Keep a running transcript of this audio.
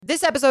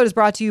This episode is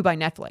brought to you by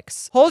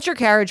Netflix. Hold your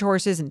carriage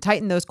horses and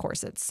tighten those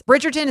corsets.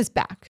 Bridgerton is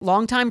back.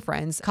 Longtime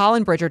friends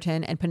Colin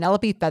Bridgerton and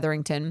Penelope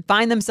Featherington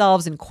find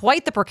themselves in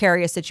quite the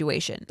precarious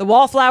situation. The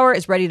wallflower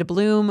is ready to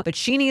bloom, but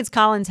she needs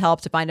Colin's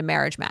help to find a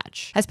marriage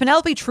match. Has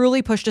Penelope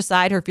truly pushed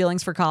aside her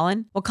feelings for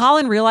Colin? Will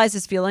Colin realize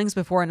his feelings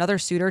before another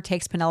suitor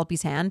takes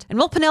Penelope's hand? And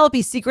will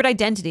Penelope's secret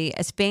identity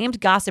as famed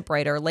gossip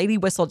writer Lady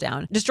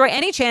Whistledown destroy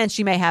any chance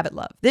she may have at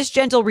love? This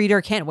gentle reader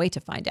can't wait to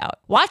find out.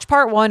 Watch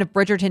part 1 of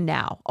Bridgerton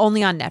now,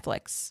 only on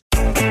Netflix.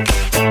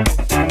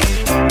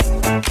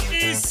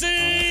 DC,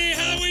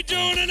 how we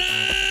doing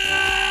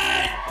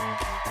tonight?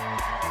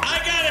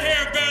 I gotta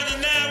hear better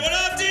than that. What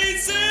up,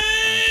 DC?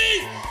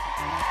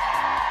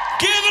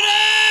 Give it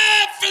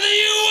up for the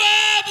U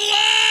Up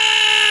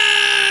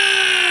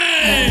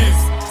Live!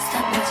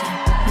 Stop watching.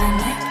 My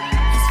neck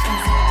is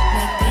frozen.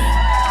 Like me.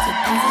 The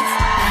poses,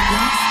 my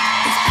glass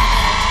is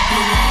popping.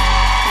 You like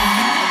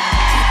my hair?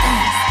 She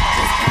thinks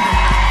just pop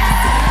it. I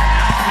see it.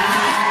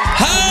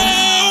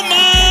 Oh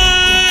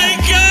my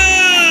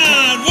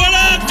God! What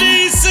up,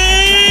 DC?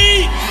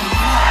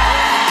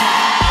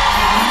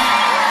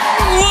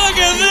 Look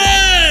at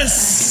this!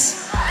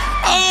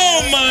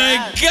 Oh my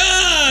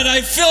God!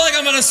 I feel like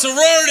I'm at a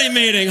sorority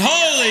meeting.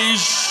 Holy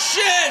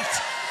shit!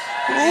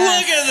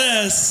 Look at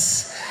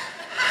this!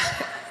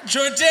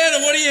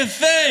 Jordana, what do you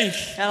think?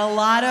 Got a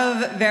lot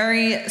of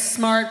very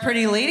smart,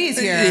 pretty ladies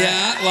here.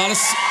 Yeah, a lot of...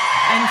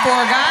 And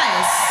 4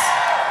 guys.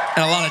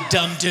 And a lot of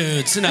dumb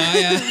dudes. No,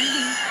 yeah.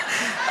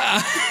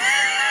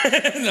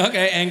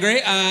 Okay,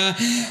 angry.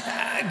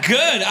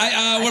 Good.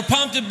 We're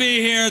pumped to be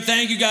here.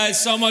 Thank you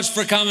guys so much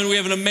for coming. We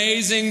have an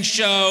amazing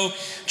show.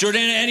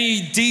 Jordana,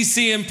 any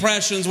DC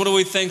impressions? What do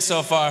we think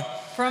so far?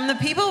 From the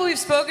people we've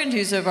spoken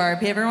to so far,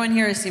 everyone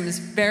here seems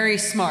very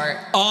smart,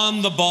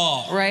 On the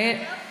ball.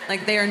 right?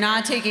 Like they are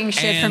not taking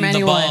shit And from the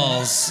anyone.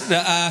 balls.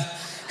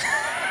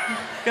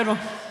 Good one.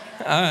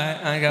 All right,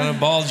 I got a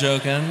ball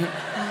joke in.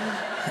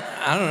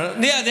 I don't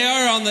know. Yeah, they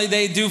are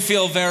they do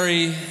feel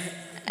very...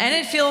 And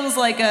it feels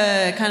like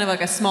a kind of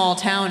like a small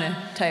town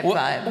type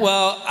vibe.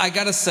 Well, I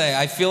gotta say,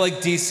 I feel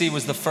like DC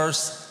was the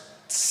first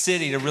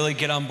city to really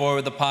get on board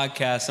with the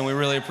podcast, and we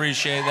really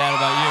appreciate that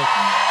about you.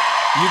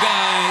 You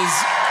guys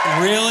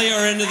really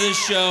are into this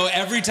show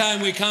every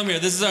time we come here.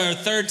 This is our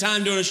 3rd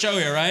time doing a show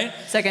here, right?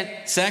 Second.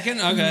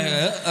 Second?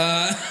 Okay.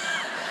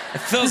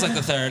 It feels like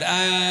the 3rd.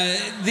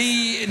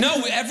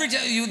 Every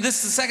time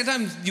this is the 2nd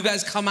time you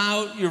guys come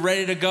out. You're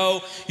ready to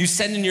go. You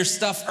send in your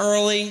stuff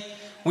early.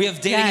 We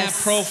have dating app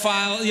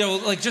profile.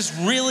 Like just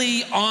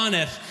really on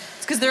it.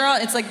 It's because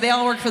it's like they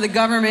all work for the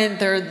government.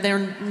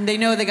 They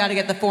know they got to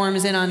get the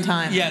forms in on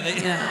time.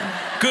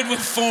 Yeah, good with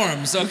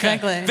forms. Okay.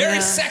 Exactly. Very yeah.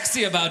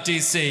 sexy about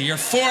DC. Your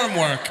form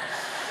work.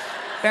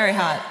 Very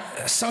hot.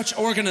 Such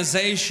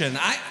organization.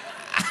 I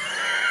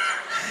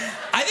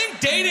think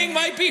dating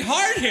might be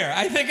hard here.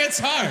 I think it's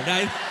hard.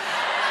 I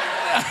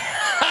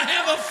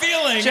have a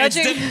feeling.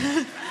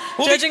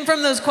 Judging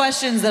from those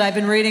questions that I've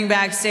been reading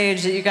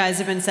backstage that you guys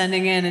have been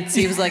sending in, it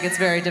seems like it's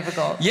very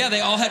difficult. Yeah,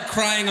 they all had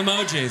crying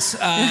emojis.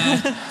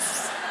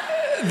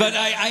 But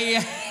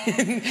I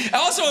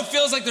also, it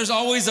feels like there's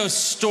always a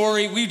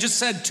story. We just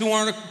said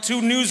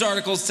 2 news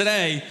articles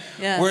today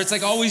where it's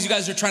like always you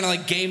guys are trying to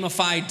like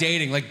gamify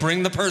dating, like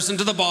bring the person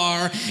to the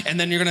bar and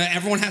then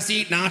everyone has to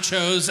eat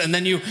nachos and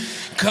then you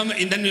come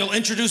and then you'll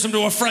introduce them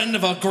to a friend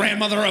of a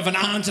grandmother of an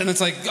aunt and it's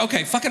like,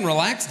 okay, fucking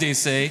relax,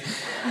 DC.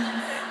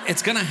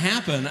 It's gonna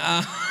happen.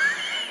 I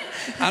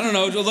don't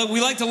know. Look,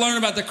 we like to learn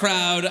about the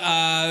crowd.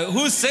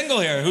 Who's single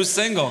here? Who's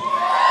single?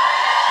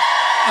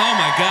 Oh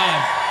my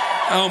God.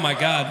 Oh my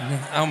God.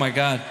 Oh my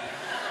God.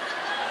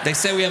 They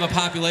say we have a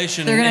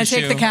population issue. They're gonna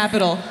take the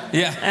Capitol.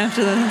 Yeah.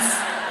 After this.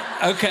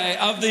 Okay.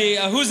 Of the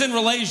who's in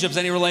relationships?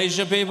 Any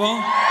relationship people? Oh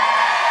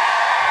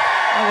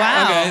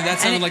wow. Okay, that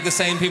sounded like the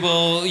same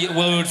people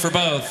wooed for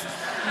both.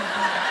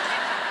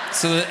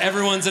 So that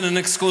everyone's in an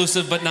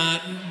exclusive but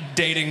not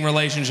dating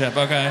relationship.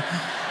 Okay.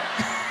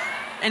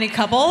 Any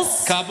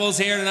couples? Couples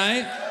here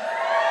tonight?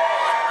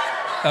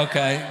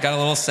 Okay, got a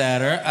little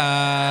sadder.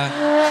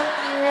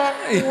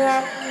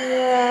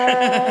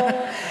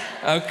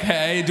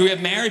 Okay, do we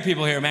have married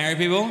people here? Married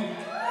people?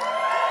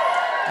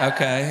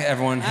 Okay,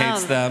 everyone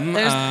hates them.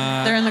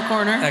 They're in the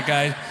corner. That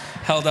guy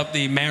held up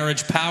the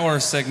marriage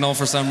power signal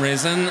for some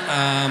reason.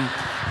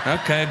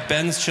 Okay,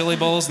 Ben's Chili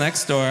Bowls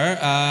next door.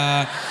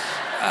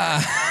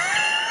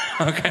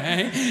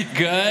 Okay,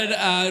 good.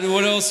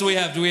 What else do we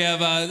have? Do we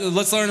have,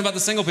 let's learn about the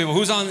single people.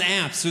 Who's on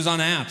apps? Who's on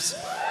apps?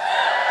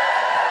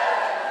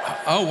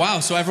 Oh, wow,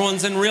 so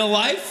everyone's in real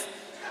life?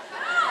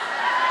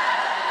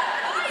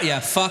 Yeah,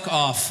 fuck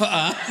off.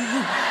 I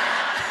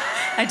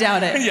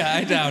doubt it. Yeah,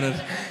 I doubt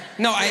it.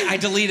 No, I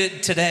delete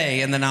it today,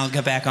 and then I'll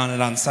get back on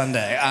it on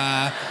Sunday.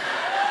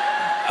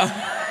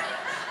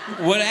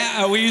 What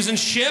are we using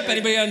Ship?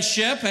 Anybody on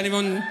Ship?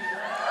 Anyone?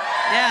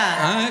 Yeah.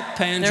 All right,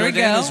 paying There we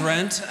Jordana's go.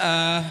 rent.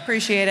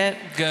 Appreciate it.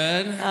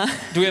 Good.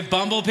 Do we have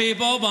Bumble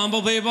people?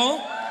 Bumble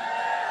people?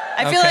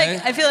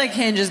 I feel like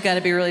Hinge has got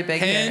to be really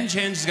big. Hinge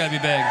has got to be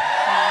big.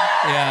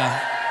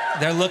 Yeah.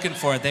 They're looking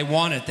for it. They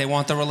want it. They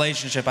want the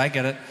relationship. I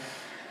get it.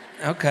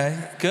 Okay,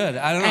 good.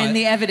 I don't know. And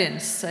the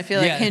evidence. I feel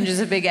like Yeah. Hinge is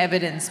a big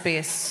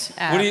evidence-based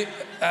app. What do you,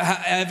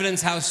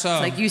 evidence, how so?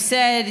 Like you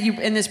said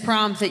in this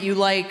prompt that you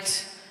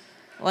liked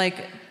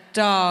like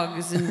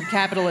dogs and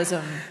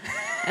capitalism,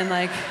 and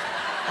like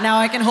now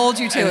I can hold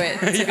you to it.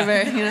 It's like a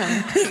very,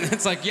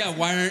 It's like, yeah,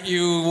 why aren't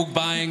you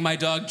buying my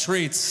dog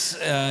treats,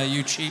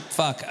 you cheap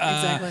fuck?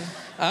 Exactly.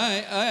 All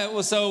right.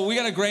 Well, so we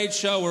got a great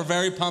show. We're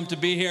very pumped to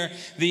be here.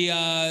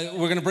 We're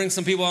going to bring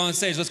some people on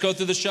stage. Let's go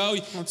through the show.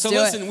 Let's so do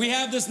listen, it. we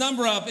have this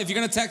number up. If you're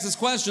going to text us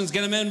questions, get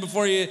them in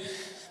before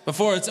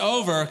it's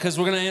over, because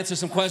we're going to answer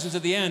some questions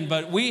at the end.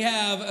 But we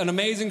have an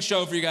amazing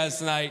show for you guys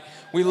tonight.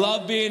 We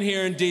love being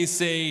here in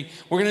DC.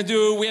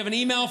 We have an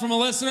email from a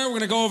listener. We're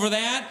going to go over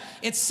that.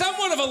 It's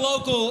somewhat of a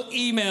local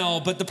email,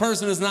 but the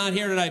person is not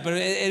here tonight, but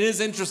it is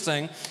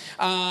interesting.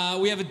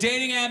 We have a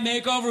dating app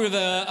makeover with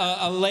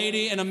a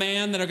lady and a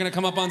man that are going to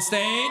come up on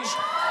stage.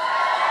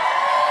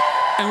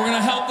 And we're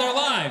going to help their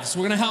lives.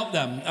 We're going to help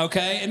them,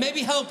 okay? And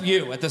maybe help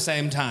you at the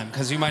same time,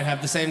 because you might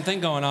have the same thing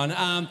going on.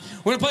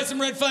 We're going to play some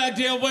Red Flag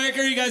Deal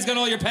Breaker. You guys got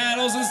all your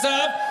paddles and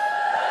stuff?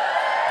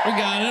 We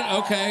got it.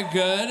 Okay,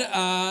 good.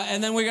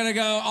 And then we're going to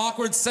go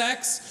awkward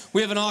sex.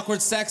 We have an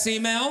awkward sex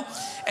email.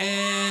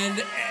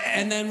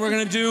 And then we're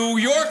going to do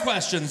your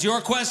questions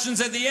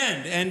at the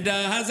end. And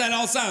how does that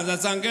all sound? Does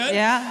that sound good?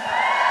 Yeah.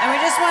 And we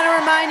just want to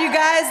remind you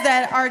guys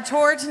that our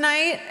tour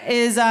tonight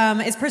is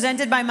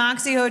presented by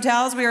Moxie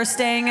Hotels. We are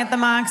staying at the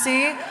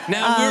Moxie.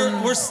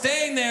 Now, we're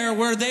staying there.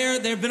 We're there.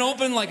 They've been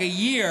open like a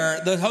year.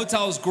 The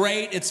hotel is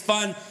great. It's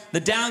fun. The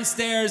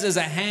downstairs is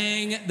a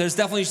hang. There's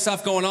definitely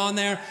stuff going on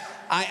there.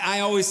 I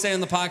always say on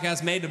the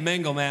podcast, made to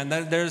mingle, man.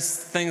 There's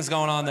things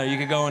going on there. You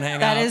could go and hang out.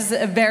 That is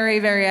a very,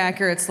 very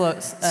accurate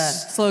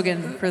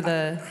slogan for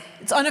the...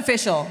 It's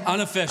unofficial.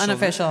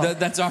 Unofficial.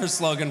 That's our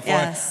slogan for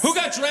Yes. it. Who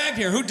got dragged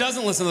here? Who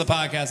doesn't listen to the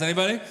podcast?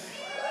 Anybody?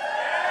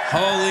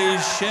 Holy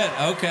shit.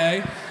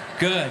 Okay.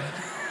 Good.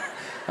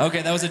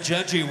 Okay, that was a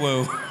judgy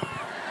woo.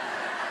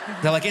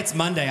 They're like, it's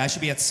Monday. I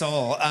should be at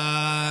Soul.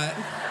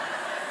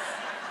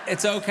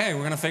 It's okay.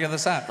 We're going to figure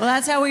this out. Well,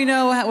 that's how we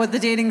know what the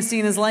dating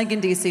scene is like in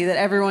DC, that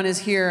everyone is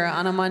here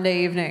on a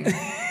Monday evening.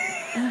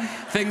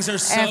 Things are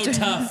so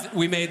tough,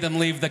 we made them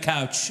leave the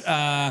couch.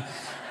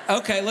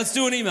 Okay, let's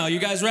do an email. You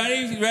guys ready?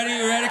 You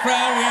ready,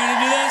 crowd? We ready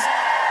to do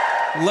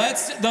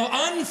this? The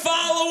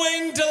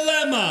unfollowing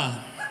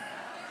dilemma.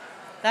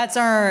 That's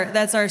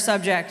our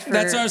subject.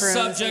 That's our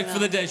subject for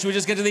the day. Should we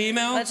just get to the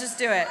email? Let's just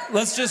do it.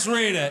 Let's just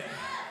read it.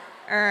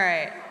 All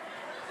right.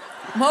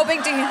 I'm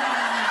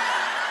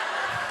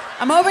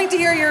hoping to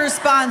hear your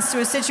response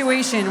to a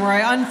situation where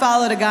I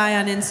unfollowed a guy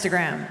on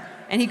Instagram,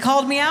 and he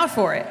called me out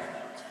for it.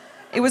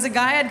 It was a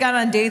guy I'd gone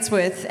on dates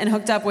with and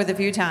hooked up with a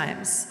few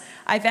times.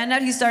 I found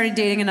out he started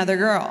dating another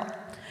girl.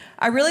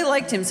 I really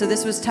liked him, so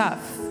this was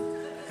tough.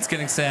 It's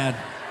getting sad.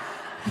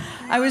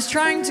 I was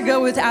trying to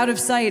go with out of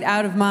sight,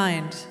 out of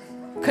mind.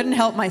 Couldn't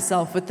help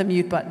myself with the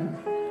mute button,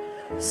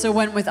 so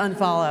went with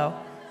unfollow.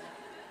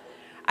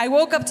 I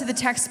woke up to the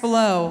text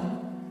below,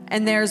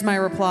 and there's my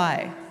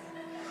reply.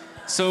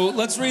 So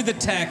let's read the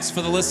text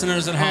for the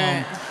listeners at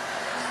home.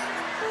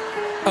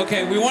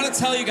 Okay, we want to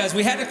tell you guys,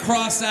 we had to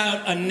cross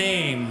out a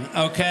name,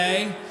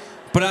 okay?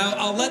 But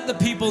I'll let the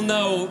people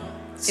know.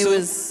 It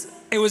was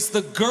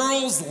the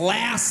girl's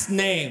last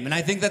name, and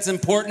I think that's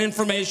important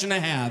information to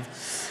have.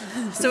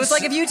 So it's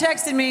like if you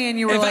texted me and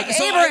you were like,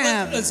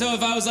 Abraham. So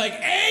if I was like,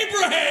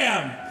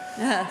 Abraham!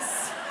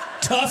 Yes.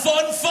 Tough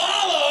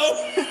unfollow!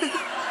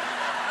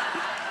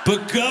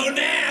 But go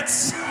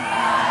Nats!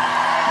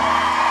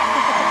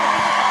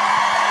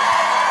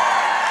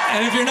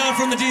 And if you're not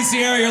from the DC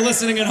area, you're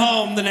listening at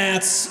home, the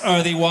Nats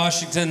are the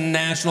Washington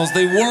Nationals,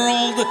 the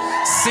World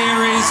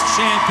Series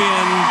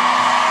champion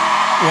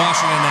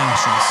Washington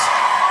Nationals.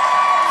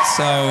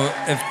 So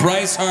if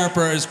Bryce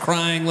Harper is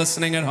crying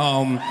listening at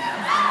home,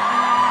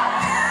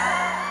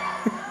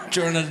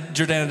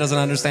 Jordana doesn't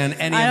understand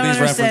any of these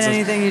references. I don't understand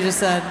anything you just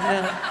said.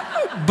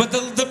 Yeah. But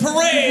the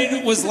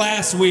parade was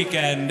last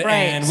weekend, right.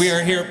 And we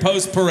are here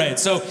post-parade.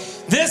 So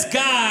this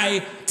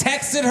guy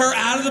texted her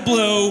out of the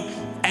blue.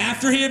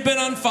 After he had been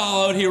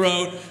unfollowed, he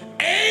wrote,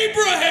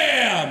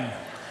 Abraham!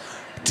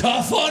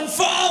 Tough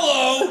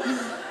unfollow,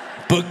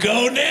 but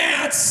go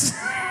Nats!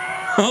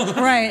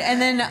 Right, and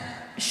then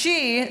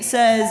she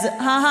says,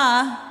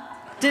 haha,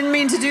 didn't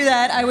mean to do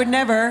that, I would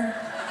never.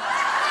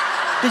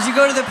 Did you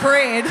go to the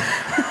parade?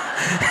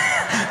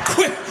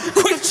 Quick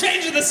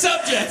change of the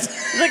subject.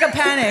 It's like a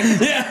panic.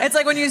 Yeah. It's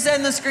like when you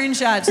send the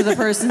screenshot to the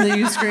person that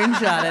you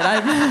screenshotted.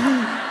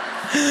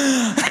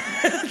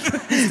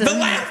 The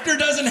laughter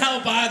doesn't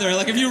help either.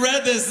 Like if you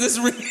read this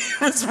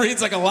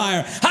reads like a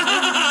liar.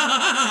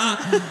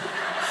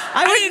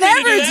 I would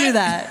never do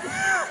that.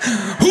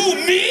 Who,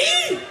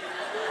 me?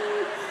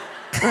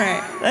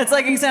 Right. That's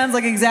like, it sounds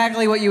like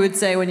exactly what you would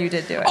say when you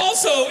did do it.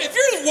 Also, if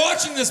you're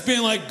watching this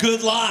being like,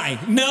 good lie.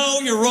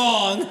 No, you're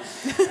wrong.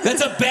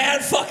 That's a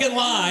bad fucking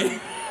lie.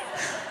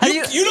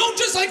 You don't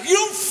just like, you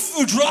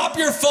don't drop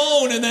your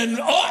phone and then,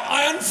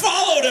 I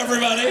unfollowed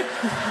everybody.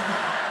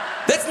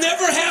 That's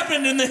never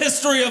happened in the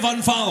history of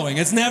unfollowing.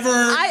 It's never.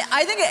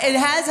 I think it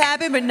has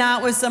happened, but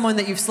not with someone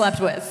that you've slept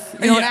with.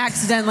 You don't Yeah.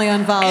 accidentally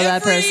unfollow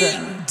that person.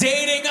 Every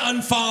dating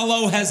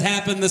unfollow has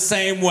happened the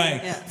same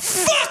way. Yeah.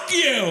 Fuck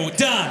you!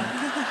 Done.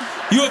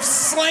 You have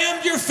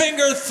slammed your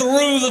finger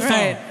through the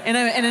Right. phone.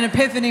 In an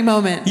epiphany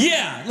moment.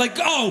 Yeah, like,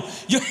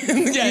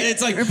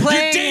 it's like, You're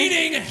playing- you're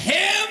dating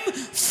him?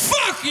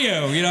 Fuck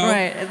you, you know?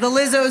 Right. The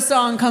Lizzo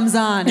song comes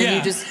on and Yeah.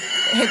 you just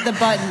hit the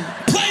button.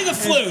 Play the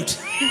flute.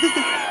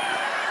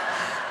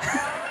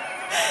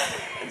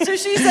 So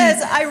she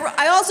says,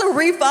 I also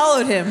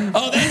refollowed him.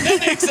 Oh, that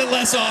makes it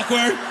less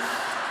awkward.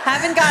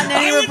 Haven't gotten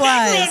any I would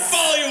replies. never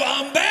unfollow you.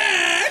 I'm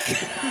back.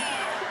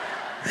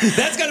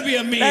 That's got to be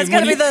a meme. That's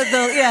gotta be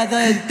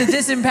the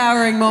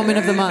disempowering moment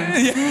of the month.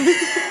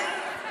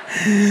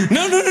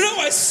 No.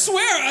 I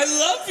swear, I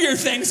love your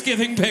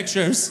Thanksgiving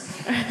pictures.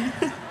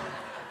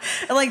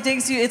 It like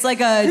digs you. It's like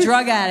a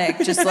drug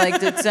addict just like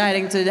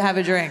deciding to have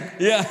a drink.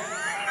 Yeah.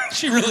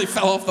 She really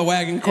fell off the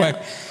wagon quick.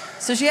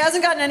 So she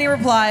hasn't gotten any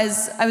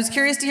replies. I was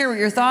curious to hear what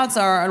your thoughts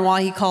are on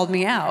why he called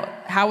me out.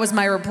 How was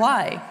my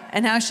reply?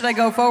 And how should I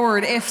go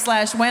forward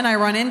if/when I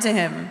run into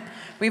him?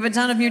 We have a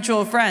ton of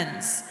mutual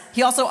friends.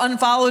 He also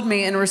unfollowed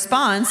me in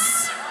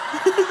response,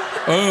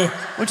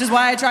 which is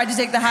why I tried to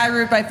take the high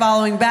route by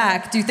following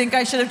back. Do you think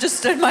I should have just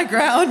stood my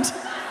ground?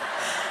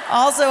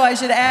 Also, I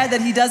should add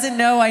that he doesn't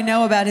know I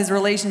know about his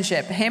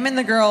relationship. Him and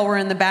the girl were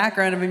in the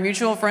background of a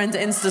mutual friend's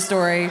Insta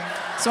story,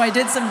 so I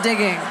did some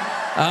digging.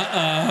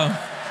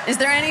 Is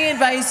there any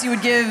advice you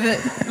would give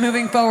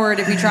moving forward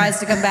if he tries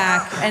to come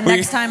back? And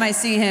next time I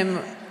see him,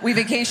 we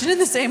vacation in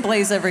the same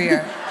place every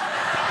year.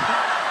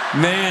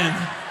 Man,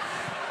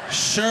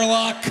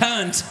 Sherlock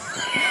cunt.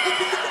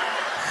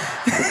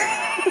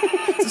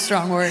 It's a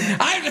strong word.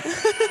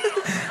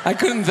 I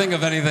couldn't think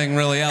of anything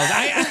really else.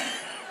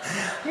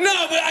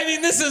 No, but I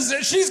mean,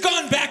 she's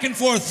gone back and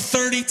forth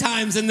 30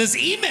 times in this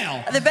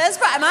email. The best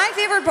part, my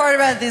favorite part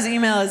about this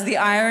email is the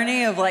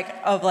irony of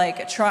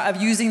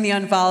using the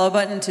unfollow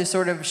button to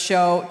sort of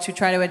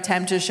try to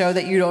attempt to show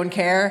that you don't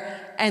care,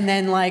 and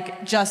then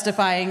like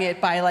justifying it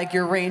by like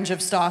your range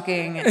of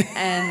stalking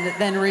and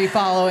then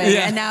refollowing.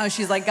 Yeah. And now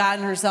she's like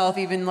gotten herself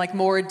even like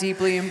more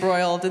deeply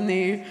embroiled in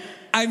the.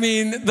 I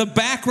mean, the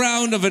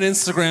background of an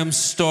Instagram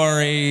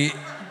story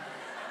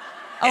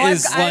Oh,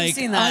 is I've like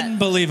seen that.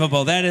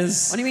 unbelievable. That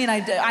is. What do you mean?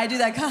 I do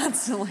that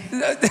constantly.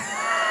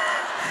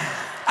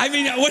 I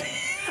mean, what?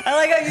 I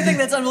like how you think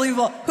that's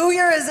unbelievable. Who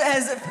here has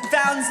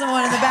found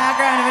someone in the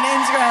background of an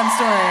Instagram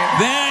story?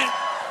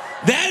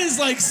 That is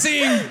like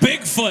seeing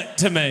Bigfoot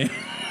to me.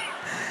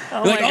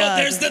 Oh Like, my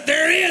God.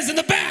 there he is in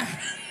the back.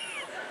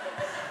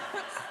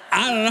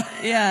 I don't know.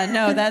 Yeah,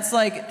 no, that's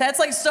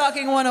like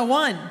stalking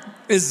 101.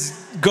 Is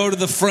go to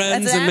the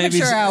friends That's and maybe.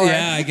 amateur hour.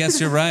 Yeah, I guess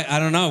you're right. I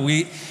don't know.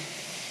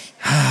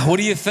 What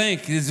do you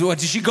think? Did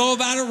she go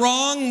about it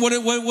wrong? What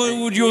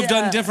would you have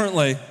done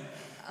differently?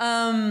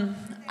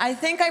 I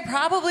think I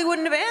probably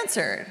wouldn't have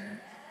answered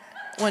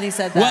when he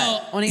said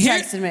that. When he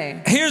texted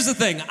me. Here's the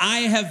thing. I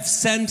have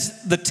sent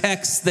the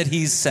text that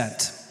he's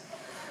sent.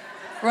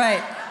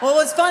 Right. Well,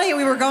 it's funny.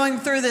 We were going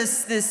through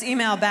this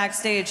email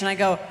backstage, and I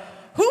go,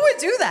 "Who would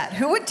do that?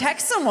 Who would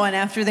text someone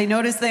after they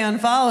noticed they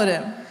unfollowed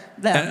him?"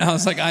 And I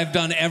was like, I've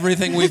done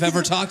everything we've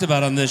ever talked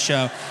about on this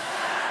show.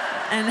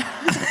 And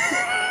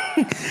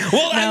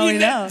Well, Now we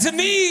know. to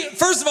me,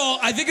 first of all,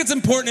 I think it's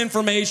important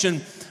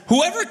information.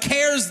 Whoever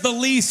cares the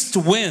least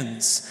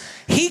wins.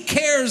 He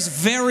cares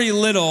very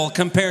little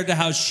compared to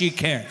how she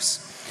cares.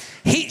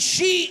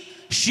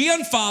 She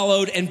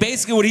unfollowed, and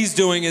basically what he's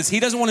doing is he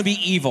doesn't want to be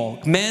evil.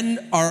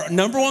 Men are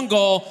number one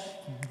goal.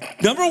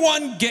 Number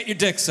one, get your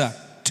dick sucked.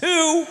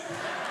 2,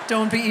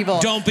 don't be evil.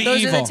 Don't be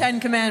Those evil. are the 10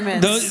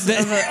 commandments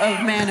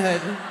of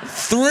manhood.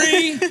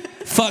 3,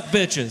 fuck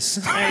bitches.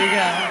 There you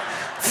go.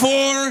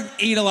 4,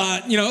 eat a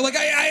lot. You know, like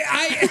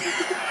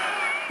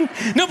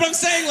No, but I'm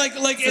saying like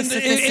It's a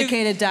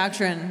sophisticated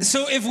doctrine.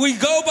 So if we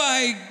go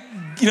by,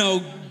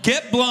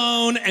 get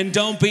blown and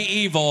don't be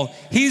evil,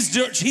 he's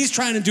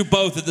trying to do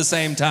both at the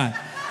same time.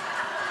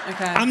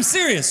 Okay. I'm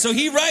serious. So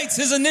he writes,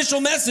 his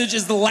initial message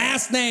is the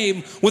last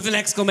name with an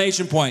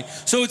exclamation point.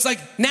 So it's like,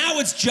 now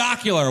it's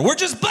jocular. We're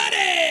just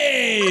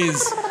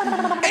buddies.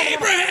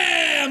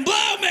 Abraham,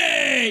 blow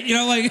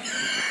me.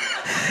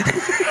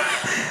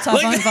 Tough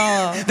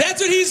unfollow.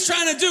 That's what he's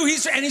trying to do.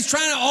 He's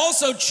trying to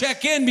also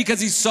check in because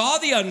he saw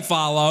the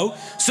unfollow.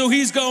 So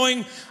he's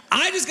going,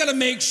 I just got to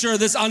make sure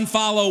this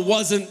unfollow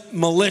wasn't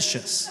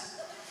malicious.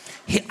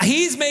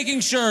 He's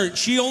making sure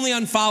she only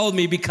unfollowed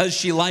me because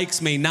she likes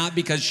me, not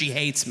because she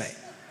hates me.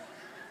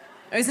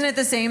 Isn't it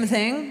the same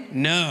thing?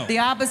 No. The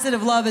opposite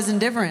of love is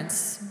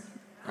indifference,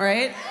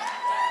 right?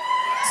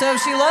 So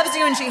if she loves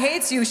you and she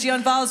hates you, she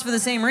unfollows for the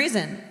same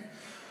reason.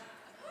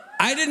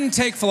 I didn't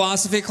take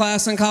philosophy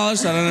class in college,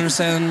 so I don't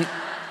understand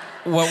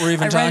what we're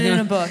even I read talking it in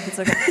a about. book. It's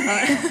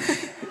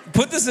okay.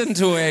 Put this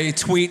into a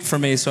tweet for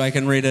me so I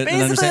can read it and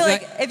Basically,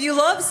 understand. like, if you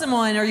love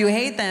someone or you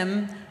hate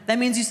them, that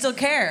means you still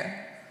care.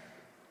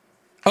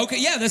 Okay,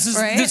 yeah, this is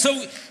Right?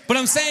 so. But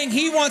I'm saying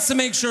he wants to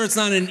make sure it's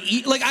not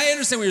like I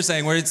understand what you're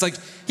saying, where it's like,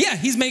 yeah,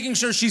 he's making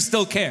sure she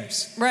still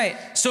cares. Right.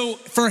 So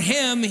for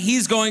him,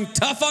 he's going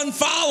tough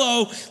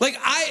unfollow. Like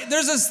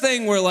there's this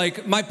thing where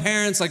like my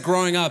parents, like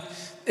growing up,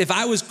 if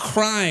I was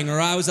crying or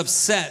I was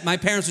upset, my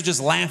parents would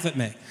just laugh at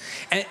me.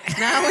 And,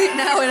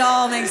 Now it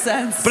all makes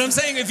sense. but I'm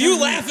saying if you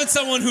laugh at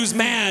someone who's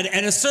mad,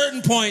 at a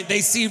certain point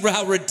they see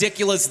how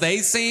ridiculous they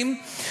seem.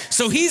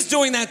 So he's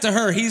doing that to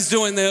her. He's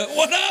doing the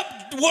what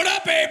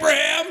up,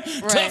 Abraham?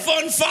 Right. Tough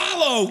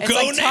unfollow. It's Go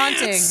like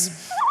taunting.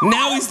 Nats.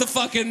 Now he's the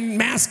fucking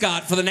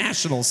mascot for the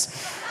Nationals.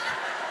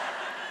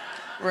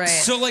 Right.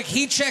 So like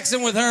he checks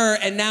in with her,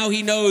 and now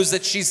he knows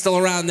that she's still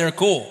around. They're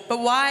cool. But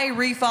why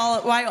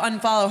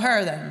unfollow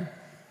her then?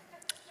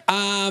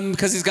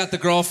 Because he's got the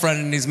girlfriend,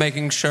 and he's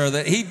making sure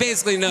that he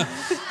basically knows.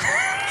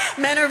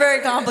 Men are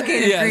very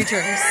complicated Yeah.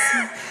 creatures.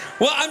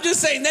 Well, I'm just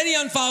saying. Then he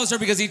unfollows her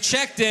because he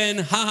checked in.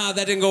 Haha,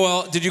 that didn't go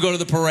well. Did you go to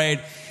the parade?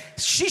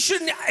 She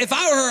shouldn't. If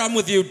I were her, I'm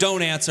with you.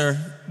 Don't answer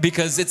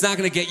because it's not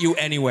going to get you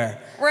anywhere.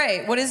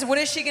 Right. What is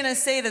she gonna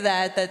say to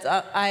that?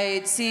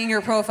 That seeing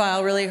your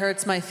profile really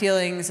hurts my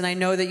feelings, and I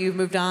know that you've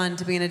moved on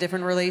to be in a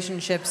different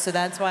relationship, so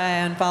that's why I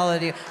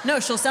unfollowed you. No,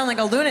 she'll sound like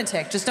a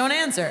lunatic. Just don't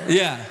answer.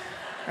 Yeah.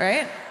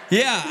 Right.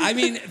 Yeah. I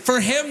mean, for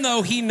him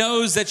though, he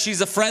knows that she's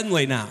a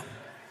friendly now.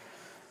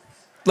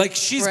 Like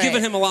she's Right.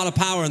 given him a lot of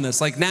power in this.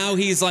 Like now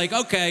he's like,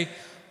 okay,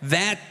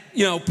 that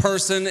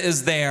person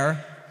is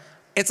there.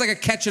 It's like a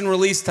catch and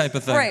release type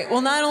of thing. Right.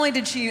 Well, not only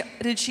did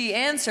she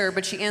answer,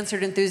 but she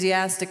answered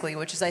enthusiastically,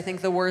 which is, I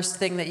think, the worst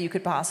thing that you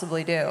could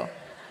possibly do.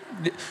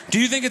 Do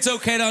you think it's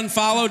okay to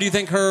unfollow? Do you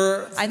think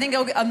her? I think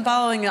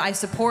unfollowing, I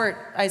support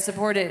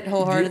it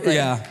wholeheartedly.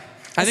 Yeah.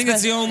 I think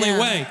it's the only Yeah.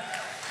 way.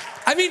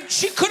 I mean,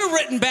 she could have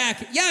written back,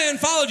 yeah, I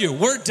unfollowed you.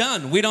 We're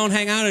done. We don't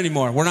hang out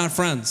anymore. We're not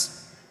friends.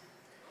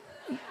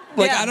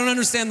 Like, Yeah. I don't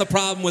understand the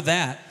problem with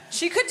that.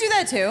 She could do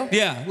that too.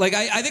 Yeah, like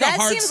I think That our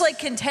hearts. seems like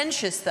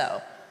contentious,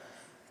 though.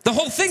 The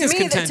whole thing is me,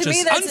 to contentious.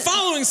 me, that's-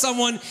 Unfollowing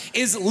someone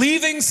is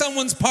leaving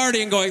someone's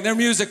party and going, their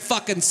music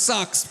fucking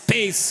sucks.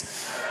 Peace.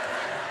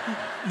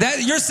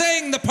 That you're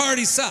saying the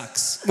party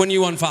sucks when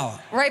you unfollow.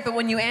 Right, but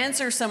when you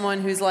answer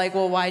someone who's like,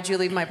 "Well, why'd you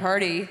leave my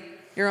party?"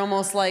 You're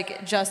almost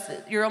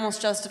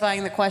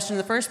justifying the question in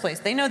the first place.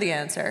 They know the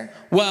answer.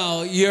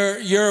 Well,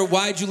 your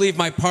why'd you leave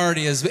my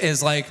party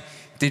is like,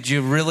 did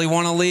you really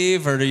want to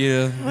leave or do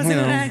you? Was it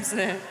an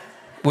accident?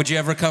 Would you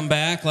ever come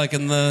back, like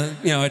in the,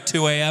 at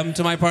 2 a.m.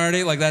 to my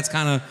party? Like that's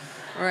kind of.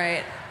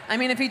 Right. I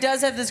mean, if he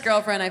does have this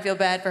girlfriend, I feel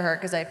bad for her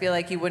because I feel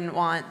like you wouldn't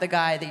want the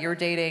guy that you're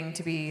dating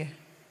to be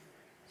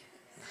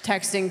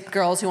texting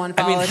girls who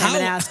unfollowed him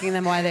and asking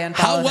them why they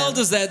unfollowed him. How well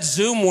does that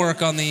Zoom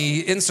work on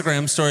the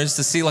Instagram stories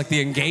to see like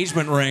the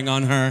engagement ring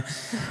on her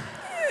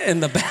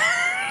in the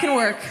back? Can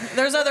work.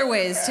 There's other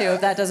ways too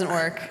if that doesn't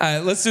work. All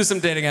right, let's do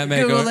some dating app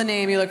makeover. Google the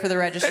name, you look for the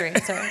registry.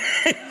 Sorry.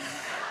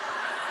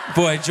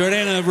 Boy,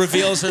 Jordana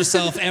reveals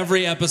herself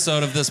every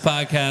episode of this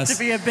podcast. To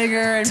be a bigger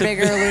and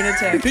bigger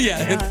lunatic.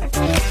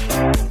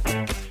 Yeah.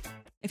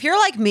 If you're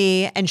like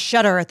me and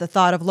shudder at the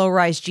thought of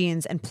low-rise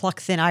jeans and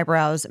pluck-thin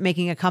eyebrows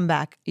making a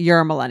comeback, you're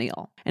a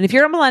millennial. And if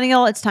you're a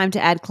millennial, it's time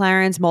to add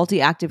Clarins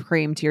Multi-Active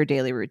Cream to your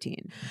daily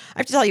routine. I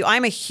have to tell you,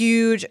 I'm a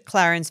huge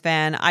Clarins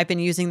fan. I've been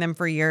using them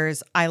for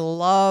years. I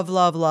love,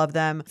 love, love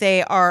them.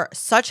 They are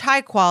such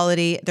high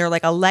quality. They're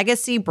like a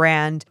legacy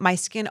brand. My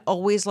skin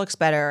always looks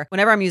better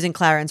whenever I'm using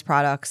Clarins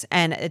products,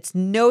 and it's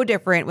no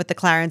different with the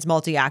Clarins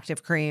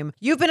Multi-Active Cream.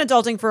 You've been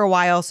adulting for a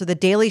while, so the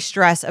daily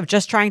stress of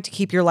just trying to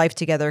keep your life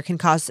together can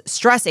cause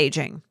stress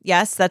aging.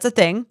 Yes, that's a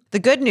thing. The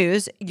good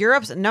news,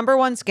 Europe's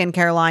 #1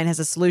 skincare line has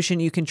a solution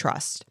you can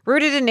trust.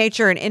 Rooted in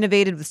nature and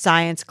innovated with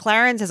science,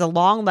 Clarins has a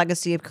long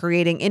legacy of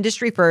creating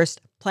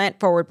industry-first,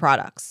 plant-forward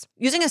products.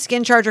 Using a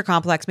skin charger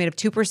complex made of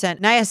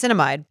 2%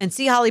 niacinamide and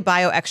sea holly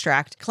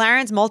bioextract,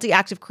 Clarins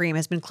Multi-Active Cream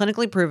has been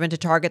clinically proven to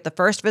target the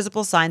first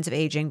visible signs of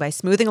aging by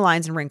smoothing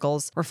lines and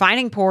wrinkles,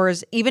 refining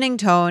pores, evening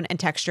tone and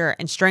texture,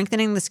 and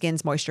strengthening the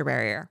skin's moisture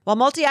barrier. While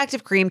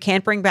Multi-Active Cream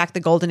can't bring back the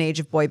golden age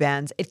of boy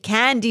bands, it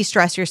can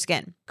de-stress your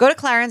skin. Go to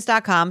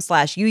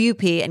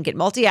clarins.com/UUP and get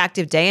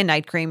Multi-Active Day and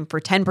Night Cream for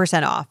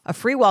 10% off, a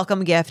free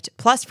welcome gift,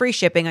 plus free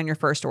shipping on your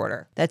first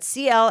order. That's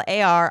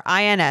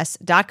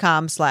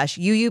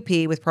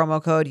clarins.com/UUP with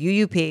promo code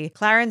UUP,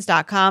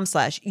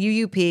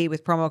 clarins.com/UUP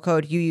with promo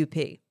code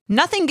UUP.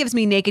 Nothing gives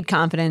me naked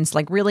confidence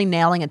like really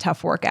nailing a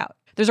tough workout.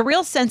 There's a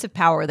real sense of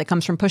power that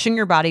comes from pushing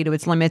your body to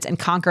its limits and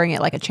conquering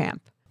it like a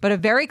champ. But a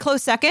very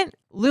close second,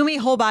 Lumi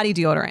Whole Body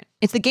Deodorant.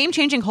 It's the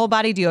game-changing whole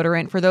body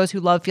deodorant for those who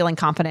love feeling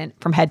confident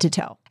from head to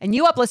toe. And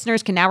You Up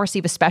listeners can now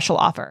receive a special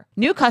offer.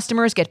 New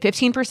customers get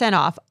 15%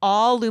 off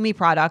all Lumi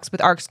products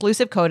with our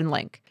exclusive code and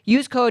link.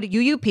 Use code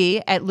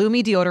UUP at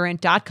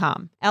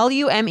LumiDeodorant.com.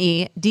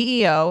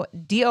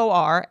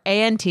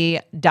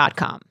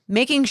 LumeDeodorant.com.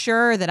 Making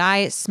sure that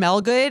I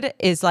smell good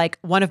is like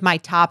one of my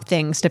top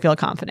things to feel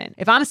confident.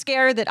 If I'm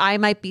scared that I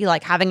might be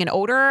like having an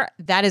odor,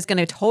 that is going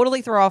to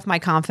totally throw off my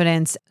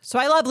confidence. So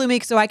I love Lume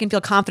so I can feel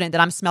confident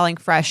that I'm smelling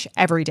fresh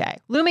every day.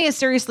 Lume is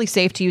seriously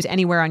safe to use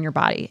anywhere on your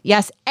body.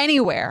 Yes,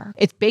 anywhere.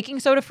 It's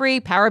baking soda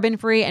free, paraben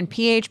free, and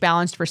pH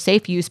balanced for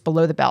safe use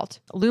below the belt.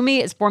 Lume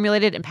is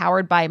formulated and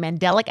powered by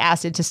mandelic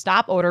acid to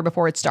stop odor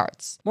before it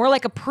starts. More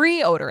like a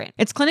pre-odorant.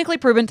 It's clinically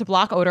proven to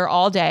block odor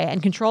all day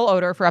and control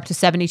odor for up to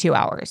 72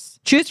 hours.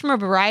 Choose from a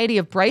variety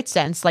of bright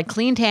scents like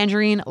clean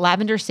tangerine,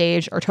 lavender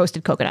sage, or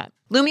toasted coconut.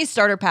 Lume's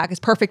starter pack is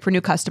perfect for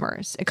new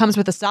customers. It comes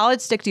with a solid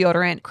stick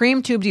deodorant,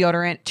 cream tube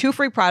deodorant, 2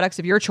 free products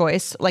of your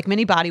choice, like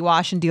mini body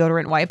wash and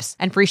deodorant wipes,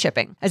 and free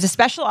shipping. As a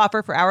special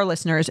offer for our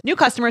listeners, new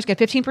customers get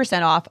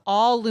 15% off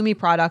all Lume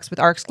products with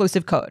our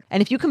exclusive code.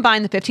 And if you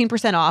combine the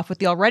 15% off with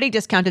the already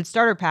discounted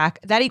starter pack,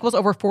 that equals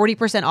over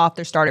 40% off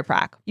their starter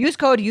pack. Use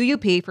code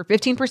UUP for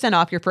 15%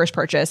 off your first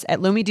purchase at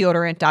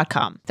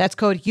LumeDeodorant.com. That's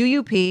code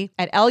UUP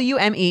at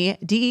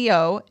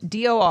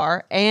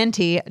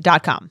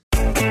LumeDeodorant.com.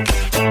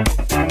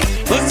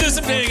 Let's do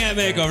some dating app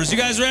makeovers. You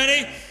guys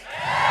ready?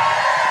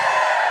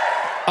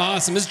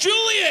 Awesome. Is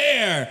Julia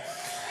here?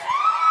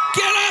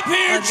 Get up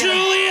here,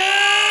 Julia!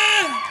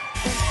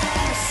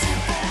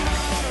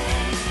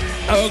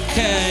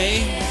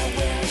 Okay.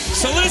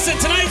 So listen,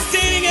 tonight's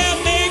dating app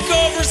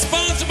makeover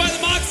sponsored by the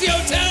Moxie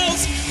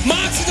Hotels.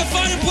 Moxie's a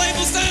fun and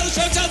playful, stylish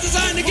hotel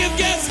designed to give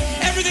guests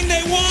everything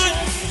they want.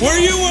 Where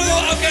you were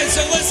the... Okay,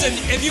 so listen,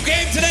 if you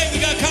came today, we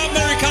got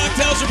complimentary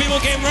cocktails for people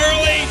who came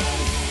early.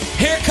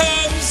 Here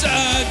comes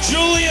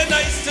Julia.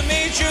 Nice to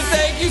meet you.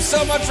 Thank you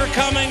so much for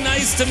coming.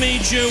 Nice to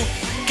meet you.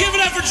 Give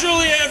it up for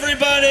Julia,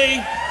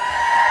 everybody.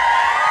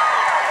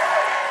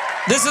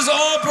 This is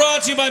all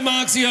brought to you by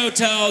Moxie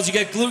Hotels. You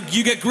get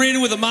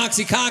greeted with a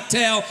Moxie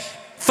cocktail.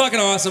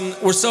 Fucking awesome.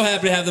 We're so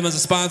happy to have them as a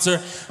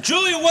sponsor.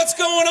 Julia, what's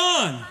going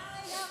on? Not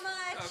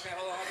much. Okay,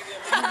 hold on. I'll give you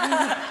a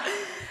minute.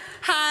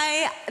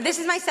 Hi. This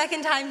is my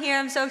second time here.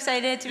 I'm so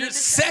excited to be.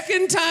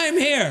 Second time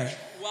here.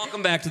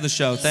 Welcome back to the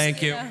show.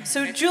 Thank you.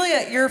 So,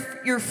 Julia,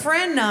 your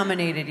friend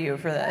nominated you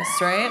for this,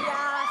 right?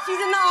 Yeah, she's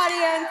in the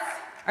audience.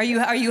 Are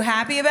you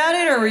happy about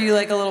it, or were you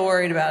like a little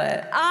worried about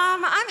it?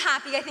 I'm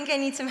happy. I think I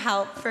need some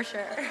help for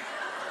sure.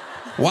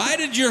 Why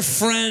did your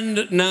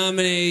friend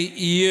nominate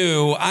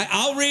you?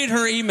 I'll read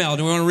her email.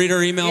 Do we want to read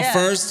her email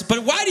first?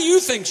 But why do you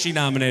think she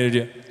nominated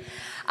you?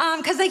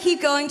 Because I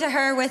keep going to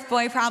her with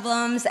boy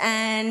problems,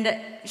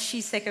 and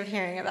she's sick of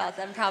hearing about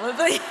them,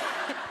 probably.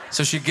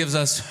 So she gives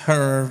us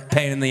her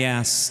pain in the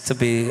ass to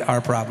be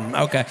our problem.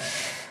 Okay.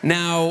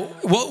 Now,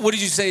 what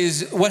did you say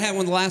what happened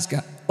with the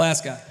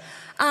last guy?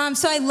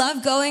 So I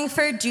love going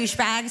for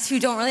douchebags who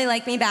don't really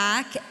like me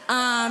back. But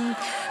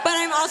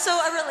I'm also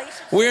a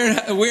relationship.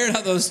 Weird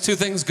how those two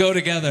things go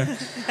together.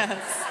 Yes.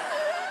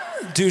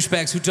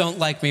 Douchebags who don't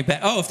like me back.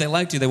 Oh, if they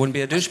liked you, they wouldn't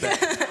be a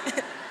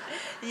douchebag.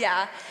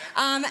 Yeah.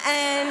 And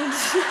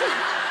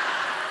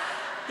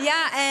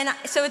yeah, and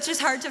so it's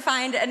just hard to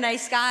find a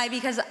nice guy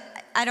because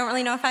I don't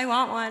really know if I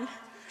want one.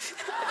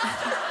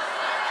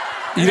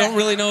 You don't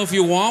really know if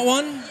you want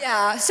one?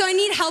 Yeah, so I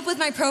need help with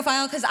my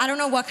profile because I don't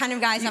know what kind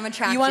of guys I'm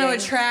attracting. You want to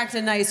attract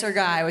a nicer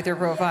guy with your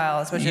profile,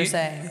 is what you're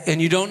saying.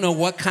 And you don't know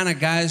what kind of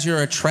guys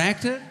you're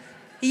attracted?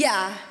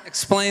 Yeah.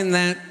 Explain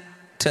that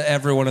to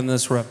everyone in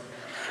this room.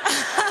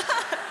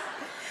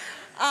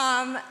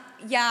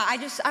 Yeah,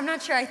 I'm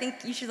not sure. I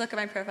think you should look at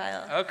my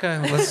profile. Okay,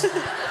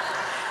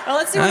 Well,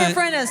 let's see what your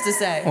friend has to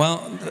say.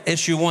 Well,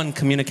 issue 1,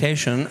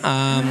 communication.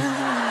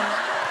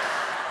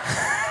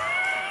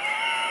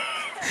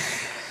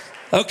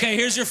 Okay,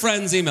 here's your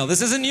friend's email.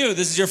 This isn't you,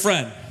 this is your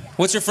friend.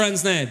 What's your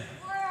friend's name?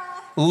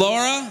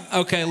 Laura?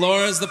 Okay,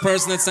 Laura's the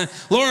person that's saying.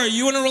 Laura, are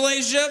you in a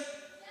relationship?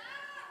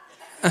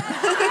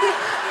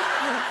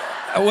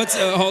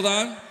 Hold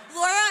on.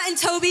 Laura and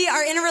Toby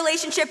are in a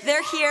relationship.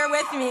 They're here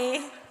with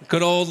me.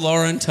 Good old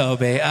Laura and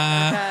Toby.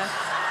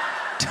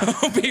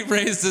 Toby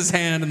raised his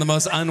hand in the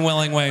most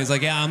unwilling way. He's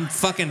like, yeah, I'm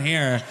fucking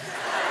here.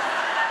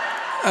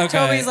 Okay.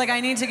 Toby's like,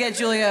 I need to get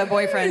Julia a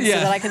boyfriend so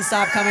that I can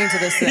stop coming to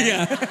this thing.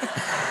 Yeah.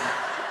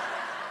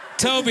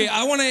 Toby,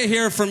 I want to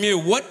hear from you.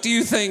 What do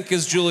you think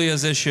is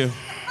Julia's issue?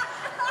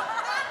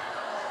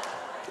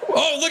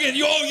 Oh, look at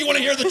you. Oh, you want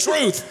to hear the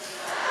truth.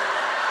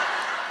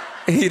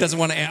 He doesn't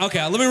want to.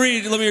 Okay, let me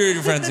read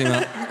your friend's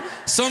email.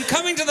 So I'm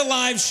coming to the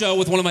live show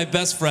with one of my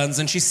best friends,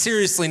 and she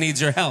seriously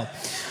needs your help.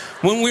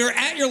 When we were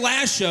at your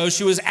last show,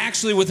 she was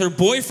actually with her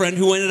boyfriend,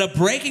 who ended up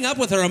breaking up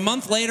with her a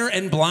month later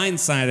and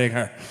blindsiding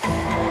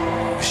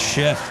her.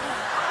 Shit.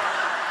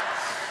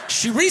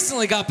 She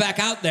recently got back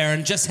out there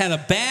and just had a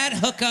bad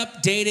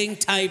hookup dating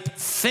type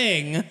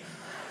thing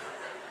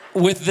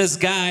with this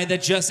guy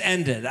that just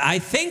ended. I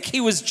think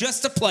he was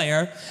just a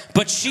player,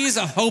 but she's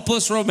a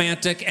hopeless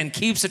romantic and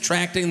keeps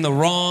attracting the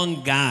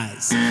wrong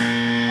guys.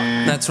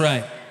 That's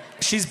right.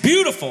 She's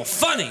beautiful,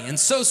 funny, and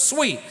so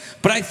sweet,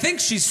 but I think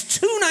she's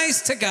too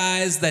nice to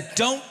guys that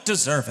don't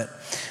deserve it.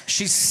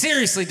 She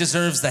seriously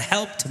deserves the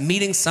help to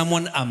meeting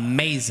someone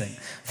amazing.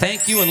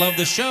 Thank you and love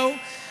the show.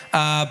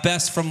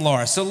 Best from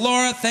Laura. So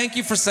Laura, thank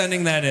you for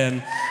sending that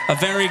in. A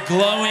very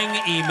glowing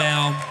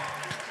email.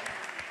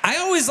 I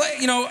always like,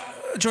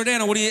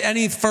 Jordana,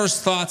 any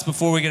first thoughts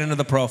before we get into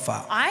the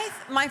profile?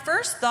 My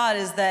first thought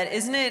is that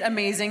isn't it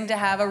amazing to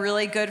have a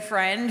really good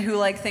friend who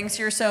like thinks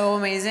you're so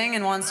amazing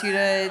and wants you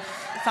to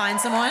find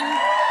someone?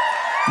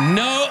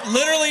 No,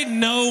 literally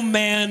no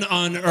man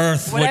on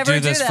earth would do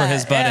this for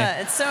his buddy.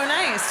 Yeah, it's so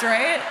nice,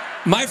 right?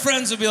 My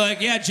friends would be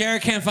like, yeah,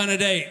 Jared can't find a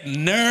date.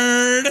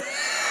 Nerd.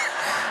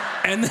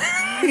 And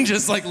then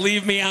just like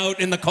leave me out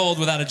in the cold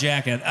without a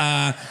jacket.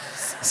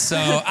 So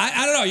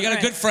I don't know. You got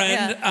a good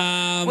friend.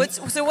 Yeah.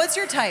 What's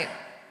your type?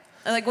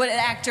 Like what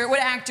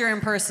actor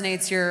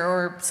impersonates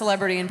or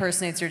celebrity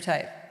impersonates your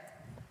type?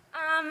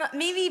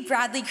 Maybe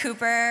Bradley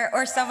Cooper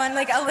or someone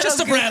like a little Just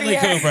a Bradley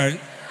Cooper.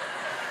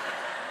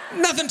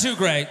 Nothing too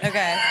great.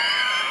 Okay.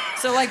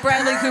 So like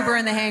Bradley Cooper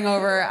in The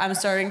Hangover, I'm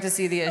starting to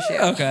see the issue.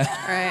 Okay.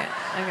 All right.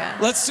 Okay.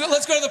 Let's go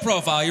to the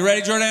profile. You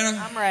ready, Jordana?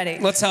 I'm ready.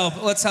 Let's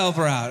help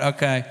her out.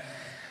 Okay.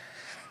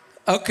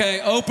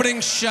 Okay,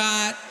 opening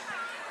shot.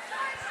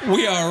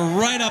 We are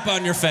right up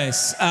on your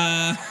face.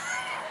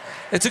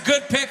 It's a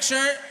good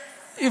picture.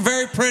 You're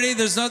very pretty.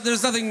 There's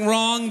nothing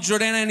wrong.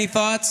 Jordana, any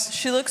thoughts?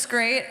 She looks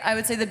great. I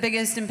would say the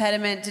biggest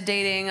impediment to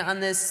dating on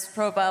this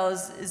profile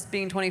is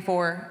being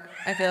 24.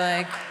 I feel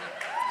like.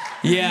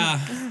 Yeah.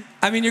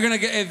 I mean, you're going to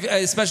get,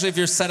 especially if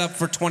you're set up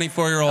for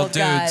 24-year-old dudes.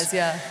 Guys,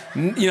 yeah.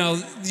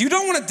 You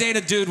don't want to date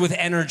a dude with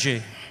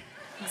energy.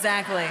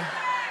 Exactly.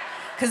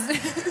 Because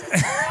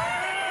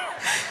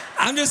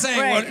I'm just saying,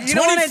 right. 24. You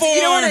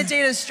don't want to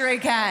date a stray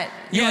cat.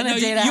 You want to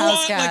date a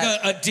house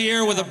cat. Like a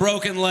deer with a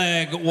broken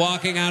leg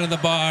walking out of the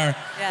bar.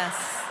 Yes.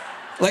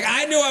 Like,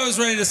 I knew I was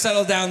ready to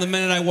settle down the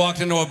minute I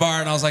walked into a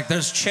bar and I was like,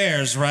 there's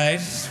chairs, right?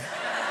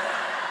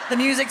 The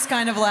music's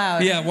kind of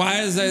loud. Yeah, why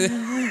is that?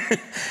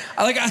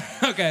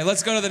 Okay,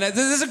 let's go to the next.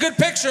 This is a good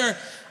picture.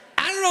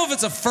 I don't know if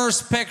it's a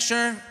first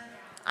picture.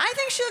 I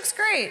think she looks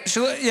great.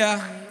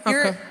 Yeah,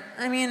 okay.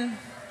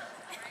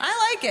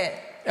 I like it.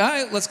 All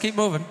right, let's keep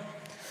moving.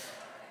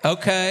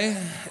 Okay,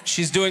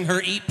 she's doing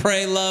her Eat,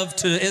 Pray, Love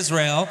to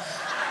Israel.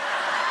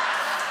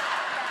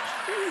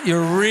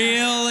 You're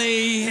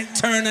really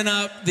turning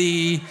up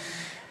the...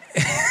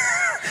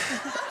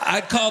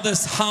 I'd call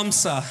this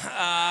Hamsa.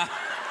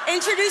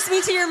 Introduce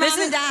me to your mom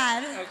and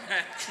dad. Okay.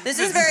 This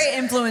is very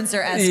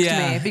influencer-esque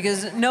Yeah. to me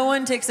because no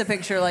one takes a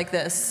picture like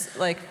this,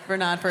 like for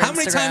Instagram. How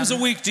many times a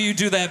week do you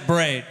do that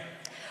braid?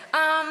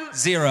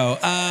 0.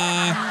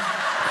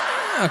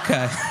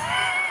 Okay.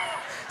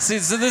 See,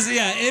 so this,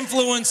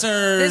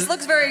 influencer. This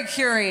looks very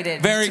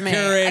curated. Very to me.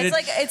 curated.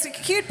 It's a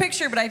cute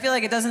picture, but I feel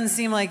like it doesn't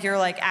seem like you're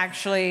like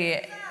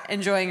actually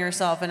enjoying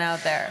yourself and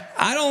out there.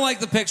 I don't like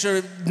the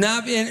picture.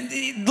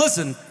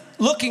 Listen,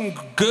 looking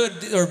good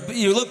or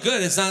you look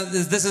good. It's not.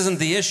 This isn't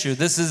the issue.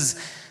 This is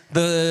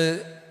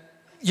the.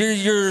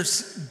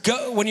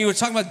 When you were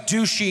talking about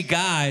douchey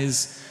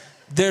guys,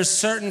 there's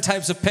certain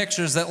types of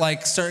pictures that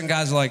like certain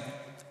guys are like,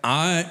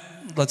 all right,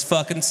 let's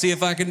fucking see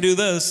if I can do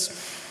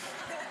this.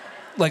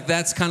 Like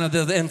that's kind of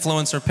the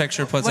influencer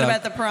picture puts out. What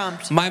about the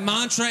prompt? My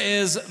mantra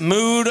is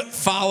mood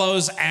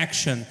follows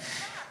action.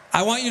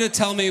 I want you to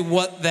tell me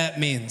what that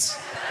means.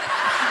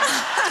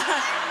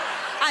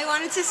 I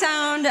want it to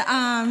sound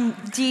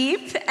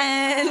deep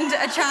and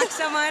attract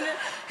someone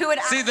who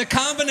would... See, the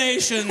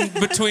combination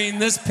between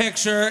this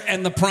picture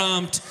and the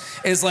prompt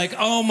is like,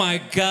 oh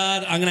my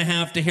God, I'm gonna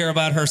have to hear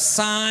about her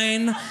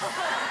sign.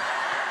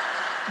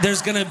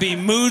 There's gonna be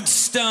mood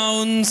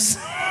stones.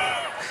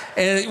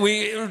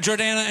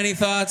 Jordana, any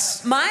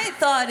thoughts? My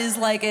thought is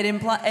like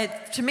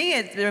to me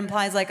it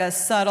implies like a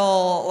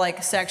subtle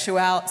like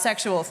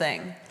sexual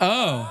thing.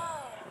 Oh.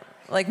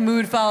 Like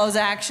mood follows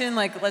action.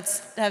 Like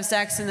let's have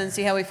sex and then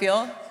see how we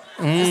feel.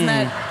 Isn't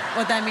that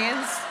what that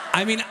means?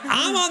 I mean,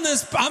 I'm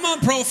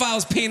on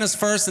Profile's penis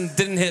first and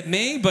didn't hit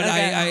me, but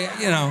okay.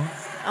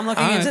 I'm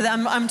looking into that.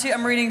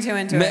 I'm reading too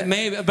into it.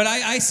 Maybe, but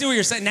I see what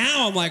you're saying.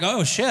 Now I'm like,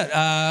 oh shit.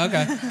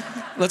 Okay.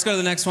 Let's go to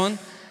the next one.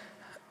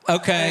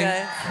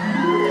 Okay.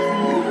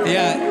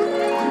 Yeah.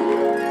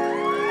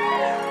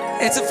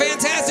 It's a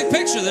fantastic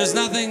picture. There's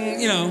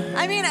nothing,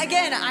 I mean,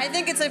 again, I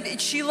think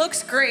she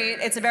looks great.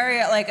 It's a very,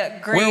 like,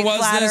 a great,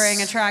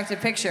 flattering, attractive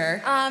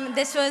picture.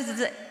 This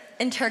was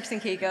in Turks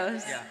and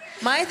Caicos. Yeah.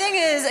 My thing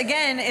is,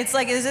 again, it's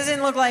like, this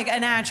doesn't look like a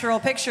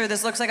natural picture.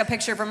 This looks like a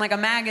picture from, like, a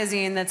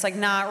magazine that's, like,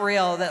 not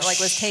real, that, like,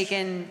 was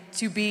taken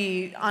to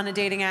be on a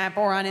dating app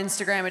or on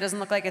Instagram. It doesn't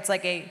look like it's,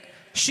 like, a...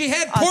 She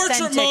had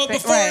portrait mode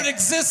before it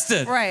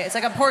existed. Right, it's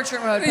like a portrait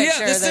mode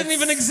picture. Yeah, this didn't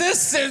even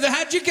exist.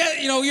 How'd you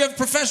get, you have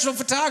professional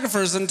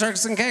photographers in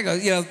Turks and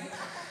Caicos.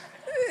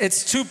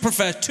 It's too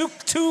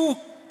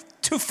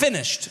too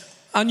finished.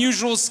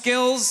 Unusual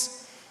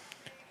skills,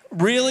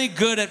 really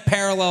good at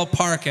parallel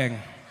parking.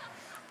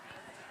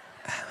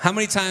 How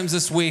many times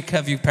this week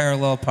have you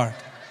parallel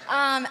parked?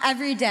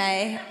 Every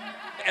day.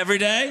 Every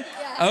day?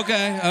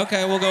 Yeah.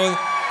 Okay, we'll go with,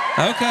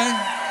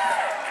 okay.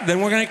 Then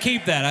we're gonna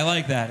keep that. I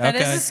like that. That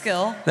okay. is a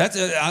skill. That's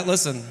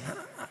listen.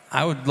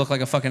 I would look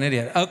like a fucking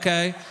idiot.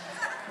 Okay.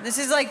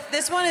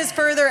 This one is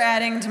further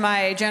adding to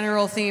my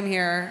general theme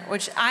here,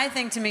 which I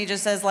think to me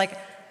just says like,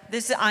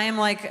 I am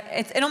like,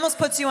 it almost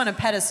puts you on a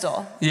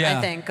pedestal, Yeah.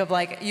 I think, of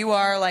like, you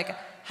are like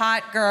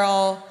hot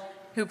girl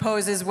who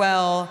poses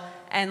well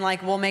and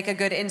like will make a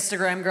good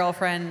Instagram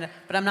girlfriend,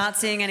 but I'm not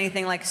seeing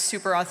anything like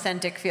super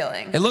authentic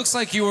feeling. It looks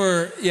like you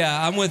were,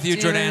 I'm with you,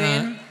 Do you know what I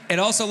Jordana. mean? It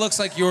also looks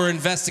like you were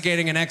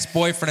investigating an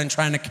ex-boyfriend and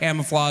trying to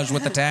camouflage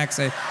with the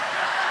taxi.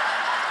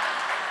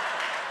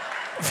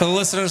 For the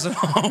listeners at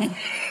home,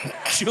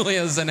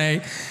 Julia's in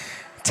a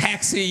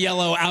taxi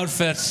yellow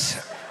outfit.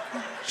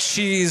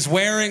 She's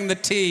wearing the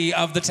T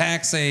of the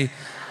taxi.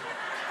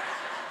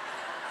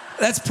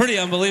 That's pretty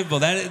unbelievable.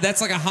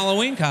 That's like a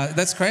Halloween costume.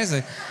 That's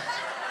crazy.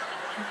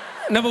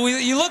 No, but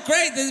you look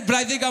great. But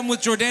I think I'm with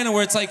Jordana,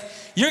 where it's like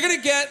you're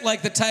gonna get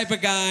like the type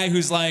of guy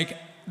who's like,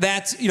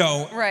 that's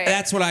Right.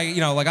 That's what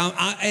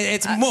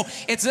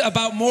it's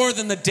about more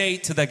than the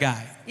date to the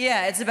guy.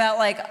 Yeah, it's about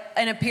like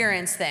an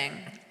appearance thing.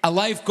 A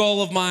life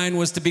goal of mine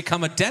was to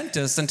become a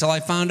dentist until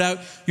I found out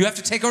you have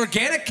to take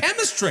organic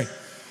chemistry.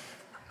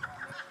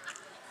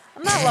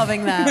 I'm not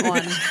loving that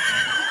one.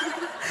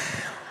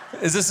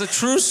 Is this a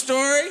true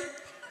story?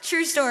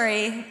 True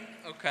story.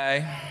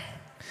 Okay.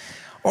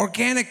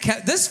 Organic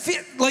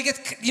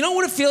you know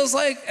what it feels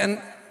like, and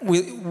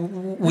we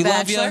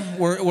love you.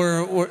 Bachelor?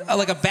 We're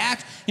like a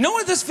batch. You know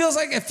what this feels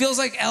like? It feels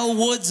like Elle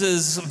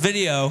Woods'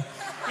 video.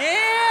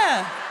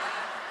 Yeah.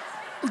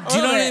 Do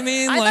you know what I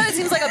mean? I thought it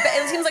seems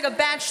like a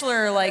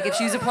Bachelor, like if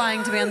she's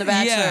applying to be on the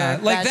Bachelor. Yeah,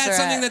 like that's Bachelorette.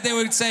 something that they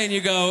would say, and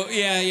you go,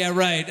 yeah,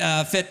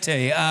 right, fit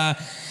T.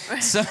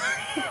 So,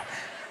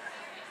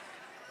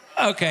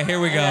 okay,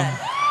 here we go. Yeah.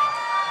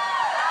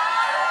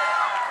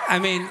 I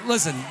mean,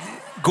 listen,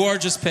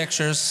 gorgeous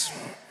pictures.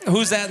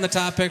 Who's that in the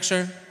top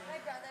picture? My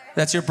brother.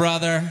 That's your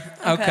brother?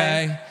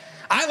 Okay.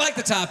 I like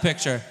the top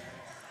picture.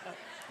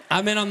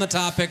 I'm in on the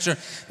top picture.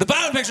 The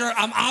bottom picture,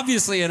 I'm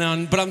obviously in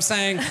on, but I'm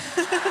saying...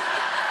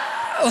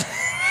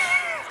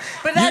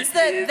 But that's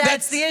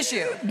the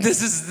issue.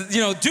 This is,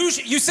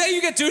 douche. You say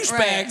you get douchebags,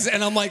 Right.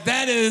 and I'm like,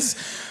 that is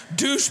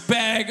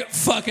douchebag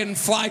fucking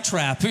fly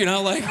trap,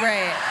 like...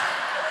 Right.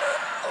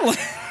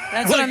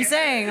 That's what I'm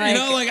saying.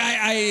 Like,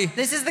 I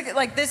This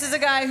is a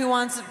guy who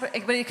wants, but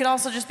it could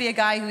also just be a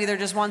guy who either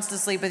just wants to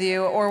sleep with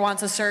you or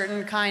wants a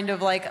certain kind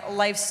of like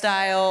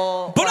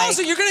lifestyle. But like,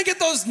 also, you're gonna get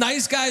those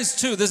nice guys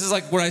too. This is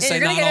like where I say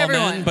you're gonna not get all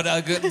everyone. men, but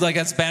like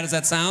as bad as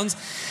that sounds.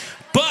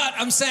 But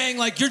I'm saying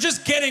like you're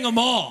just getting them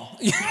all.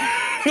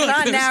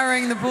 not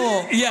narrowing the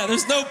pool. Yeah,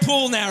 there's no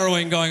pool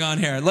narrowing going on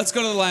here. Let's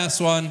go to the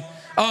last one.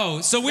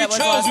 Oh, so we That was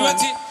chose. the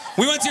last one.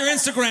 We went to your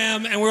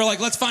Instagram and we were like,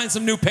 let's find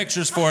some new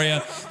pictures for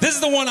you. This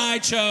is the one I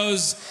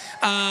chose.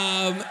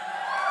 And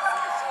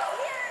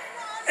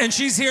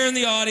she's here in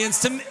the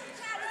audience. The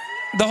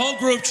whole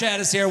group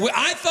chat is here.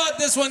 I thought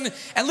this one,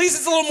 at least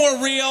it's a little more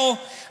real.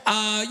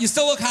 You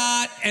still look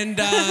hot, and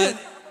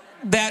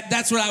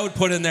that's what I would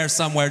put in there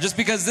somewhere, just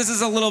because this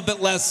is a little bit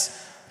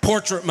less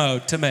portrait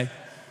mode to me.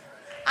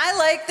 I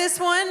like this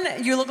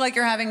one. You look like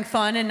you're having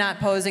fun and not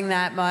posing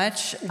that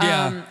much.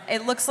 Yeah.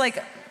 It looks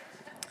like,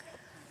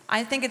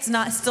 I think it's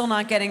still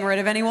not getting rid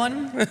of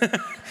anyone.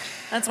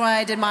 That's why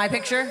I did my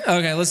picture.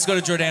 Okay, let's go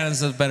to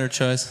Jordana's, a better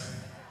choice.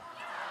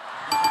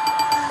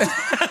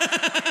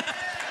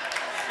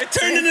 It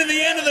turned into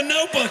the end of the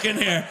Notebook in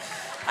here.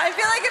 I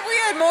feel like if we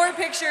had more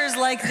pictures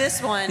like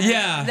this one,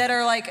 Yeah. that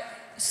are like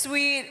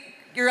sweet,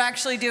 you're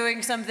actually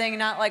doing something,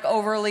 not like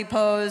overly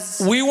posed.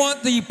 We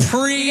want the You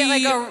get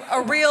like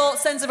a real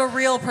sense of a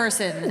real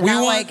person,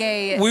 not like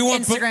a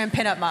Instagram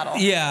pinup model.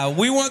 Yeah,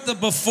 we want the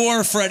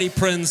before Freddie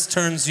Prinze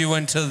turns you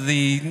into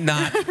the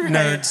not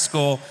nerd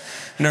school.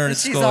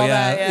 Nerd She's school, all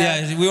yeah.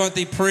 that, yeah. We want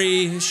the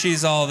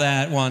she's all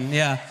that one,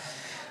 yeah.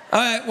 All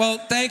right, well,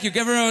 thank you.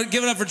 Give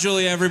it up for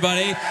Julia,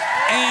 everybody.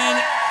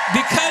 And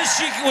because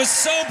she was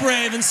so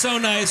brave and so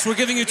nice, we're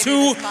giving you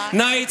 2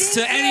 nights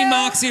to any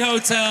Moxie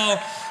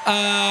hotel.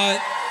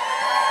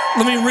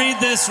 Let me read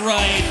this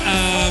right.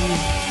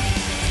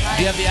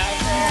 Do you have the app?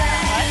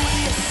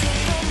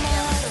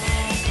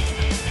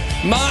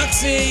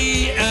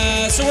 Moxie.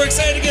 So we're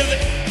excited to give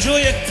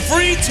Julia a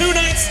free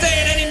 2-night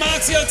stay at any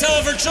Moxie hotel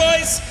of her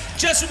choice,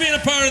 just for being a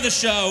part of the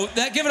show.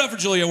 Give it up for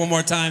Julia one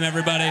more time,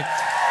 everybody.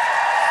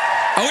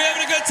 Are we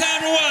having a good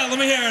time or what? Let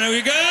me hear it. Are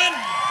we good?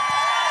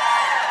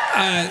 All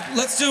right,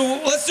 let's do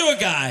a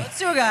guy. Let's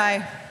do a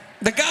guy.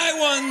 The guy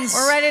ones.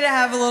 We're ready to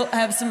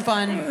have some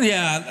fun.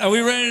 Yeah, are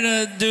we ready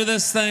to do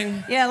this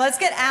thing? Yeah, let's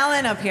get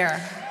Alan up here.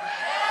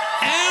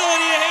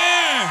 Alan, you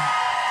here?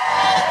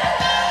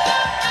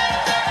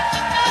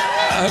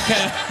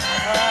 Okay.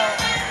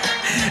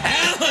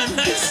 Alan,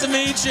 nice to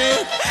meet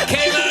you.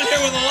 Came out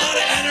here with a lot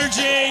of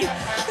energy.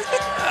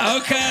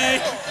 Okay.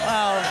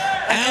 Wow.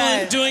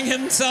 Alan doing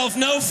himself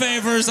no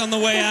favors on the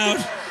way out.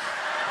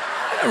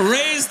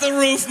 Raised the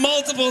roof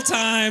multiple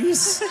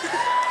times.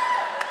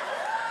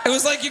 It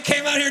was like you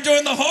came out here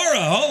doing the horror.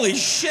 Holy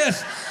shit.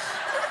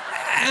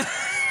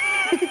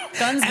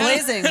 Guns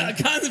blazing.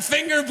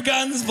 Finger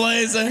guns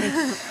blazing.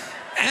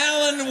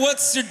 Alan,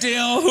 what's your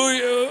deal?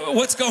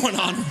 What's going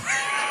on?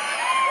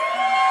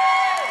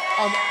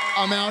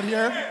 I'm out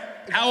here.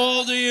 How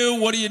old are you?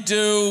 What do you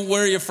do?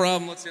 Where are you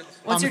from? Let's hear this.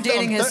 What's your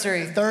dating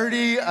history?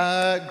 30.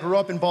 Grew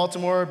up in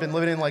Baltimore. Been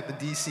living in like the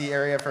DC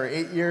area for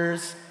 8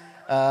 years.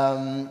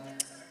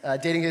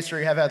 Dating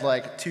history. Have had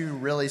like 2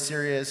 really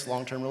serious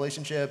long-term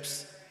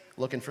relationships.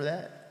 Looking for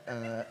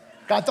that.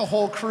 Got the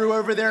whole crew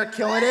over there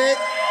killing it.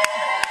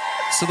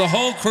 So the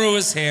whole crew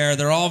is here.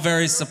 They're all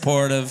very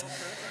supportive.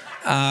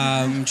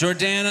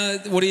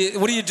 Jordana, what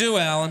do you do,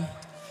 Alan?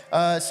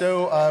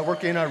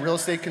 Work in real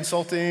estate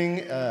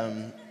consulting,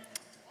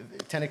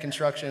 tenant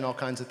construction, all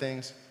kinds of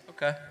things.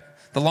 Okay.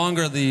 The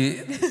longer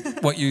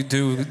what you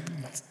do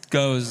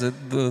goes,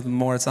 the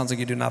more it sounds like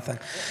you do nothing.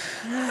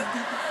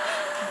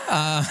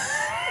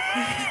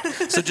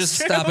 So just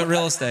stop at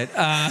real estate.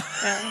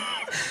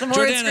 The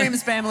more it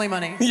screams family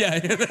money. Yeah.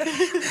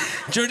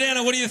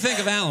 Jordana, what do you think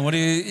of Alan? What do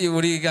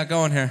you got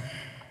going here?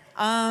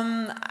 Do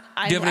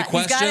you have any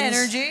questions? He's got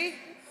energy.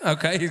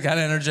 Okay, he's got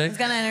energy. He's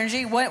got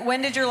energy.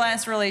 When did your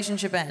last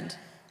relationship end?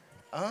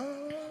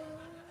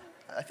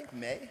 I think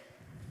May.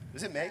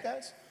 Was it May,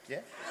 guys?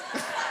 Yeah.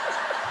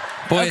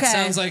 Boy, It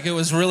sounds like it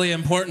was really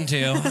important to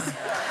you.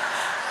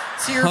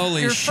 So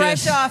you're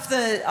fresh off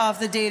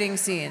the dating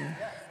scene,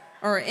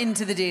 or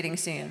into the dating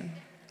scene.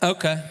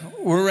 Okay,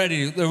 we're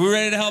ready. Are we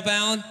ready to help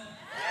Alan?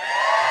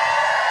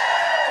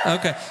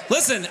 Okay.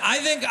 Listen, I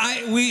think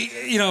I'm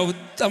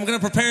going to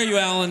prepare you,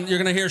 Alan. You're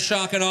going to hear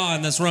shock and awe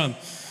in this room.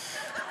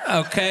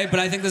 Okay, but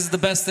I think this is the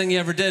best thing you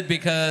ever did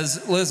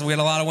because, listen, we had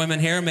a lot of women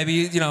here.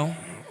 Maybe,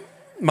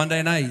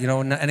 Monday night,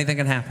 anything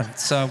can happen.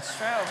 So It's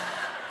true.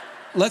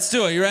 Let's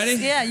do it. You ready?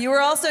 Yeah, you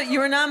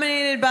were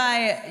nominated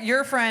by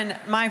your friend,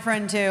 my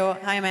friend too.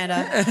 Hi,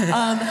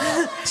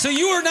 Amanda. So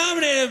you were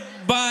nominated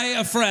by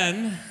a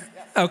friend.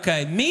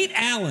 Okay, meet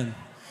Alan.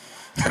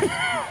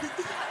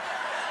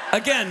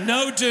 Again,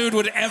 no dude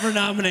would ever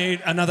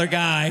nominate another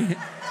guy.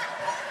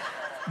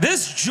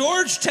 This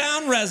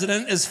Georgetown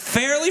resident is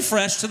fairly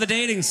fresh to the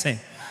dating scene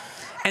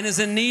and is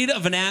in need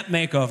of an app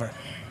makeover,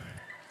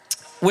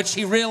 which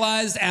he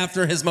realized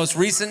after his most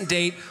recent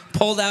date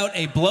pulled out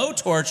a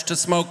blowtorch to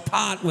smoke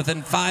pot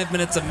within 5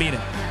 minutes of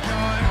meeting.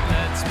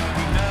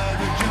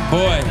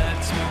 Boy,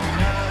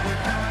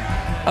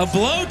 a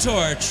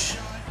blowtorch.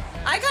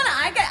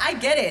 I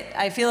get it.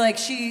 I feel like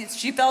she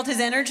felt his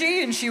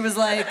energy and she was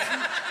like,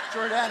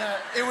 Jordana,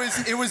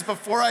 it was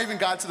before I even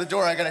got to the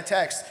door. I got a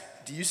text.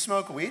 Do you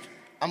smoke weed?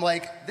 I'm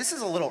like, this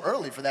is a little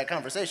early for that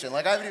conversation.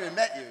 Like, I haven't even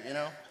met you,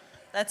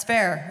 That's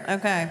fair.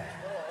 Okay.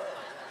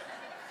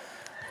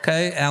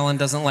 Okay, Alan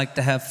doesn't like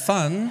to have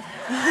fun.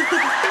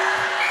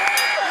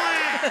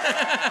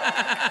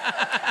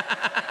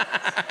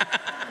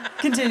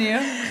 Continue.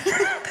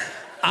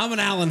 I'm an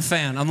Alan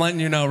fan. I'm letting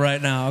you know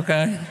right now,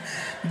 okay?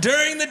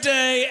 During the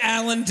day,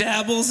 Alan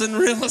dabbles in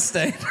real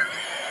estate.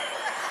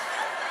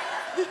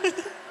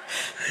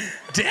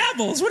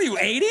 Dabbles? What are you,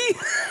 80?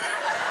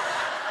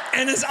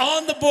 And is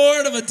on the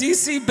board of a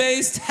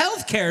DC-based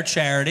healthcare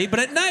charity. But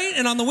at night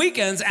and on the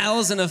weekends,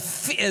 Al is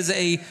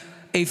a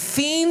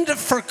fiend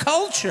for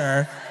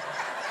culture.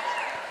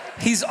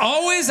 He's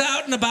always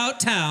out and about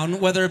town,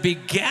 whether it be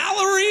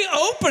gallery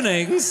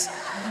openings,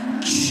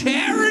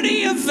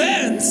 charity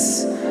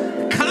events,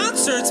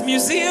 concerts,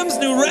 museums,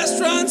 new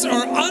restaurants,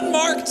 or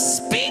unmarked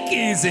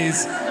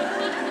speakeasies.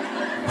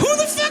 Who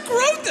the fuck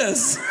wrote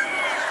this?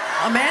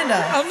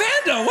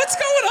 Amanda, what's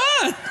going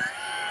on?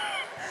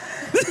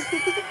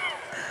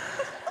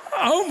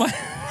 Oh my.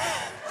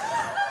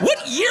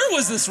 What year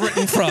was this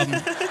written from?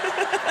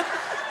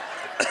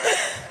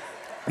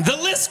 The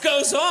list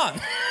goes on.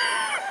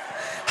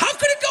 How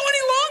could it go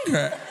any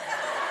longer?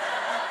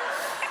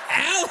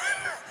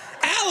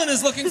 Alan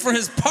is looking for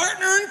his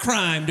partner in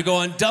crime to go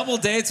on double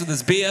dates with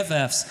his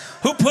BFFs,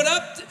 who put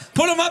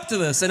him up to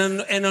this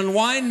and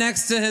unwind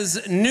next to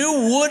his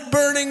new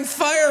wood-burning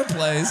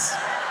fireplace.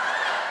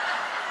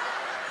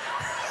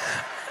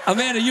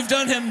 Amanda, you've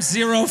done him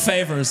 0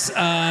 favors.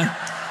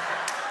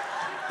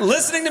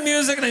 Listening to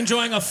music and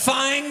enjoying a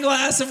fine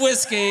glass of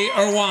whiskey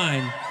or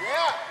wine.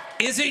 Yeah.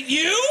 Is it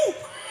you?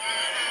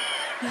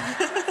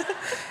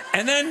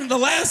 And then the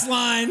last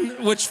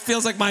line, which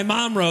feels like my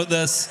mom wrote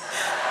this,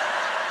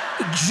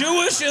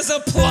 Jewish is a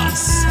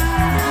plus.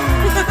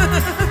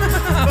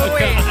 but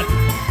wait.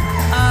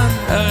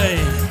 Hey.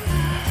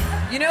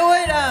 You know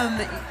what?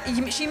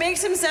 She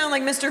makes him sound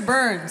like Mr.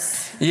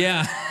 Burns.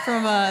 Yeah.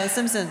 From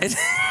Simpsons.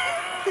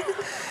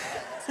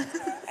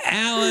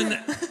 Alan,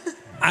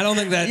 I don't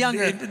think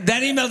that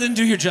that email didn't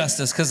do you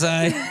justice, because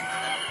I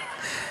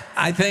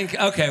think,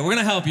 okay, we're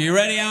gonna help you. You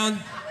ready, Alan?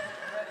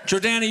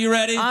 Jordana, you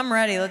ready? I'm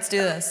ready. Let's do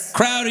this.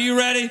 Crowd, are you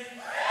ready?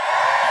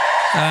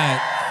 All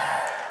right.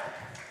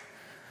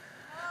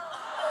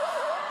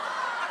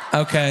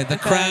 Okay, the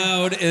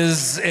crowd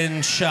is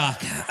in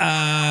shock.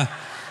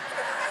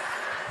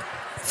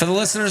 For the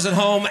listeners at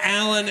home,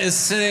 Alan is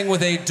sitting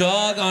with a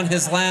dog on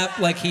his lap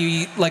like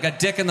a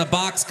Dick in the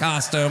Box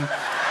costume.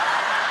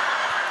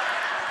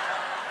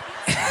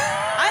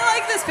 I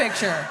like this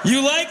picture.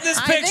 You like this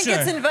picture? I think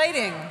it's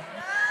inviting.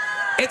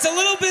 It's a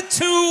little bit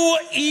too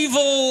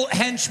evil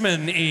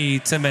henchman-y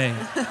to me.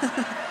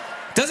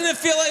 Doesn't it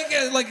feel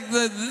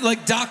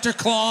like Dr.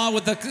 Claw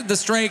with the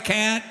stray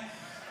cat?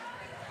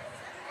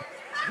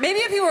 Maybe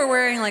if you were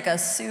wearing like a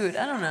suit,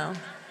 I don't know.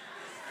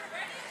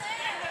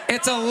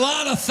 It's a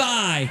lot of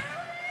thigh.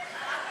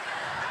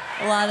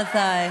 A lot of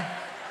thigh.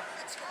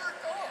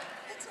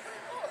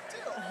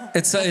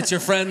 It's your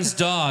friend's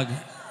dog.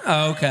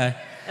 Oh, okay.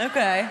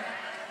 Okay.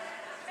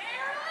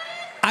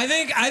 I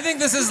think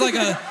this is like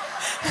a.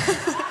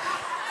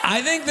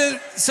 I think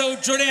that. So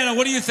Jordana,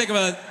 what do you think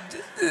about?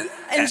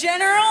 In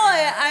general,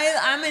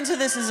 I'm into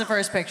this as a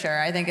first picture.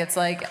 I think it's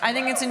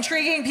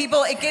intriguing.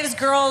 It gives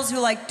girls who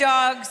like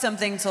dogs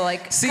something to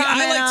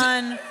comment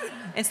on.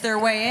 It's their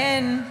way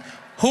in.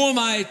 Who am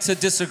I to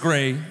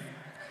disagree?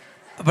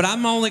 But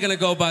I'm only going to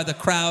go by the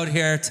crowd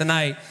here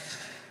tonight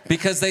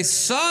because they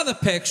saw the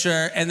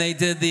picture and they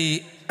did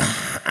the,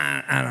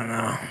 I don't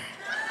know.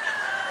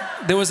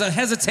 There was a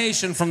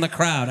hesitation from the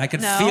crowd. I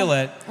could feel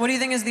it. What do you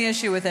think is the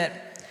issue with it?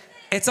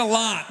 It's a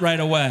lot right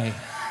away.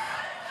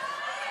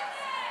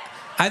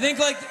 I think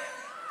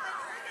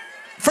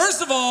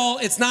first of all,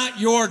 it's not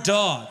your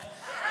dog.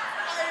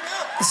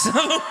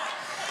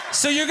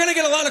 So you're gonna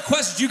get a lot of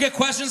questions. You get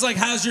questions like,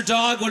 how's your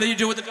dog? What do you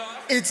do with the dog?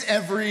 It's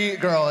every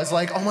girl. It's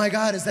like, oh my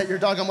God, is that your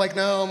dog? I'm like,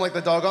 no, I'm like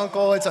the dog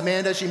uncle. It's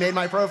Amanda, she made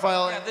my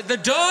profile. Yeah, the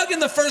dog in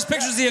the first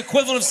picture is the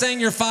equivalent of saying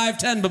you're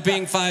 5'10", but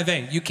being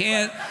 5'8". You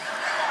can't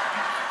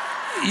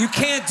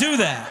do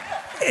that.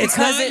 It's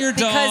not your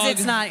dog. Because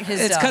it's not his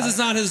dog. It's because it's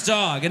not his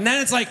dog. And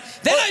then it's like,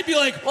 I'd be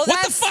like, what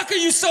the fuck are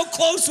you so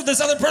close with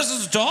this other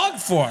person's dog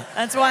for?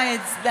 That's why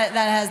that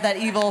has that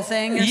evil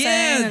thing you're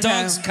saying? Yeah,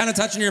 dog's kind of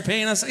touching your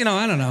penis.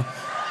 I don't know.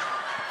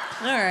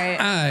 All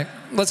right,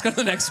 let's go to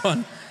the next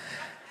one.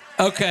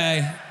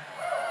 Okay.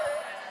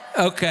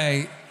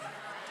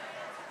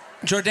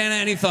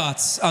 Jordana, any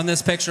thoughts on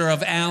this picture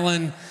of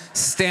Alan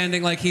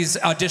standing like he's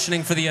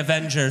auditioning for the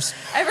Avengers?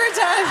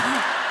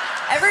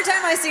 Every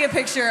time I see a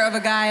picture of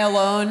a guy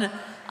alone,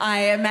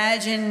 I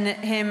imagine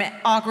him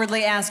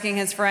awkwardly asking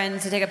his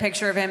friend to take a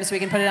picture of him so he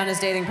can put it on his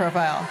dating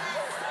profile.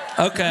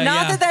 Okay,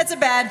 Not that that's a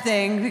bad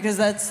thing, because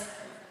that's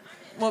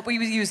what we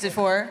used it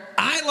for.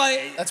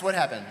 That's what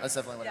happened. That's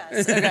definitely what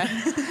happened. Okay.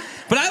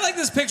 But I like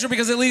this picture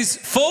because at least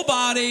full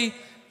body,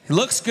 it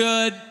looks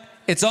good,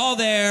 it's all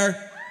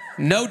there,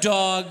 no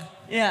dog.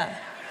 Yeah.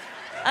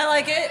 I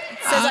like it.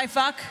 Says I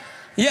fuck.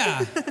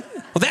 Yeah.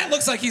 Well, that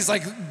looks like he's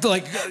like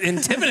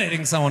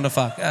intimidating someone to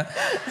fuck.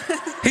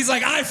 He's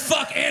like, I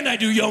fuck and I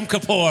do Yom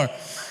Kippur.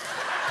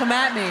 Come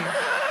at me.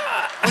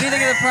 What do you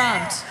think of the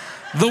prompt?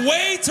 The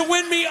way to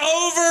win me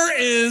over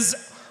is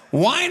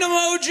wine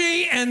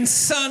emoji and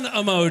sun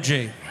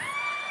emoji.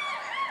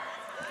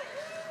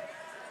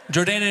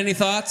 Jordana, any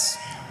thoughts?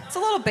 It's a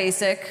little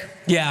basic.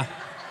 Yeah.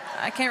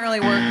 I can't really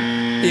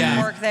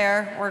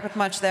work with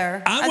much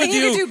there. I think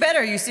you could do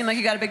better. You seem like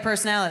you got a big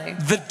personality.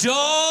 The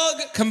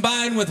dog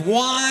combined with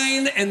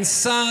wine and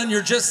sun,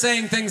 you're just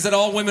saying things that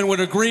all women would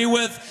agree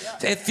with.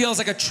 It feels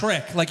like a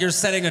trick, like you're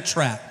setting a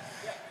trap.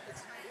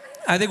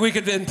 I think we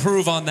could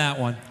improve on that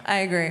one.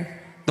 I agree.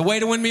 The way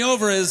to win me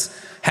over is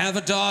have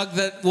a dog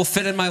that will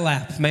fit in my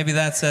lap. Maybe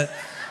that's it.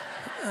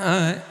 All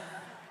right.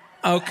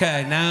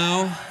 Okay,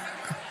 now...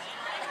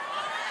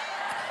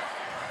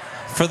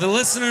 For the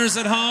listeners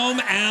at home,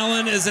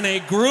 Alan is in a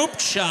group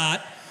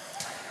shot.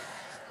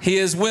 He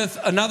is with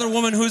another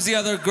woman. Who's the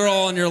other girl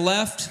on your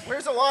left?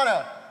 Where's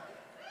Alana?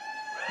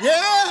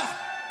 Yeah!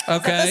 Okay.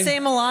 Is that the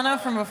same Alana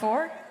from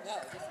before?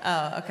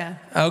 Oh, okay.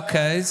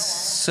 Okay,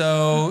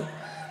 so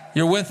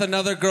you're with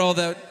another girl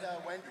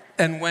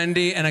and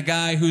Wendy and a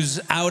guy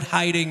who's out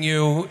hiding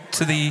you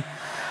to the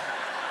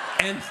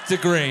nth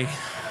degree.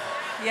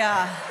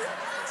 Yeah.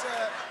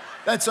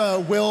 That's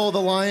Will the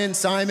Lion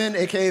Simon,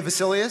 a.k.a.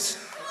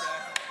 Vasilius.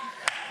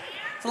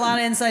 It's a lot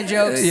of inside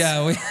jokes.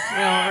 Yeah, we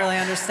don't really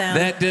understand.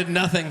 That did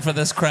nothing for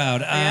this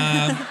crowd.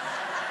 Yeah.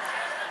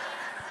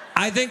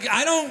 I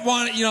don't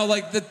want,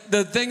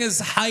 the thing is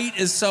height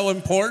is so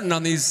important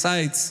on these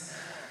sites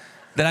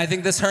that I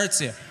think this hurts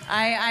you.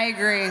 I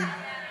agree.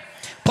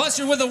 Plus,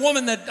 you're with a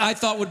woman that I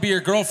thought would be your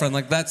girlfriend.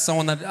 Like, that's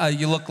someone that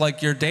you look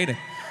like you're dating.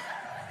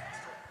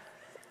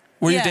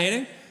 Were you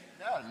dating?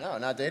 No,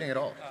 not dating at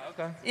all. Oh,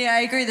 okay. Yeah, I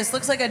agree. This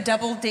looks like a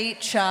double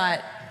date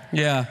shot.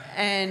 Yeah.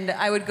 And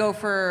I would go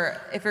for,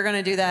 if you're going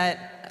to do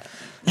that,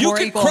 you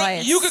could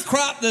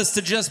crop this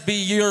to just be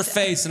your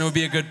face and it would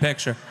be a good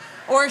picture.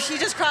 Or she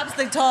just crops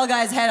the tall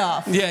guy's head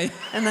off. Yeah.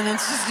 And then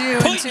it's just you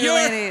and two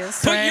ladies.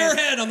 Put your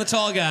head on the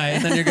tall guy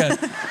and then you're good.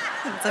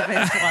 It's a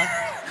big club.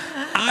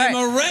 I'm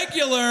a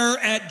regular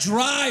at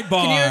Dry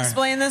Bar. Can you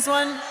explain this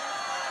one?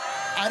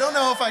 I don't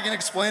know if I can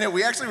explain it.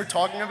 We actually were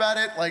talking about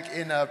it,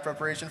 in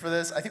preparation for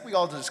this. I think we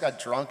all just got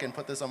drunk and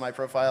put this on my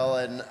profile,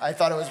 and I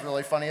thought it was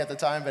really funny at the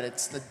time, but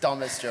it's the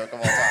dumbest joke of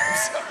all time.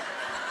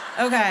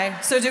 So. Okay,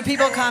 so do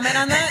people comment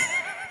on that?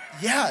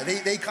 Yeah,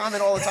 they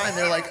comment all the time.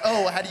 They're like,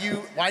 "Oh,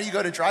 why do you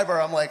go to Dry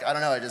Bar?" I'm like, "I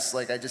don't know. I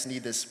just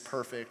need this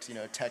perfect,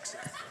 text."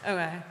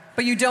 Okay,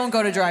 but you don't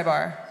go to Dry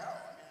Bar.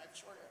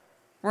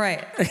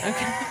 Right. Okay.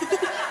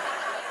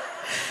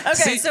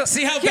 Okay.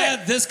 See how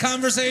bad this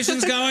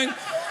conversation's going?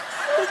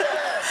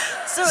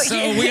 So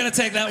we got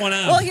to take that one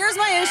out. Well, here's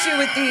my issue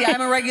with the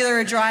I'm a regular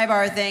at dry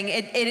bar thing.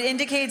 It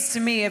indicates to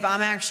me, if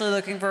I'm actually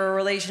looking for a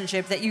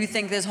relationship, that you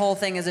think this whole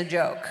thing is a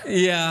joke.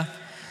 Yeah.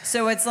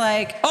 So it's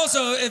like...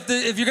 Also,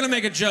 if you're going to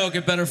make a joke,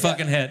 it better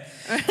fucking hit.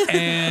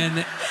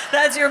 And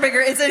that's your bigger...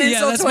 It's an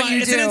insult to what you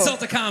do. It's an insult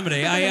to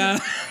comedy.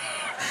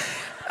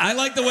 I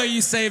like the way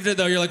you saved it,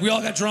 though. You're like, we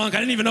all got drunk. I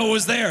didn't even know it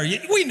was there.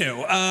 We knew.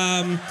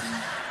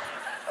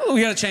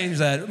 We got to change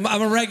that.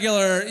 I'm a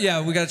regular...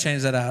 Yeah, we got to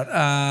change that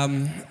out.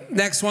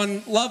 Next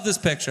one. Love this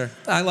picture.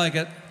 I like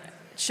it.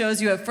 Shows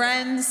you have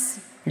friends.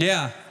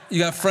 Yeah. You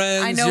got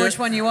friends. I know which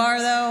one you are,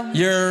 though.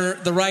 You're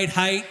the right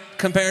height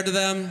compared to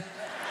them.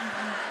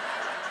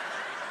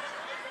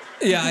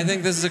 Yeah, I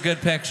think this is a good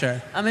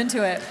picture. I'm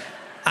into it.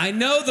 I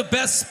know the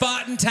best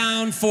spot in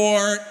town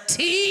for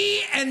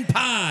tea and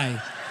pie.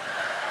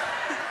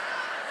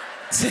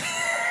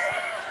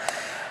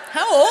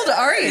 How old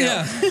are you?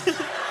 Yeah.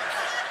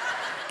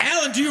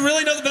 Alan, do you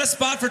really know the best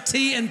spot for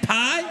tea and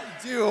pie?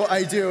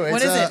 I do. It's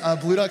What is it? a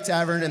Blue Duck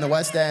Tavern in the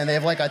West End. They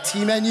have like a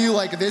tea menu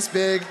like this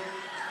big.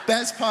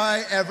 Best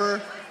pie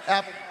ever.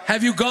 Apple.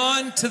 Have you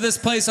gone to this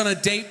place on a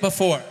date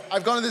before?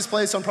 I've gone to this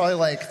place on probably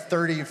like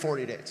 30,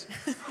 40 dates.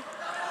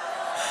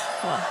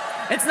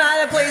 It's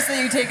not a place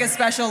that you take a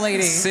special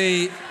lady.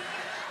 See,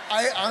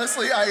 I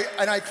honestly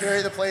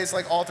carry the place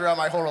like all throughout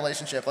my whole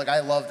relationship. Like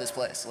I love this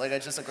place. Like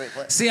it's just a great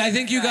place. I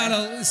think you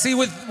gotta see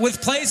with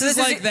places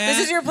like that.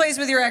 This is your place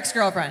with your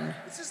ex-girlfriend.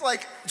 This is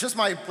like just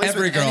my place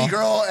Every with girl. any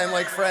girl and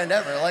like friend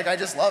ever. Like I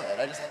just love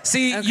it.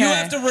 See, Okay. you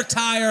have to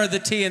retire the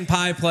tea and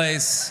pie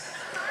place.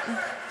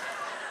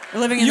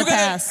 Living in the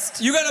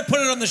past. You gotta put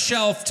it on the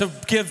shelf to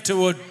give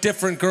to a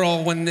different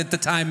girl when the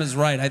time is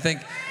right. I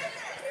think.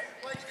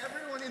 Like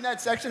everyone in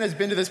that section has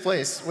been to this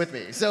place with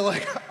me. So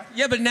like.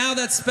 Yeah, but now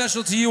that's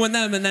special to you and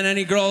them, and then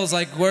any girl's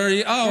like, where are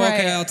you? Oh, Right.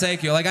 okay, I'll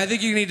take you. Like, I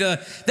think you need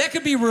to, that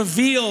could be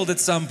revealed at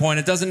some point.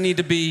 It doesn't need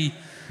to be,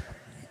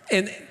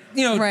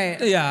 Right.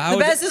 Yeah. The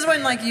best is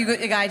when like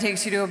a guy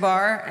takes you to a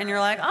bar and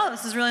you're like, oh,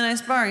 this is a really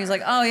nice bar. And he's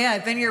like, oh yeah,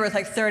 I've been here with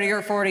like 30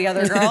 or 40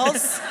 other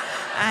girls,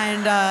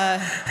 and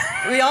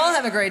we all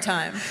have a great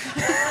time.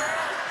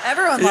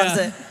 Everyone loves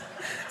it.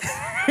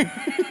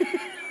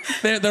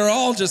 They're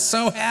all just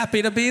so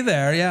happy to be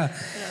there.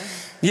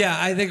 Yeah,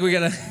 I think we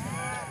gotta.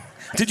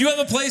 Did you have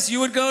a place you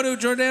would go to,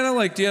 Jordana?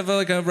 Like, do you have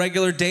a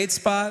regular date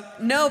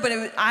spot? No, but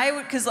I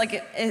would, because like,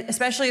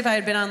 especially if I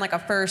had been on like a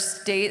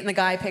first date and the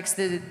guy picks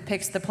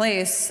the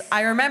place.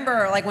 I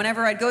remember like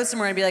whenever I'd go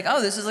somewhere, I'd be like,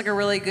 oh, this is like a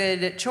really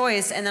good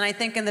choice, and then I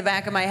think in the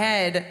back of my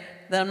head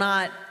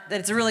that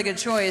it's a really good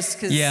choice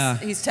because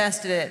he's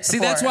tested it. See,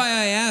 before. that's why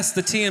I asked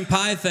the tea and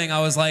pie thing. I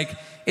was like,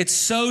 it's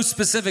so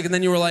specific, and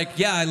then you were like,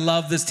 yeah, I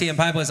love this tea and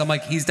pie place. I'm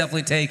like, he's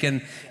definitely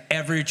taken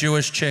every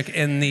Jewish chick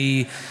in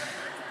the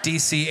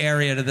DC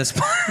area to this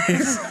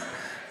place. All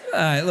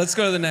right, let's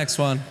go to the next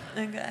one.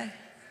 Okay.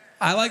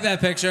 I like that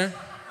picture.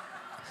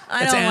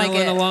 I It's don't like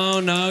Alan it.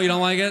 alone. No, you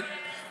don't like it?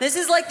 This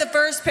is like the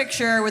first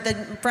picture with the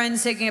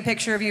friends taking a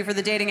picture of you for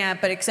the dating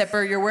app, but except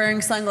for you're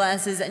wearing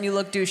sunglasses and you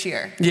look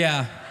douchier.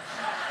 Yeah.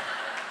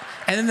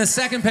 And then the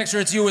second picture,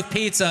 it's you with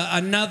pizza,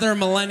 another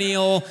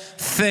millennial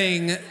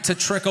thing to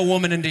trick a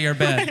woman into your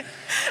bed.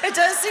 It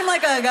does seem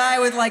like a guy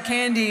with like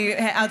candy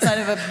outside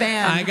of a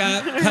van.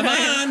 Come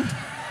on.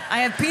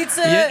 I have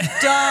pizza, Yeah.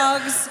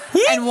 dogs,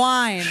 and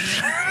wine.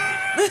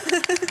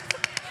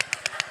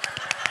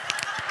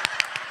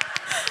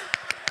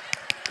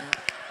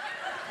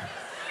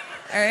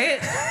 All right.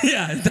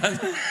 Yeah, it does.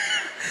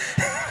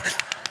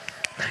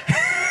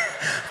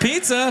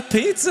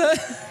 Pizza.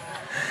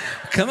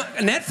 Come on,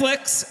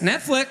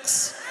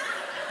 Netflix.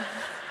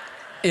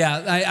 Yeah,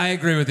 I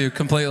agree with you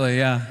completely,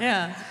 yeah.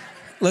 Yeah.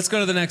 Let's go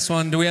to the next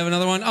one. Do we have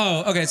another one?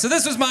 Oh, okay, so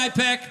this was my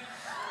pick.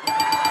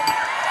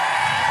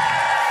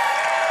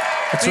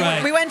 That's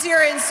right. We went to your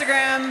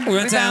Instagram. We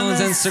went to found Alan's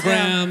this,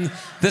 Instagram. yeah.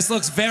 This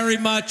looks very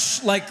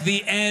much like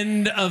the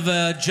end of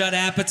a Judd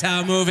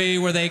Apatow movie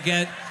where they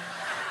get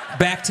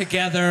back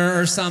together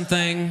or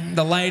something.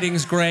 The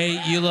lighting's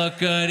great. You look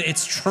good.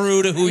 It's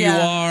true to who you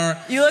are.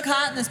 You look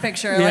hot in this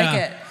picture. I like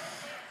it.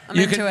 I'm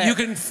into it.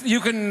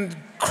 You can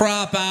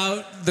crop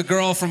out the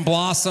girl from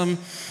Blossom.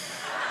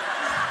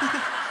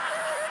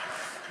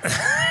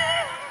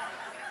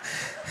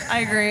 I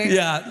agree.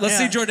 Yeah, let's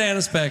see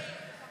Jordana's pick.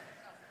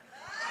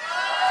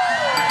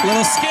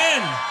 Little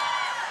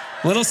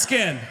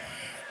skin.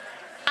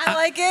 I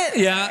like it.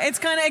 Yeah. It's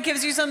kind of, it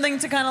gives you something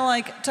to kind of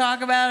like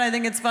talk about. I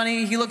think it's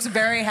funny. He looks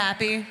very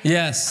happy.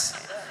 Yes.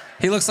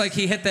 He looks like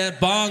he hit that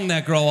bong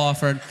that girl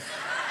offered.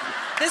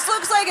 This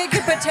looks like it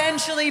could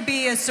potentially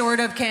be a sort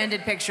of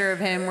candid picture of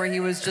him where he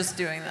was just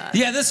doing that.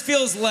 Yeah, this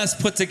feels less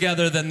put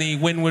together than the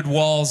Wynwood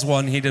Walls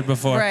one he did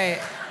before. Right.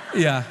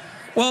 Yeah.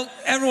 Well,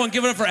 everyone,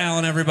 give it up for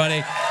Alan,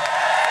 everybody.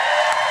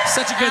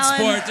 Such a good Alan,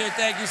 sport, dude.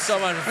 Thank you so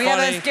much. We have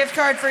a gift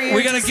card for you.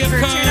 We got a gift for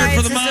 2 card nights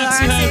for the to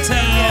Moxie Moxie.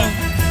 Hotel.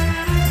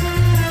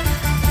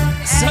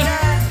 So,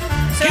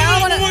 So give it I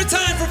up wanna, one more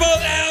time for both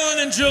Alan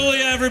and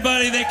Julia,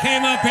 everybody. They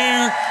came up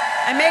here.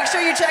 and make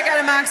sure you check out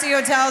a Moxie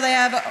Hotel. They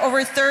have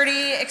over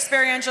 30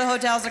 experiential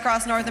hotels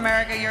across North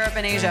America, Europe,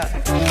 and Asia.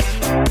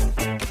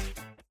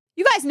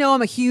 You guys know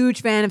I'm a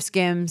huge fan of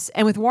Skims,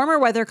 and with warmer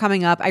weather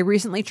coming up, I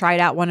recently tried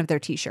out one of their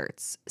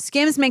t-shirts.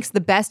 Skims makes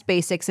the best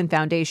basics and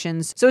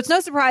foundations, so it's no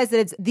surprise that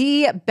it's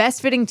the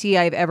best fitting tee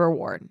I've ever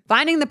worn.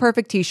 Finding the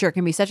perfect t-shirt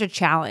can be such a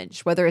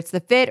challenge, whether it's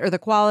the fit or the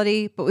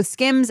quality, but with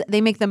Skims,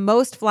 they make the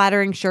most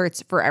flattering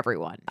shirts for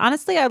everyone.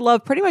 Honestly, I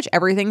love pretty much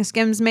everything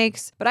Skims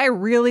makes, but I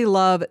really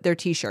love their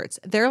t-shirts.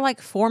 They're like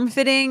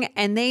form-fitting,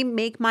 and they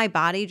make my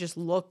body just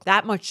look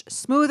that much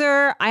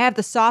smoother. I have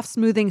the soft,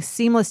 smoothing,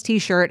 seamless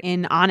t-shirt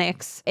in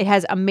Onyx. It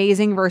has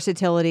amazing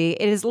versatility.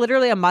 It is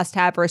literally a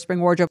must-have for a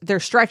spring wardrobe. They're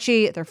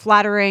stretchy, they're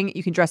flattering,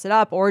 you can dress it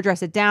up or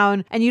dress it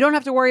down, and you don't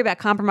have to worry about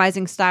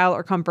compromising style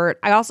or comfort.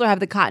 I also have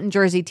the cotton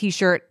jersey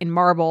t-shirt in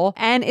marble,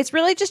 and it's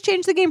really just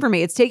changed the game for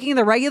me. It's taking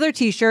the regular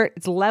t-shirt,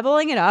 it's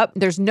leveling it up.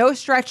 There's no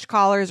stretched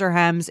collars or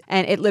hems,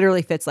 and it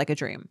literally fits like a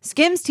dream.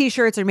 Skims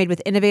t-shirts are made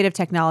with innovative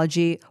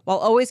technology while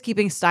always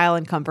keeping style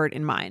and comfort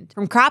in mind.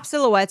 From crop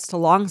silhouettes to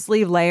long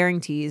sleeve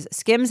layering tees,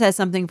 Skims has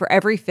something for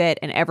every fit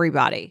and every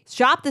body.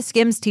 Shop the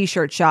Skims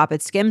t-shirt shop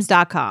at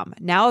skims.com,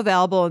 now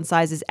available in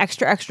sizes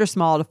extra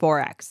small to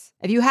 4X.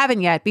 If you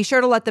haven't yet, be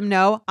sure to let them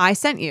know I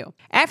sent you.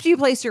 After you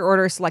place your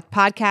order, select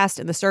podcast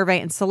in the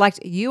survey and select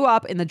You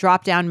Up in the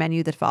drop-down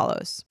menu that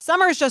follows.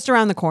 Summer is just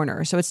around the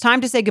corner, so it's time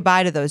to say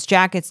goodbye to those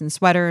jackets and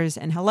sweaters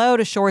and hello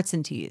to shorts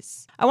and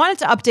tees. I wanted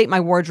to update my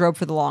wardrobe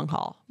for the long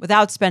haul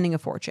without spending a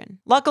fortune.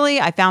 Luckily,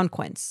 I found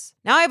Quince.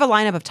 Now I have a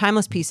lineup of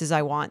timeless pieces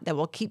I want that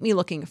will keep me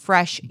looking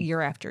fresh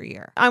year after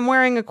year. I'm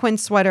wearing a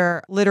Quince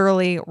sweater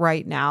literally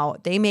right now.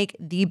 They make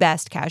the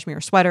best cashmere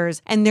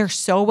sweaters, and they're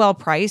so well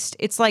priced.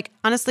 It's like,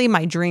 honestly,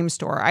 my dream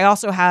store. I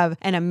also have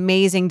an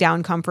amazing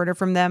down comforter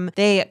from them.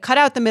 They cut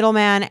out the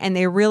middleman, and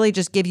they really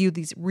just give you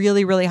these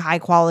really, really high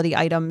quality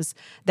items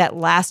that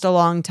last a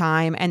long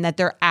time and that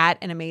they're at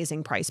an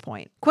amazing price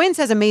point. Quince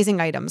has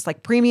amazing items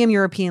like premium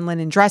European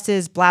linen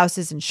dresses,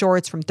 blouses, and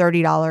shorts from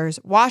 $30,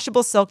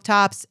 washable silk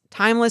tops,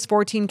 timeless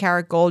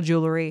 14-karat gold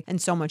jewelry,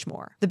 and so much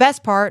more. The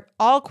best part,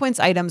 all Quince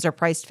items are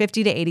priced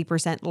 50 to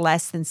 80%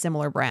 less than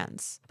similar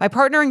brands. By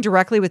partnering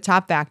directly with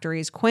top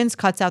factories, Quince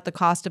cuts out the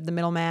cost of the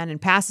middleman and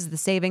passes the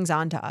savings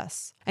on to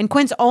us. And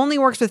Quince only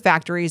works with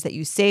factories that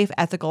use safe,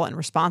 ethical, and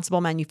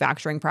responsible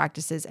manufacturing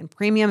practices and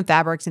premium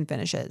fabrics and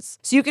finishes,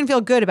 so you can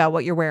feel good about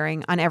what you're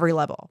wearing on every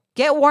level.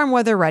 Get warm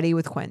weather ready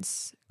with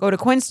Quince. Go to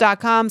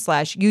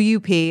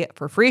quince.com/UUP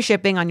for free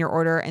shipping on your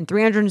order and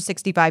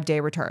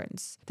 365-day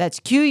returns. That's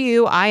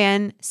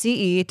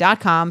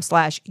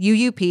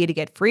QUINCE.com/UUP to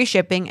get free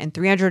shipping and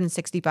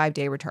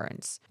 365-day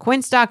returns.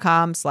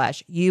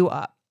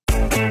 Quince.com/UUP.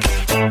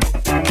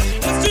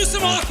 Let's do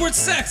some awkward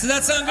sex. Does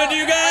that sound good to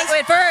you guys?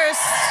 Wait,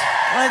 first,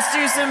 let's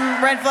do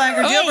some red flag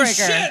or deal breaker.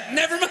 Oh, shit.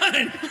 Never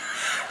mind.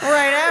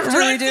 Right after we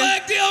Red do.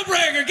 flag deal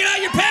breaker. Get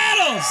out your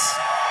paddles.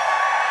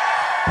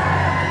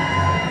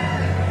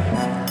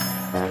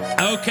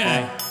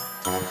 Okay.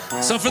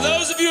 So for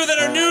those of you that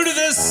are new to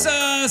this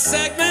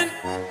segment,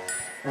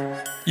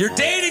 you're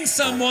dating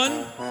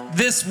someone,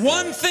 this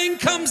one thing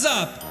comes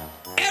up.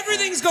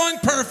 Everything's going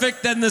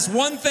perfect, then this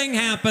one thing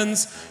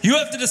happens. You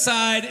have to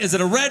decide, is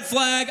it a red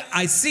flag?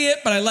 I see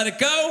it, but I let it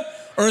go.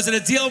 Or is it a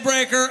deal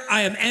breaker?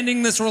 I am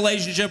ending this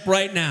relationship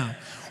right now.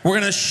 We're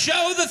going to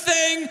show the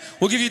thing.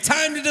 We'll give you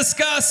time to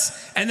discuss,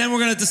 and then we're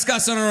going to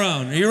discuss on our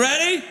own. Are you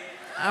ready?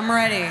 I'm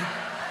ready.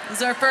 This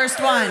is our first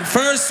one.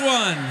 First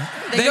one.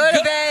 They go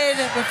to bed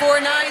before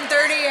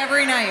 9:30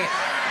 every night.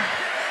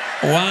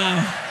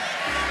 Wow.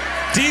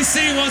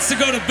 DC wants to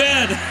go to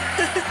bed.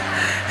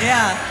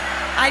 Yeah.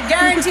 I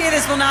guarantee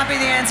this will not be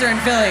the answer in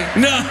Philly.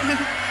 No.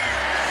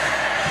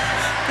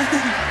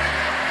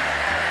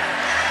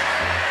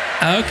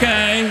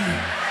 Okay.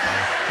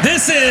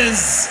 This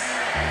is,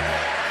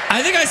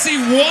 I think I see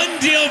one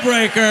deal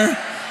breaker.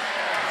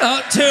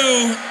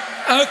 Two.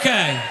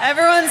 Okay.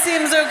 Everyone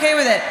seems okay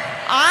with it.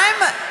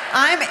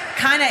 I'm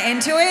kind of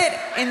into it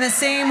in the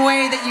same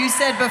way that you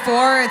said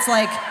before. It's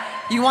like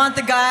you want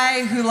the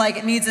guy who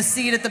like needs a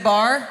seat at the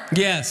bar.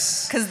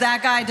 Yes. Because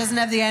that guy doesn't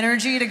have the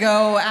energy to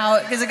go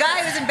out. Because a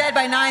guy who's in bed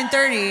by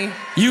 9:30.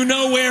 You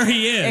know where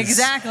he is.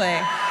 Exactly.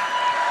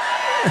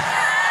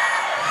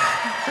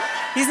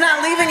 He's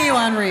not leaving you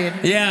on read.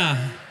 Yeah.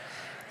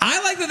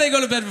 I like that they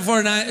go to bed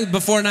before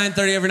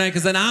 9:30 every night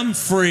because then I'm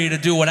free to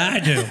do what I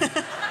do.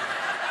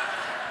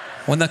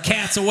 When the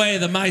cat's away,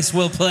 the mice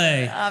will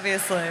play.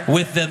 Obviously.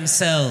 With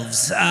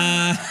themselves.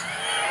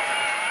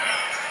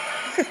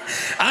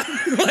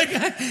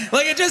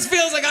 Like it just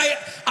feels like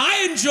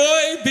I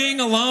enjoy being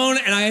alone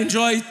and I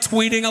enjoy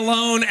tweeting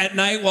alone at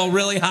night while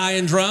really high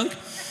and drunk.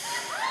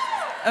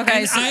 Okay.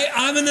 And So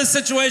I'm in this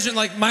situation,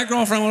 like my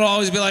girlfriend would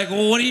always be like,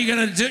 well, what are you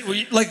gonna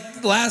do? Like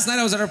last night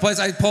I was at her place,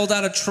 I pulled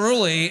out a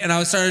Truly and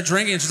I started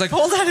drinking and she's like,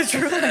 pulled out a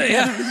Truly.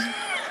 Yeah.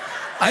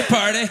 I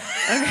party.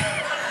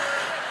 Okay.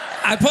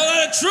 I pulled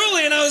out a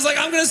Truly and I was like,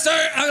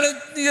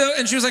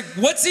 and she was like,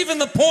 what's even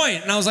the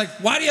point? And I was like,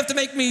 why do you have to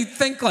make me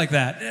think like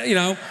that? You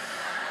know?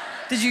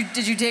 Did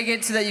you take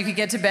it so that you could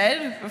get to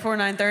bed before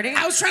 9:30?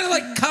 I was trying to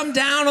like come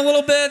down a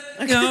little bit,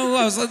 you know?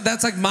 I was like,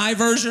 that's like my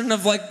version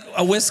of like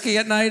a whiskey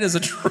at night is a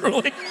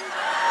Truly.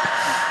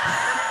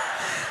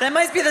 That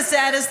might be the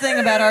saddest thing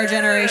about our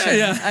generation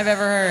I've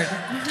ever heard.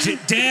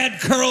 Dad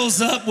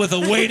curls up with a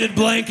weighted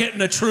blanket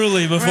and a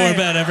Truly before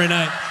bed every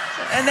night.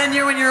 And then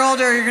when you're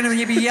older, you're going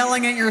to be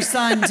yelling at your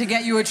son to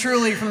get you a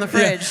Truly from the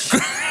fridge.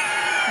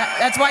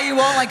 That's why you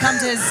won't come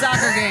to his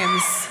soccer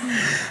games.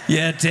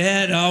 Yeah,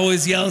 Dad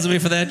always yells at me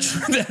for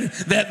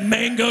that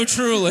mango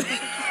Truly.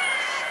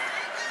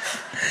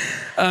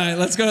 All right,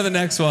 let's go to the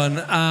next one.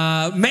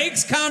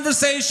 Makes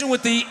conversation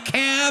with the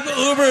cab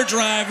Uber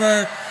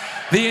driver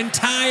the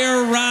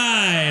entire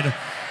ride.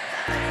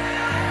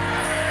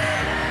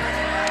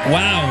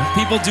 Wow,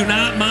 people do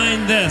not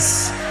mind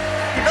this.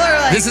 People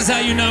are like, this is how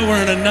you know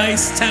we're in a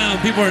nice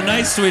town. People are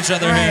nice to each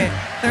other here.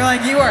 They're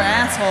like, you are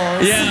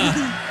assholes.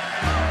 Yeah.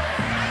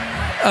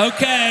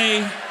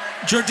 Okay,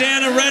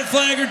 Jordana, red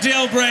flag or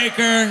deal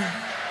breaker?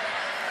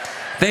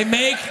 They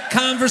make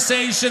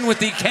conversation with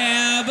the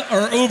cab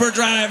or Uber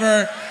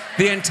driver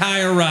the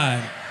entire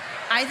ride.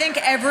 I think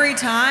every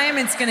time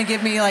it's going to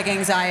give me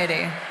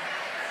anxiety.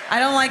 I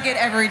don't like it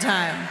every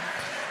time.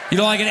 You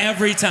don't like it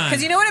every time?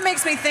 Because you know what it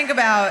makes me think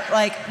about?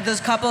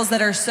 Those couples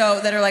that are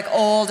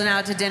old and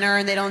out to dinner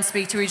and they don't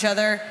speak to each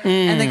other.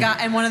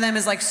 And one of them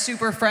is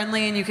super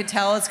friendly and you could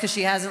tell it's because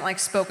she hasn't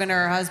spoken to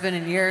her husband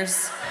in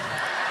years.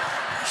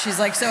 She's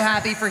so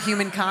happy for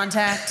human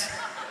contact.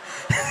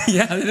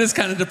 Yeah, it is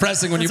kind of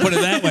depressing when you put it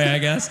that way, I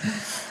guess.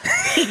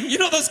 You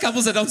know those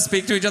couples that don't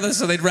speak to each other,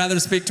 so they'd rather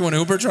speak to an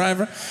Uber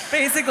driver?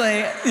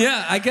 Basically.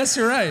 Yeah, I guess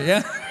you're right,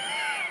 yeah.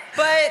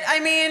 But,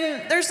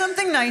 there's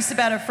something nice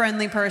about a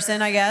friendly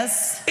person, I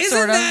guess.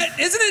 Isn't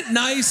it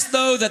nice,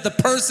 though, that the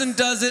person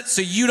does it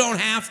so you don't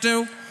have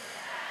to?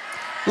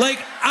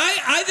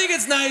 I think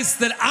it's nice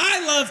that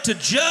I love to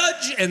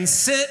judge and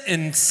sit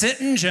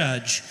and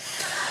judge.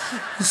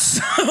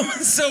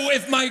 So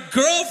if my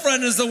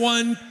girlfriend is the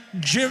one,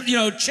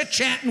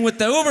 chit-chatting with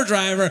the Uber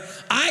driver,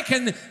 I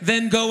can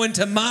then go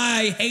into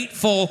my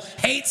hateful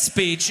hate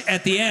speech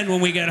at the end when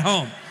we get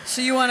home.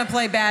 So you want to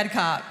play bad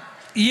cop?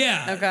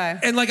 Yeah. Okay.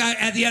 And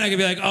at the end I can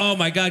be like, oh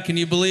my God, can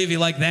you believe you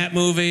like that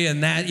movie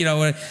and that,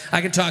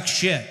 I can talk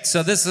shit.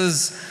 So this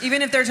is...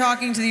 Even if they're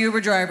talking to the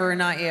Uber driver and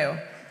not you?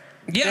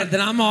 Yeah,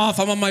 then I'm off.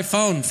 I'm on my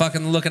phone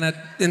fucking looking at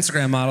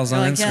Instagram models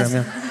on Instagram. Yes.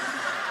 Yeah.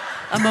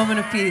 A moment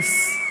of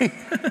peace. All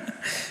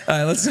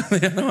right, let's do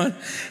the other one.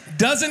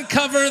 Doesn't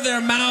cover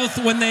their mouth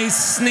when they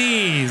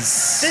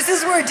sneeze. This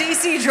is where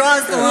DC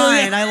draws the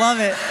line. I love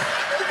it.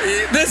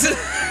 This is...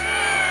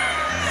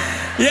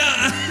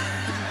 Yeah.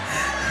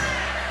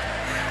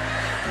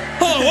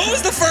 Hold on, what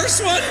was the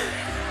first one?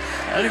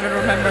 I don't even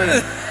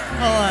remember.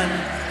 Hold on.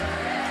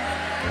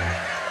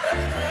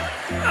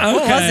 Okay.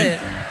 What was it?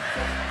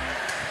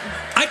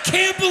 I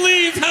can't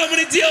believe how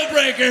many deal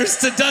breakers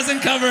to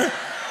doesn't cover.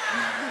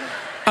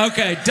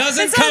 Okay,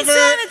 doesn't it's cover.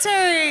 It's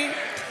unsanitary.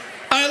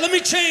 All right, let me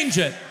change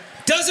it.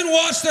 Doesn't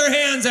wash their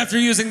hands after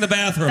using the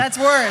bathroom. That's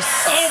worse.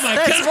 Oh my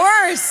God. That's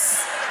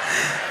worse.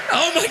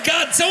 Oh my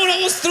God, someone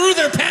almost threw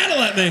their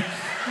paddle at me.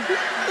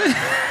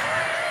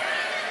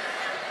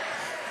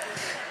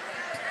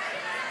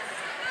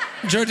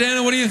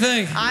 Jordana, what do you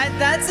think?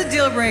 That's a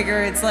deal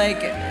breaker. It's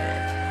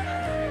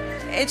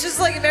it's just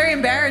very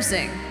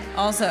embarrassing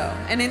also.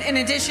 And in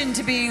addition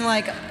to being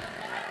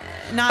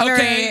not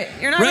very,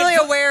 you're not really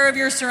aware of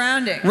your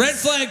surroundings. Red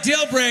flag,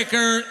 deal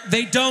breaker,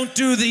 they don't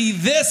do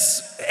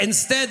this,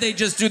 instead they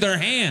just do their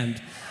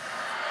hand.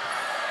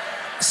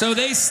 So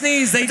they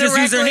sneeze, they just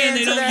use their hand,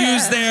 they don't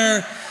use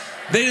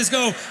they just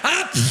go,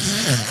 ah.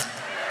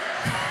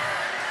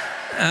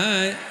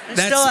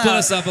 That split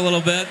us up a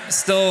little bit.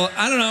 Still,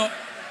 I don't know.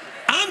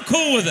 I'm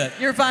cool with it.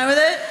 You're fine with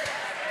it?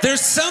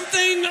 There's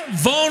something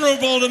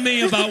vulnerable to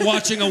me about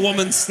watching a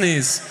woman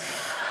sneeze.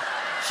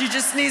 She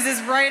just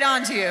sneezes right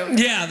onto you.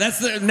 Yeah,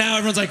 now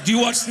everyone's like, do you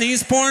watch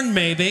sneeze porn?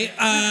 Maybe.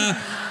 No,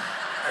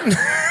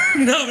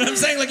 but I'm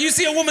saying you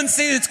see a woman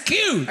sneeze, it's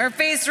cute. Her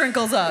face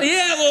wrinkles up.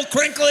 Yeah, a little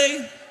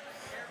crinkly.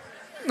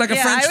 Like a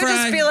French fry. I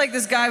would just feel like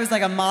this guy was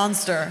a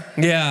monster.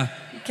 Yeah.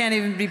 You can't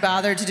even be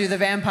bothered to do the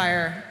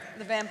vampire.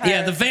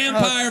 Yeah, the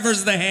vampire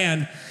versus the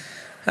hand.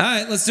 All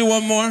right, let's do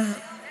one more.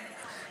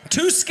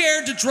 Too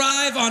scared to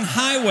drive on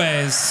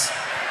highways.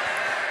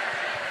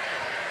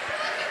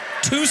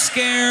 Too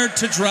scared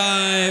to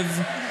drive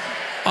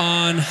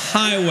on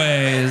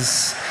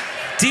highways.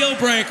 Deal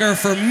breaker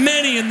for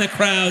many in the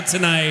crowd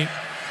tonight.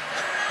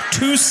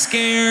 Too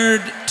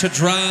scared to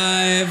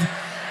drive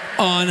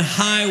on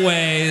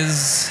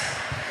highways.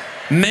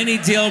 Many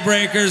deal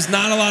breakers,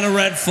 not a lot of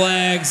red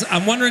flags.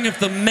 I'm wondering if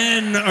the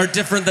men are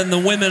different than the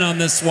women on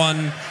this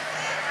one.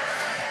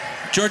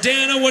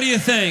 Jordana, what do you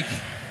think?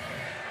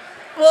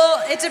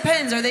 Well, it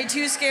depends. Are they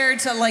too scared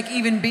to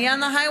even be on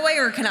the highway,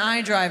 or can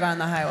I drive on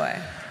the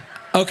highway?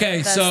 Okay,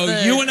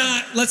 you and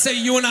I, let's say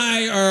you and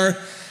I are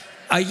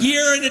a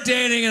year into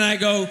dating and I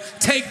go,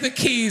 take the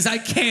keys, I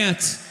can't.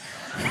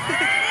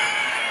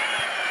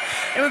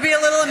 It would be a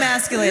little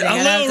emasculating, I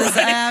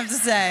have to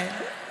say.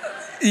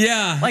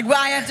 Yeah.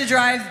 I have to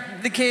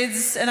drive the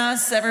kids and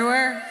us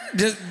everywhere?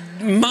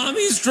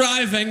 Mommy's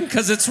driving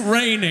because it's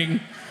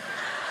raining.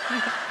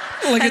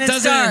 And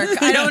it's dark. Yeah.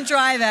 I don't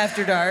drive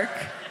after dark.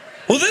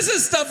 Well, this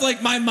is stuff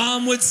like my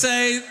mom would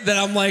say that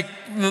I'm like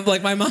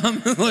my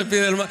mom.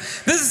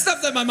 This is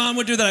stuff that my mom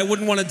would do that I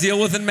wouldn't want to deal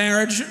with in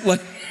marriage.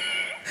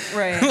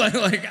 Right.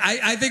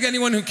 I think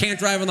anyone who can't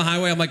drive on the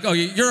highway, I'm like, oh,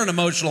 you're an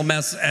emotional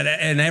mess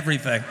and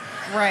everything.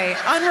 Right.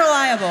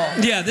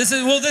 Unreliable. Yeah, this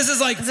is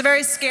like... It's a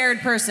very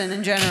scared person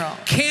in general.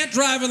 Can't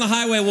drive on the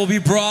highway will be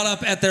brought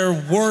up at their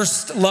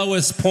worst,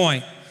 lowest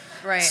point.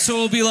 Right. So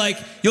it'll be like,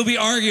 you'll be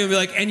arguing, be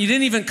like, and you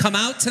didn't even come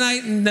out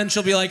tonight? And then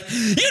she'll be like,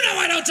 you know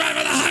I don't drive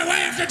on the highway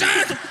after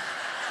dark!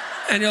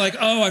 And you're like,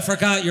 oh, I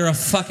forgot, you're a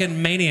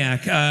fucking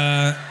maniac.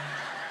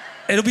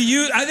 It'll be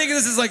used, I think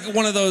this is like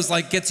one of those,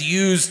 like, gets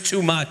used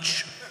too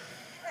much.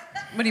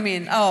 What do you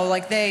mean? Oh,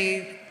 like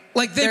they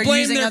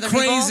blame their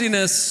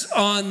craziness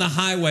on the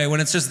highway when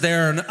it's just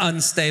they're an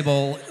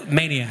unstable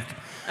maniac.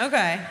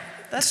 Okay,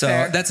 that's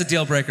fair. So that's a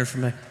deal breaker for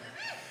me.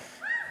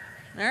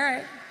 All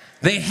right.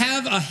 They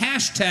have a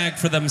hashtag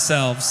for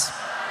themselves.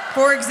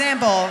 For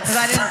example, because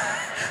I didn't...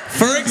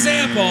 For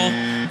example,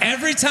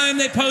 every time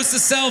they post a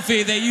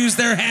selfie, they use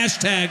their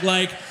hashtag,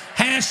 like,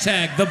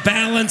 hashtag the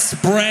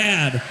balanced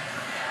Brad.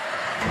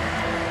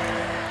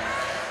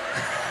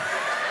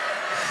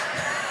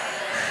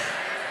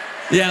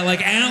 Yeah,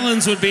 like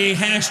Alan's would be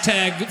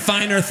hashtag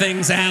finer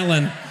things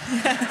Alan.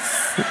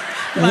 Yes.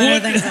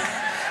 Things.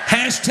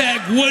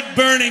 Hashtag wood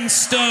burning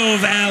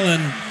stove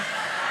Alan.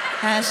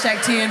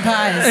 Hashtag tea and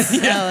pies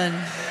Alan.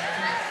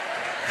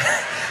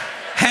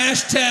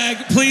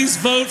 Hashtag please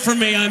vote for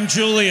me, I'm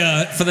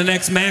Julia, for the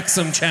next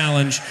Maxim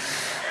challenge.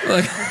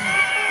 Like,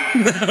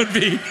 that would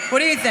be... What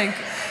do you think?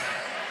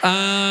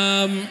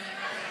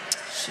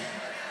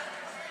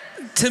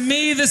 To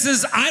me, this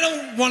is, I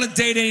don't want to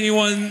date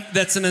anyone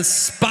that's an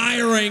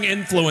aspiring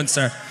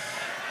influencer.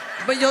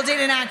 But you'll date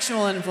an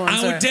actual influencer.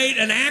 I would date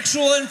an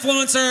actual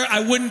influencer.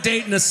 I wouldn't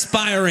date an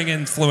aspiring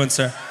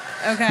influencer.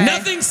 Okay.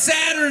 Nothing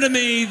sadder to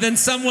me than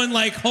someone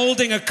like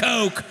holding a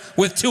Coke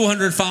with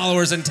 200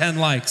 followers and 10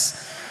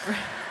 likes.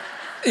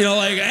 You know,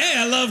 like, hey,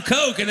 I love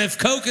Coke, and if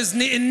Coke is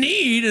in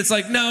need, it's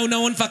like, no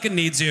one fucking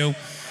needs you.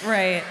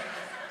 Right.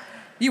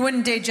 You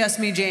wouldn't date Just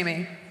Me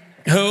Jamie.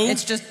 Who?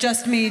 It's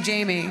just me,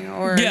 Jamie,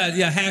 or...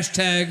 Yeah,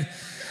 hashtag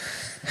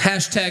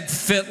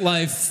fit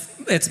life,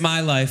 it's my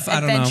life, I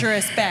don't know.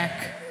 Adventurous Beck.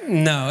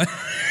 No.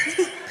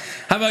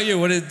 How about you?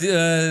 What did,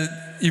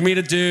 you meet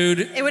a dude?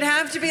 It would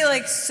have to be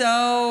like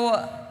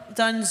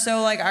done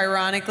so like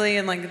ironically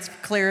and like it's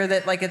clear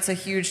that like it's a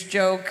huge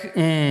joke.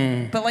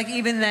 But like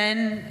even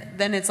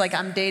then it's like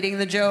I'm dating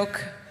the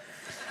joke.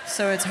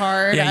 So it's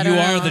hard. Yeah, you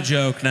are the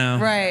joke now.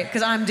 Right,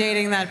 because I'm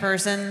dating that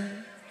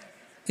person.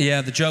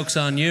 Yeah, the joke's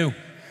on you.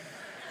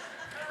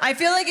 I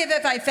feel like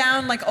if I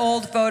found like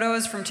old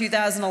photos from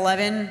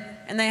 2011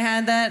 and they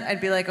had that,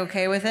 I'd be like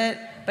okay with it.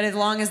 But as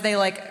long as they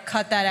like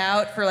cut that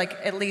out for like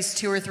at least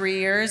 2 or 3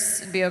 years,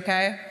 it'd be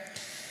okay.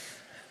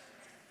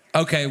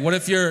 Okay, what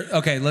if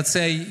let's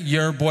say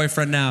your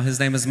boyfriend now, his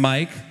name is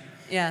Mike.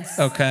 Yes.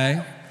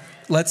 Okay.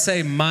 Let's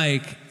say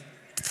Mike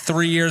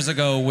 3 years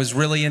ago was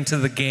really into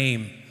the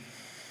game.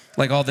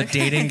 Like all the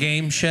dating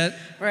game shit.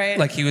 Right.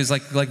 Like he was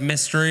like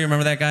mystery.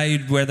 Remember that guy?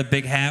 You'd wear the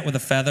big hat with a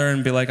feather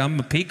and be like, I'm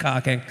a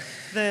peacocking.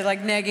 The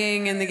like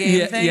negging in the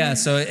game thing? Yeah,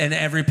 so and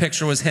every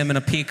picture was him in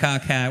a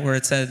peacock hat where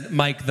it said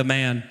Mike the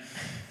man.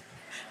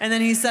 And then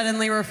he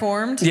suddenly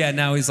reformed? Yeah,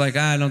 now he's like,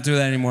 I don't do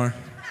that anymore.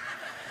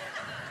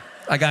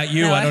 I got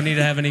you. No, I don't need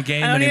to have any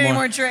game anymore. I don't anymore. need any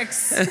more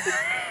tricks.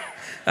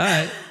 All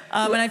right.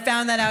 And I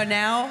found that out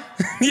now.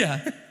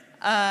 Yeah.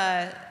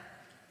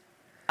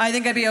 I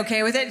think I'd be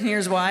okay with it, and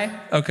here's why.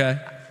 Okay.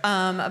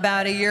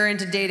 About a year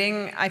into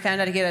dating, I found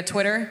out he had a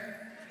Twitter.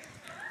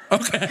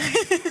 Okay.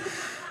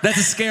 That's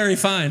a scary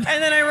find.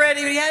 And then I read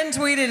he hadn't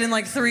tweeted in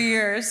like 3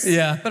 years.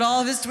 Yeah. But all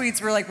of his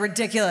tweets were like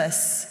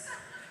ridiculous.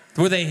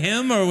 Were they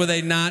him or were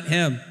they not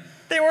him?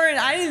 They weren't.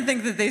 I didn't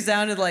think that they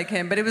sounded like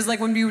him, but it was like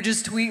when you would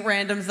just tweet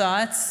random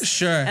thoughts.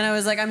 Sure. And I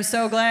was like, I'm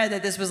so glad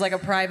that this was like a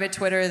private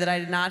Twitter that I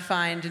did not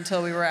find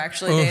until we were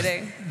actually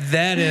dating.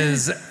 That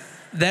is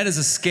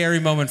a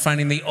scary moment,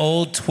 finding the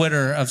old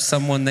Twitter of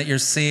someone that you're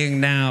seeing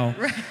now.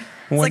 Right.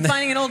 It's like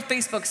finding an old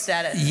Facebook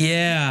status.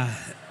 Yeah.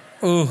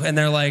 Ooh, and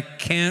they're like,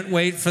 can't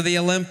wait for the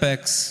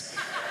Olympics.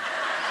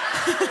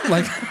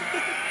 like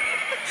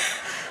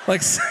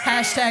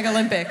hashtag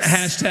Olympics.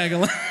 Hashtag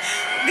Olympics.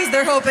 Because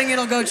they're hoping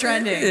it'll go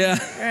trending. Yeah.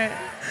 Right.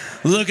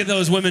 Look at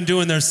those women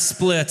doing their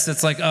splits.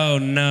 It's like, oh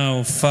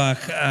no, fuck.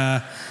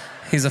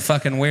 He's a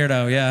fucking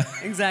weirdo, yeah.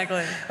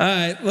 Exactly. All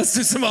right, let's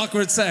do some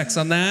awkward sex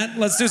on that.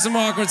 Let's do some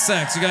awkward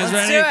sex. You guys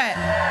ready? Let's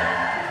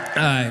do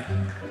it. All right.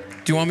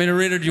 Do you want me to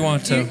read it or do you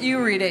want to?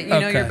 You read it. You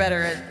know you're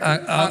better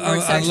at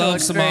awkward sexual I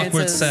love some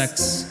awkward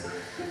experiences. sex.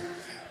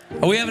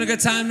 Are we having a good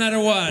time tonight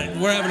or what?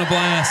 We're having a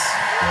blast.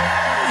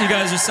 You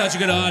guys are such a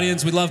good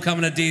audience. We love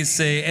coming to DC.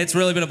 It's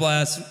really been a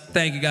blast.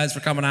 Thank you guys for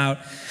coming out.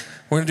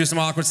 We're going to do some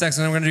awkward sex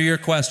and then we're going to do your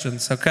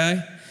questions,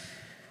 okay?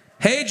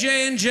 Hey,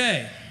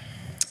 J&J.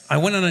 I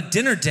went on a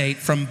dinner date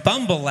from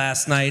Bumble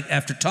last night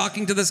after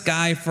talking to this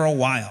guy for a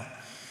while.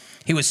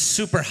 He was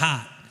super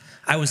hot.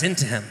 I was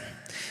into him.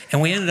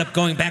 And we ended up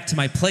going back to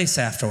my place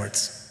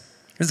afterwards.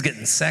 It was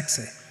getting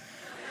sexy.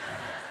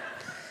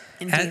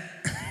 Indeed.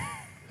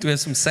 Do we have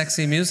some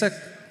sexy music?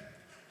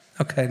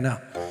 Okay, no.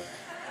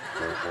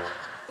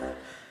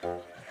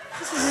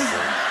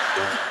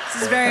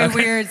 This is very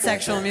weird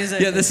sexual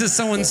music. Yeah, this is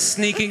someone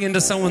sneaking into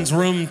someone's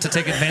room to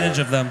take advantage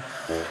of them.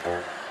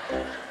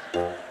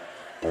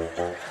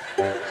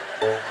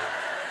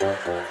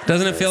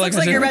 Doesn't it feel Looks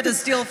like you're about to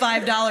steal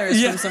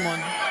 $5 from someone.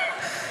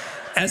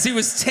 As he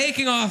was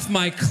taking off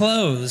my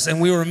clothes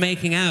and we were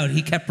making out,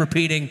 he kept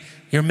repeating,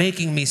 "You're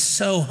making me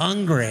so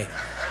hungry."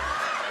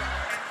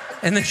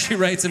 And then she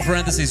writes in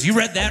parentheses, "You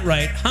read that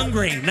right,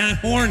 hungry, not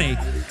horny,"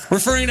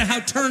 referring to how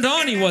turned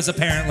on he was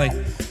apparently.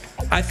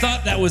 I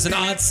thought that was an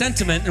odd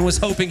sentiment and was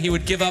hoping he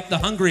would give up the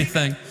hungry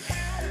thing.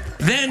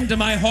 Then, to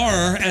my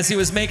horror, as he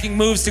was making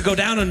moves to go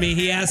down on me,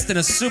 he asked in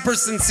a super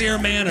sincere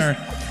manner,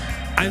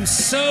 "I'm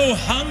so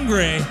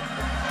hungry,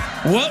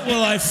 what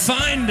will I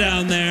find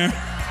down there?"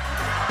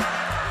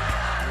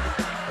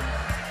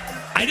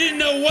 I didn't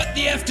know what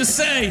the F to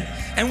say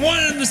and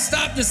wanted him to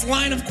stop this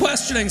line of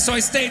questioning, so I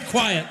stayed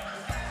quiet.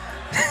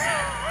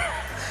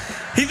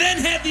 He then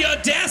had the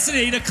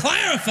audacity to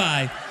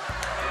clarify,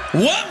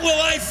 "What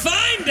will I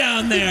find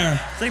down there?"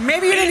 It's like,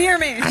 maybe you didn't hear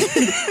me.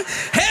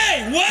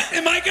 Hey, what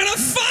am I gonna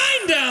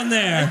find down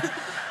there?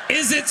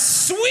 Is it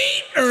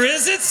sweet or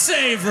is it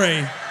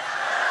savory?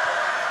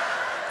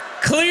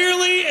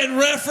 Clearly in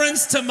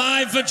reference to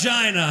my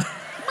vagina.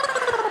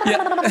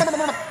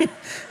 Yeah.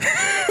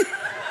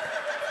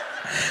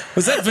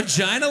 Was that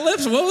vagina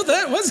lips? What was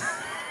that?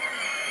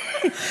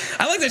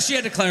 I like that she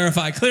had to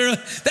clarify. Clearly,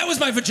 that was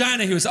my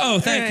vagina. He was, oh,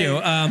 thank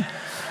you.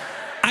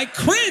 I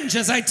cringe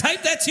as I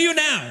type that to you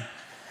now.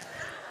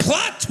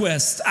 Plot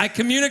twist. I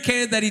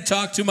communicated that he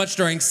talked too much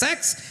during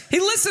sex. He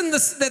listened. The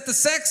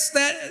sex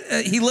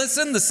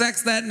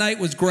that night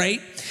was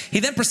great. He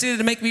then proceeded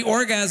to make me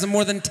orgasm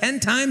more than 10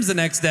 times the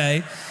next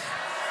day.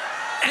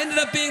 Ended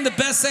up being the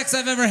best sex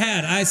I've ever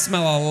had. I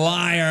smell a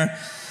liar.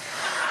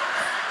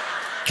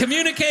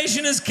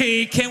 Communication is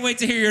key. Can't wait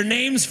to hear your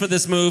names for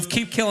this move.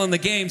 Keep killing the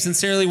game.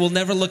 Sincerely, we'll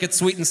never look at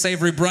sweet and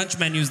savory brunch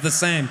menus the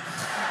same.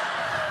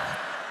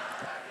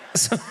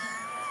 So,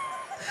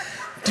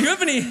 do you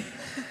have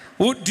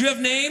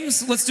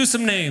names? Let's do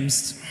some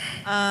names.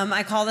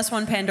 I call this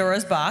one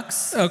Pandora's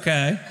Box.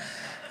 Okay.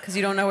 Because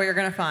you don't know what you're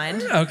going to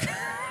find. Okay.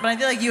 But I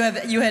feel like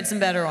you had some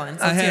better ones.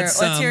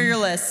 Let's hear your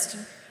list.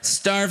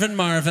 Starvin'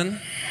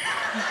 Marvin.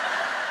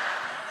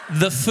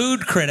 The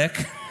Food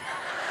Critic.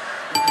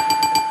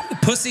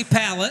 Pussy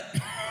Palate.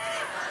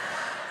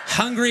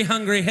 Hungry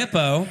Hungry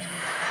Hippo.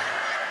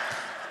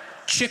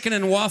 Chicken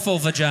and Waffle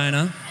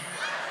Vagina.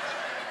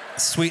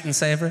 Sweet and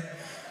savory.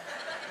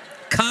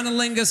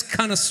 Conolingus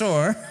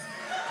Connoisseur.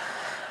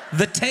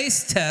 The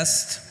Taste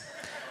Test.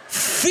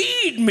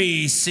 Feed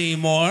Me,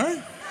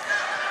 Seymour.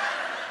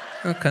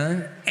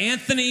 Okay.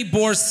 Anthony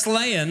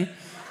Borslayan.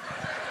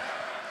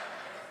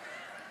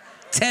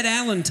 Ted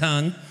Allen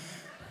Tongue.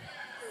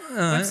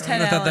 What's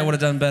Ted I thought that Allen? would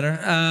have done better.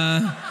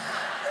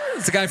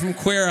 It's the guy from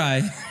Queer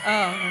Eye.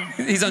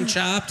 Oh. He's on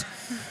Chopped.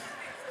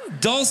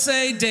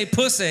 Dulce de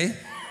Pussy.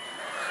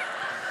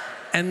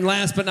 And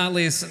last but not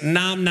least,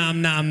 Nom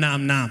Nom Nom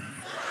Nom Nom.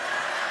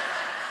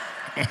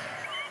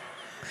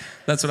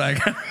 That's what I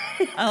got.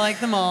 I like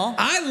them all.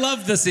 I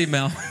love this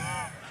email.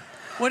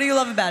 What do you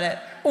love about it?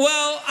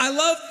 Well,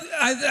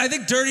 I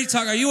think dirty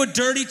talk. Are you a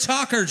dirty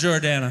talker,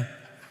 Jordana?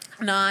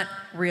 Not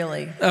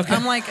really. Okay.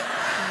 I'm like,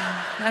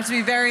 I have to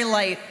be very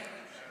light.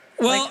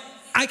 Well, Like-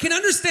 I can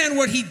understand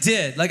what he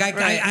did. Like, I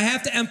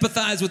have to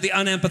empathize with the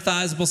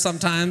unempathizable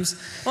sometimes.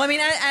 Well, I mean,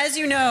 as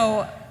you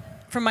know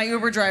from my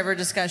Uber driver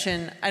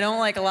discussion, I don't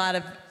like a lot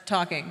of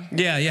talking.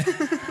 Yeah.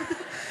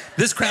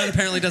 This crowd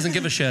apparently doesn't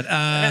give a shit.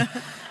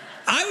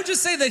 I would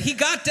just say that he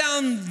got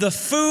down the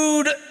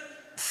food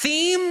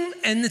theme,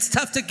 and it's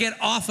tough to get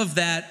off of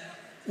that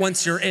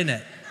once you're in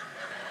it.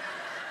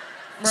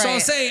 Right. So I'll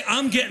say,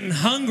 I'm getting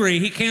hungry.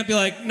 He can't be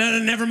like, no,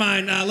 never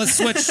mind. Let's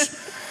switch.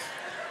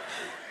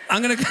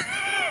 I'm gonna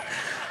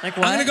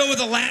go with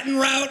a Latin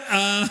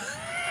route.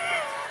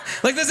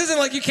 Like, this isn't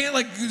like you can't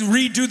like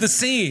redo the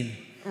scene.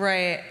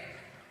 Right.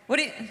 What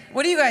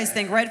do you guys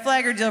think? Red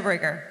flag or deal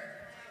breaker?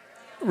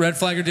 Red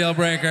flag or deal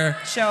breaker.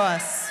 Show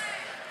us.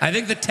 I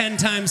think the 10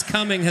 times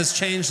coming has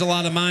changed a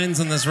lot of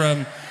minds in this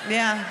room.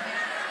 Yeah.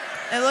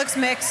 It looks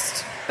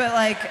mixed, but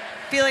like, I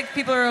feel like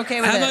people are okay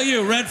with it. How about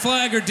you? Red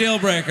flag or deal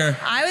breaker?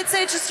 I would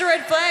say it's just a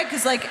red flag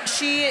because like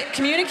she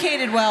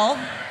communicated well.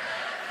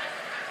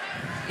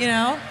 You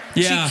know?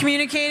 Yeah. She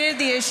communicated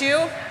the issue.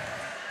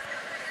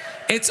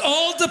 It's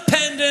all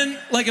dependent.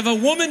 Like, if a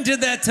woman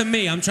did that to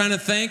me, I'm trying to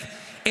think.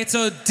 It's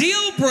a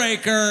deal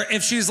breaker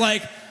if she's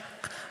like,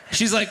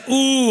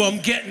 ooh, I'm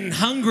getting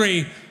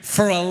hungry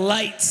for a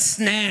light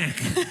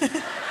snack.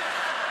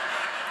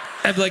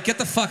 I'd be like, get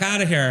the fuck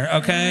out of here,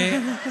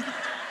 okay?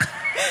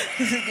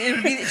 It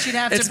would be, she'd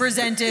have to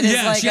present it as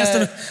like she has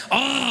to,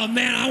 oh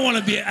man, I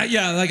want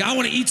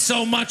to eat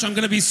so much, I'm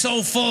gonna be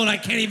so full and I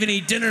can't even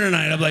eat dinner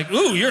tonight. I'm like,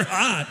 ooh, you're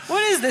hot.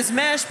 What is this,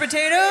 mashed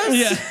potatoes?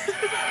 Yeah.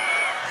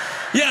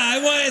 Yeah,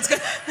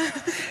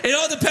 It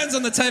all depends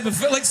on the type of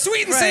food. Like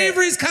sweet and Right.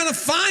 savory is kind of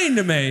fine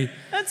to me.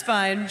 That's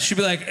fine. She'd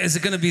be like, is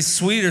it gonna be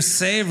sweet or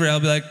savory? I'll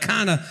be like,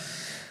 kind of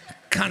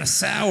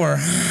sour.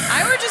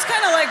 I would just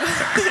kind of like.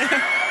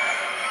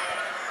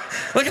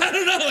 Like, I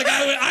don't know, like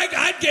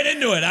I'd get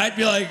into it. I'd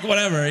be like,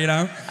 whatever, you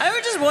know? I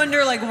would just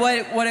wonder, like,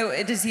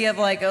 does he have,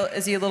 like,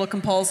 is he a little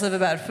compulsive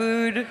about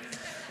food?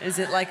 Is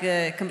it like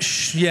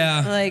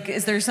Yeah. like,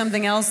 is there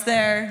something else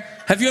there?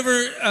 Have you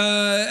ever,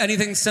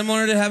 anything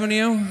similar to happen to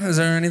you? Is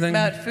there anything?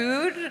 About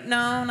food?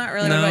 No, not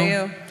really. No. What about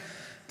you?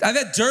 I've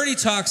had dirty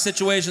talk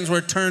situations where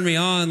it turned me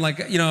on,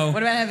 like, you know.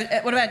 What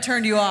about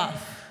turned you off?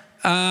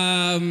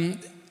 No.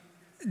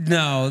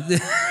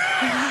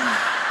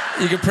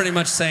 You could pretty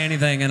much say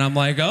anything, and I'm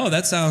like, oh,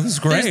 that sounds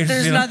great.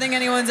 There's you know? nothing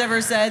anyone's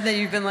ever said that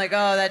you've been like,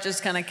 oh, that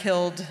just kind of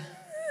killed.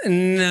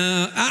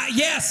 No.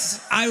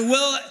 Yes, I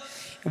will.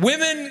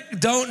 Women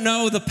don't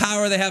know the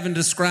power they have in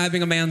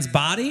describing a man's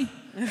body.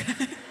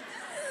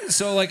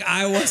 So, like,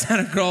 I once had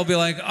a girl be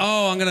like,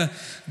 oh, I'm going to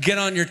get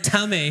on your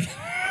tummy. And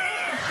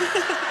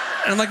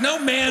I'm like, no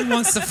man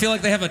wants to feel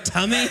like they have a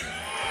tummy.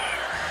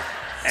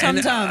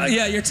 Tum-tum.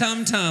 Yeah, your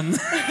tum-tum.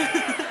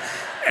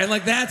 And,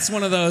 like, that's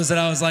one of those that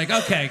I was like,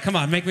 okay, come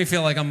on, make me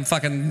feel like I'm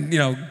fucking, you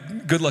know,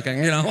 good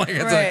looking, you know? Like,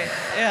 it's Right, like,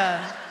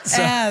 yeah.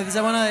 So- Abs.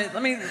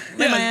 Let me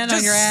lay my hand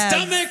on your abs.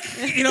 stomach,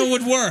 you know,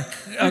 would work,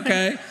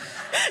 okay?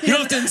 You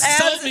don't have to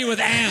insult me with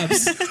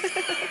abs.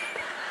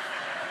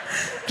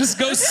 Just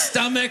go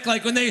stomach.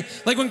 Like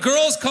when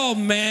girls call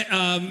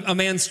a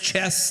man's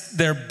chest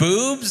their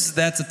boobs,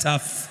 that's a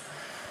tough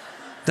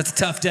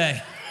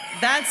day.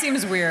 That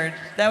seems weird.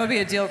 That would be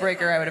a deal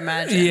breaker, I would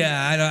imagine.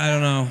 Yeah, I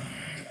don't know.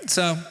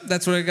 So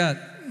that's what I got.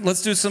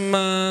 Let's do some.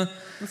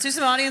 Let's do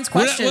some audience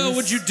questions.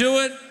 Would you do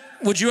it?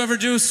 Would you ever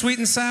do sweet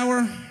and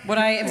sour? Would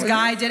I, if a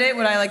guy did it,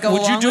 would I like go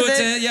Would along you do with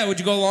it? Yeah. Would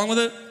you go along with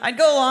it? I'd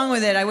go along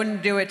with it. I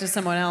wouldn't do it to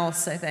someone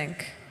else, I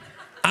think.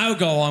 I would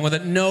go along with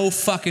it. No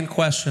fucking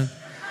question.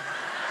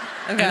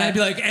 Okay. And I'd be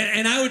like,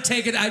 and I would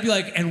take it. I'd be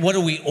like, and what are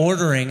we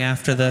ordering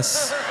after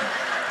this?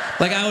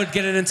 Like I would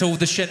get it into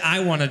the shit I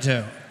want to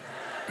do.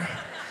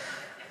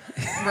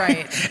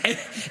 Right. And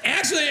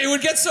actually, it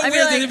would get so I'd be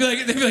weird.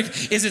 like- They'd be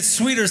like, is it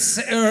sweet or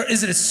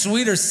is it a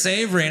sweet or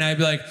savory? And I'd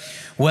be like,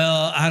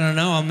 well, I don't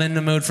know. I'm in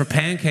the mood for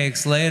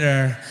pancakes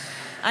later.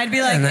 I'd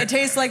be like, And it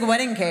tastes like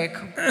wedding cake.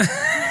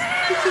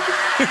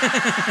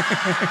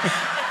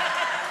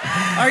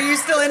 Are you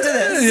still into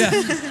this? Yeah.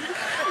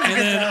 And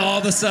then all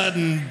of a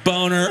sudden,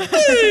 boner.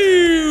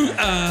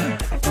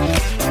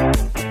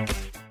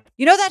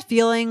 You know that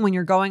feeling when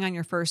you're going on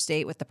your first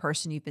date with the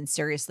person you've been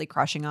seriously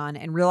crushing on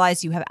and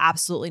realize you have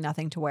absolutely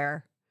nothing to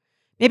wear?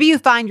 Maybe you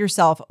find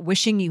yourself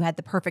wishing you had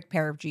the perfect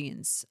pair of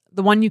jeans,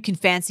 the one you can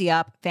fancy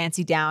up,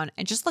 fancy down,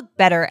 and just look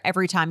better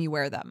every time you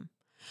wear them.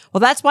 Well,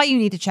 that's why you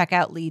need to check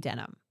out Lee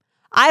Denim.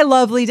 I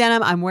love Lee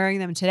Denim. I'm wearing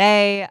them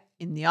today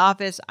in the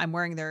office. I'm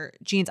wearing their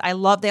jeans.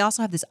 They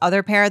also have this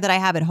other pair that I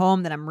have at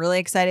home that I'm really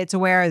excited to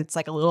wear. It's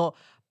like a little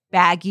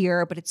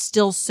baggier, but it's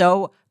still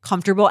so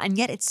comfortable and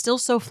yet it's still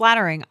so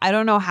flattering. I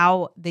don't know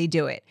how they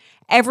do it.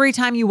 Every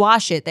time you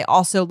wash it, they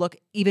also look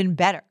even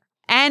better.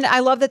 And I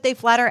love that they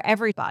flatter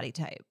every body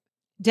type.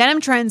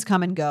 Denim trends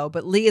come and go,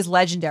 but Lee is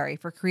legendary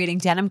for creating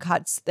denim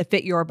cuts that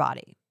fit your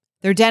body.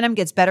 Their denim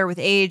gets better with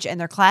age and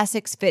their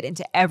classics fit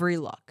into every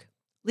look.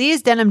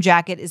 Lee's denim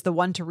jacket is the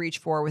one to reach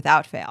for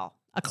without fail,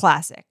 a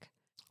classic.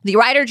 The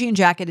Rider jean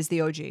jacket is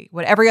the OG,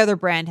 what every other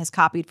brand has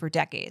copied for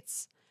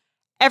decades.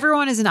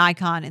 Everyone is an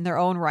icon in their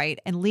own right,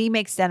 and Lee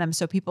makes denim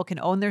so people can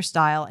own their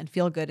style and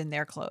feel good in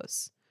their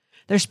clothes.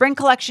 Their spring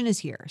collection is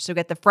here, so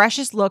get the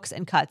freshest looks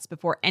and cuts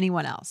before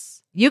anyone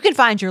else. You can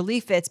find your Lee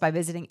fits by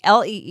visiting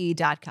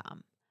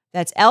lee.com.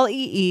 That's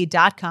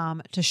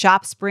lee.com to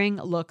shop spring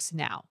looks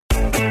now.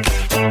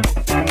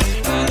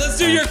 Let's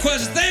do your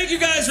questions. Thank you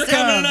guys for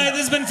coming tonight.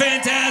 This has been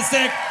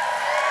fantastic.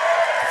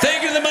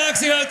 Thank you to the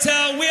Moxie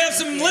Hotel. We have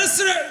some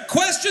listener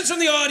questions from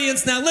the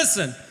audience. Now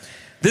listen,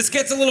 this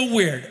gets a little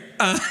weird.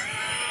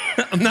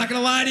 I'm not going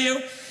to lie to you.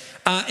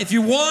 If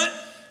you want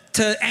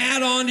to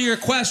add on to your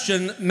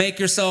question, make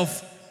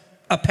yourself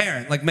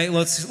apparent. Like,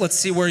 let's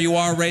see where you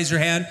are. Raise your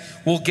hand.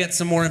 We'll get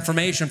some more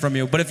information from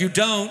you. But if you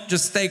don't,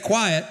 just stay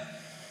quiet,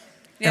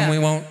 and we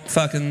won't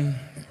fucking.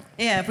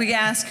 Yeah, if we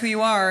ask who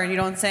you are and you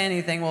don't say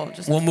anything,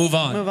 we'll move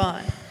on. Move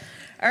on.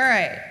 All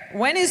right.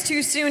 When is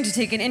too soon to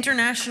take an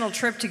international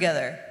trip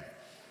together?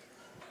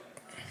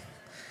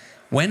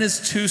 When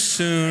is too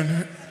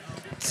soon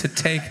to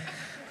take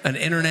an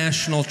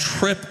international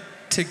trip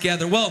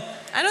together? Well,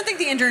 I don't think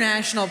the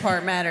international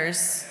part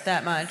matters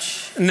that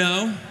much.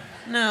 No.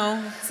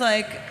 No. It's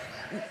like,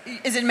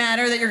 does it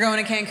matter that you're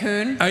going to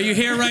Cancun? Are you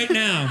here right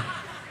now?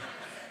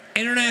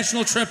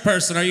 International trip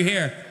person, are you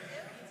here?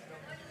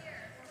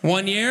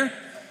 1 year?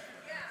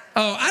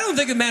 Oh, I don't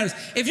think it matters.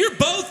 If you're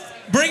both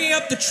bringing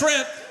up the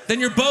trip, then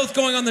you're both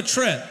going on the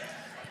trip.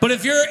 But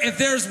if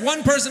there's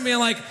one person being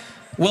like,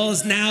 well,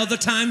 is now the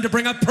time to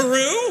bring up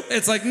Peru?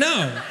 It's like,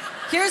 no.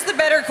 Here's the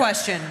better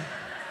question.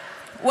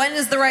 When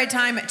is the right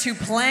time to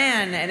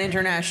plan an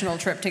international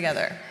trip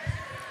together?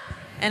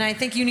 And I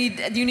think you need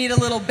a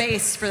little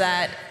base for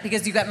that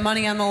because you got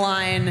money on the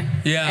line.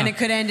 Yeah. And it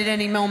could end at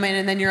any moment,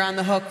 and then you're on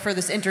the hook for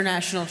this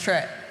international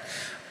trip.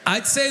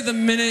 I'd say the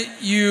minute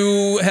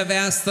you have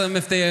asked them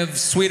if they have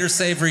sweet or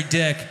savory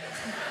dick.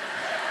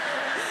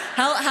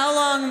 How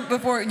long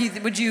before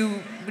would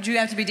you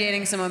have to be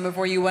dating someone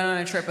before you went on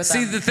a trip with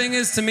them? See, the thing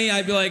is, to me,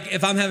 I'd be like,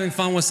 if I'm having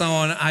fun with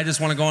someone, I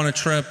just want to go on a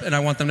trip and I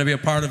want them to be a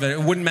part of it.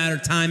 It wouldn't matter.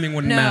 Timing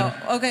wouldn't matter.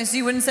 No. Okay, so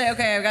you wouldn't say,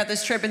 okay, I've got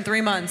this trip in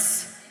 3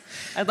 months.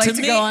 I'd like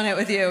to go on it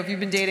with you if you've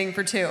been dating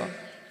for 2.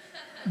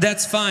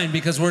 That's fine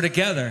because we're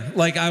together.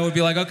 Like, I would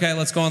be like, okay,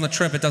 let's go on the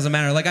trip. It doesn't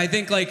matter. Like, I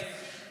think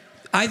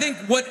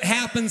what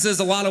happens is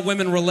a lot of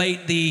women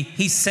relate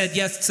he said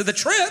yes to the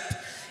trip,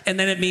 and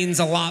then it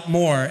means a lot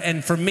more.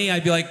 And for me,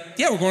 I'd be like,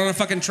 yeah, we're going on a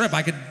fucking trip.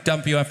 I could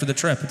dump you after the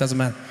trip. It doesn't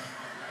matter.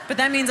 But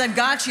that means I've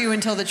got you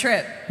until the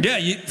trip. Yeah,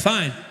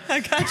 fine. I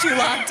got you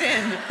locked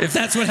in. If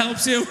that's what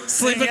helps you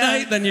sleep There you at go.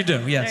 night, then you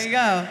do, yes. There you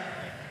go.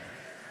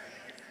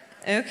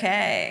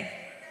 Okay.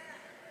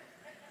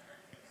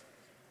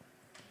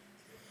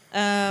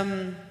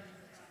 On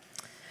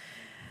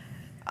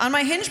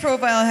my Hinge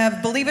profile, I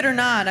have, believe it or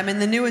not, I'm in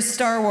the newest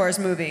Star Wars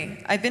movie.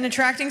 I've been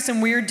attracting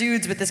some weird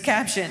dudes with this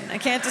caption. I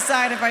can't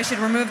decide if I should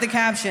remove the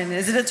caption.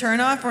 Is it a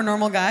turnoff for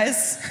normal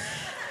guys?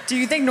 Do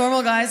you think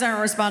normal guys aren't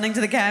responding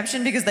to the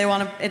caption because they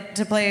want it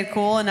to play it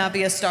cool and not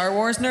be a Star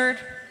Wars nerd?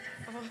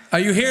 Are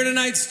you here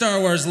tonight, Star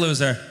Wars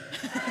loser?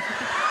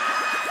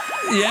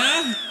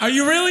 Yeah? Are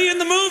you really in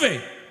the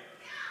movie?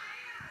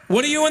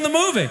 What are you in the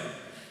movie?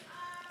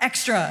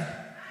 Extra.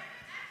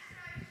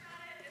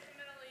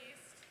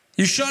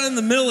 You shot in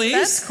the Middle East?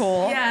 That's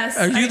cool. Yes,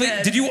 Are you I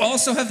did. Did you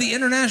also have the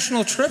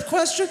international trip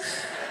question?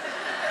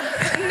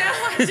 No,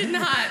 I did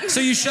not.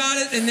 So you shot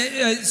it,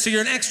 and so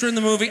you're an extra in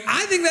the movie.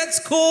 I think that's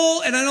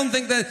cool, and I don't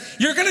think that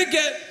you're gonna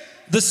get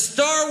the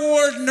Star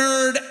Wars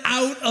nerd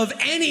out of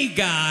any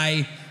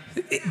guy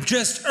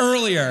just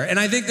earlier. And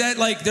I think that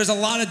there's a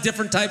lot of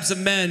different types of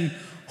men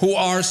who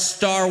are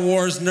Star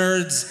Wars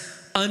nerds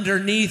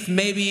underneath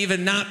maybe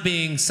even not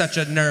being such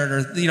a nerd,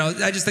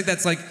 or I just think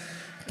that's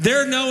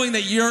they're knowing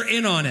that you're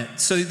in on it,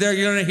 so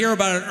you're gonna hear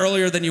about it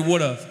earlier than you would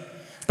have.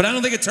 But I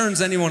don't think it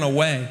turns anyone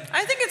away.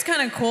 I think it's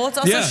kind of cool. It's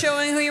also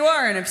showing who you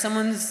are, and if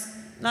someone's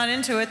not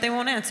into it, they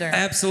won't answer.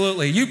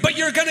 Absolutely. But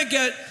you're gonna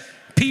get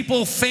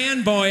people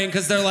fanboying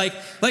because they're like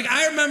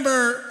I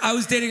remember I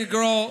was dating a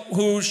girl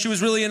who she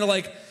was really into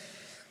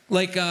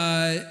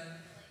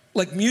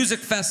music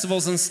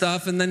festivals and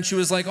stuff, and then she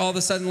was all of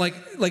a sudden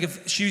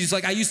if she was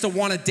I used to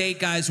want to date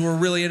guys who were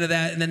really into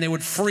that, and then they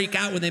would freak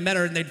out when they met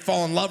her and they'd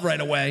fall in love right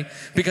away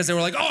because they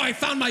were like, oh, I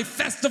found my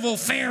festival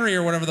fairy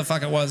or whatever the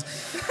fuck it was.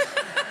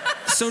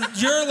 So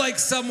you're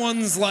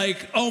someone's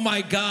oh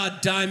my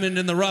God, diamond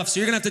in the rough. So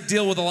you're gonna have to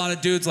deal with a lot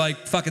of dudes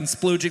fucking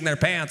splooging their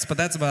pants, but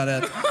that's about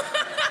it.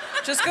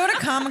 Just go to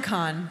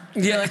Comic-Con.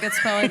 Yeah. It's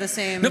probably the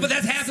same. No, but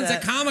that happens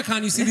at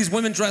Comic-Con. You see these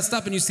women dressed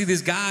up and you see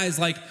these guys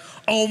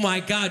oh my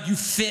God, you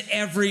fit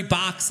every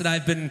box that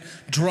I've been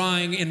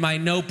drawing in my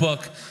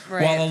notebook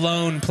while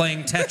alone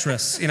playing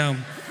Tetris,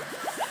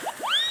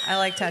 I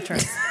like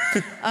Tetris.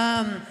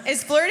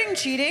 Is flirting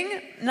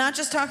cheating? Not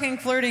just talking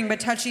flirting, but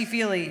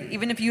touchy-feely,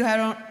 even if you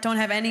don't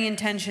have any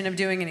intention of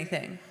doing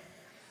anything.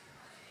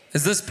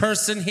 Is this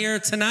person here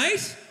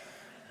tonight?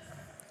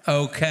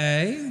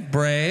 Okay,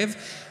 brave.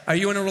 Are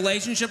you in a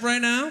relationship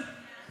right now?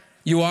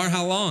 You are?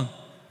 How long?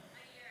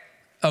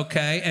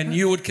 Okay, and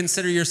you would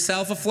consider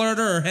yourself a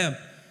flirter or him?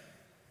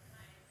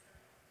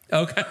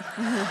 Okay.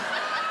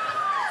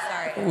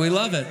 Sorry. We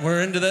love it.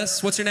 We're into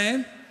this. What's your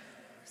name?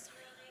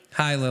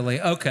 Hi,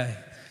 Lily. Okay.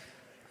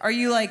 Are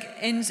you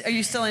are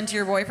you still into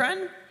your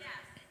boyfriend? Yeah.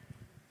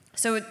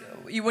 So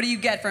what do you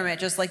get from it?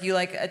 Just you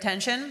like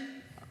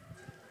attention?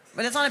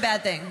 But it's not a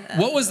bad thing.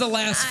 What was the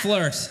last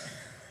flirt?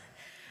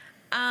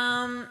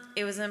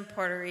 It was in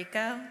Puerto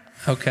Rico.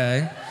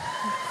 Okay.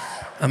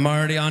 I'm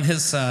already on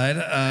his side.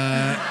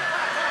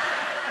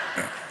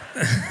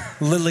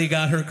 Lily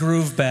got her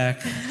groove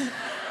back.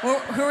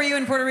 Who are you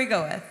in Puerto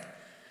Rico with?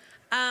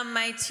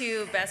 My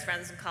 2 best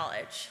friends in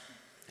college.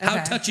 How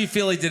Okay.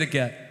 touchy-feely did it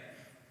get?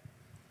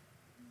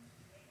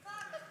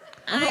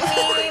 I mean,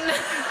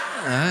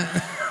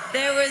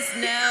 there was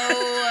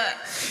no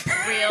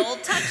real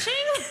touching,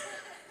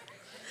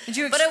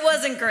 but it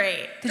wasn't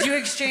great. Did you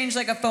exchange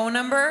a phone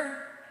number?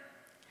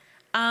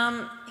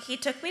 He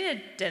took me to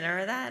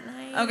dinner that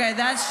night. Okay,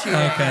 that's true.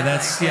 Okay,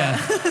 that's, yeah. I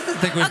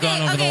think we've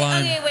gone over the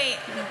line. Okay, wait.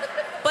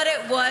 But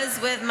it was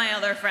with my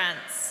other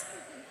friends.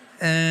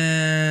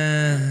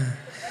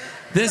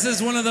 This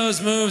is one of those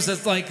moves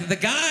that's the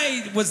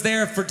guy was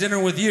there for dinner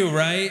with you,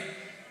 right?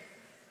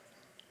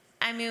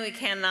 I mean, we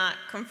cannot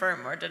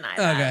confirm or deny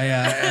that. Okay,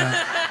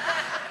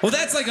 yeah. Well,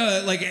 that's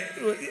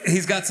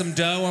he's got some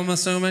dough, I'm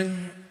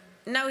assuming?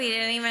 No, he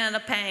didn't even end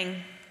up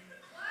paying.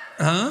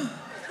 Huh?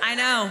 I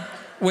know.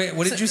 Wait,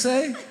 what did you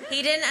say?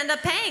 He didn't end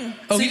up paying.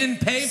 Oh, he didn't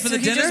pay for the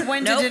he dinner? just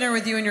went to Nope. dinner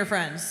with you and your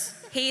friends.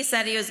 He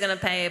said he was going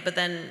to pay, but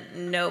then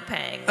no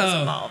paying was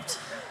involved.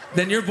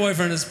 Then your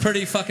boyfriend is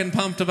pretty fucking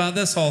pumped about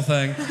this whole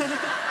thing.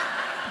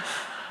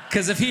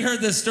 Because if he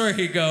heard this story,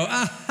 he'd go,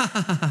 ah, ha,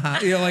 ha, ha, ha.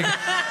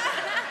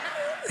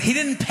 He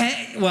didn't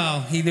pay.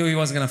 Well, he knew he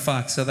wasn't gonna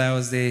fuck, so that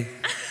was the.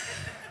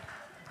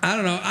 I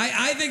don't know.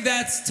 I think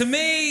that's, to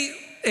me,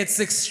 it's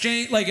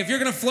exchange. Like, if you're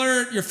gonna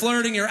flirt, you're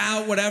flirting, you're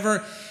out,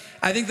 whatever.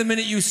 I think the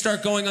minute you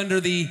start going under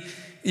the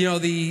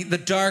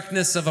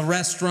darkness of a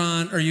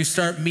restaurant, or you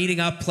start meeting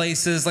up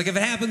places, like if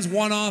it happens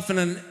one-off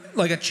in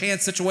a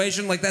chance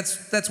situation, like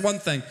that's one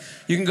thing.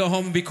 You can go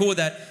home and be cool with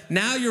that.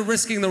 Now you're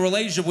risking the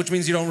relationship, which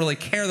means you don't really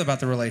care about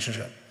the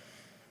relationship.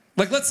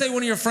 Like, let's say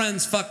one of your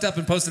friends fucked up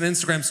and posted an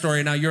Instagram story,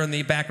 and now you're in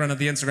the background of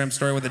the Instagram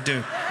story with a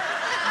dude.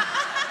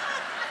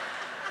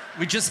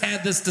 We just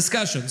had this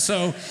discussion.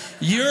 So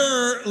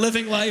you're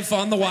living life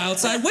on the wild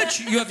side, which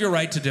you have your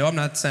right to do. I'm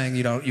not saying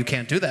you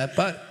can't do that,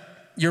 but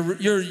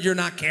you're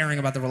not caring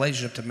about the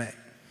relationship to me.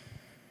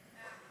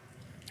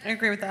 I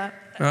agree with that.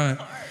 All right.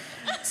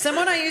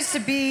 Someone I used to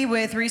be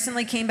with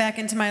recently came back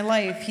into my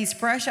life. He's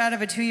fresh out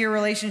of a 2-year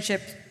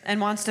relationship and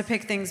wants to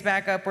pick things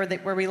back up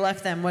where we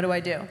left them. What do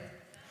I do?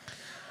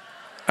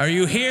 Are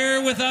you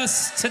here with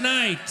us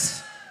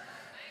tonight?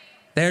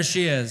 There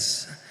she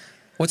is.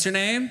 What's your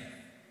name?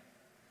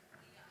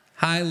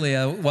 Hi,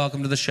 Leah.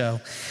 Welcome to the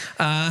show.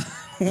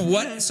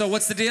 So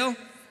what's the deal?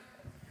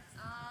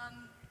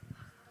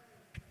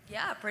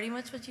 Yeah, pretty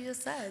much what you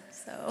just said.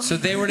 So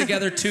they were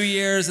together 2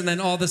 years, and then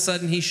all of a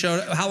sudden he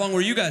showed up. How long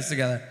were you guys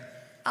together?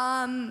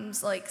 It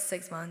was like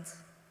 6 months.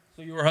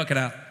 So you were hooking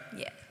up.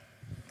 Yeah.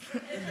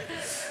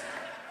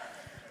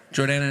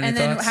 Jordana, any And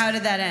then thoughts? how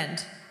did that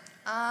end?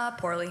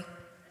 Poorly.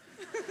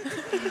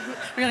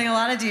 We're getting a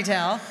lot of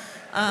detail.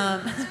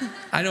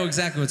 I know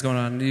exactly what's going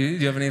on. Do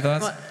you have any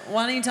thoughts?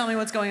 Why don't you tell me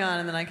what's going on,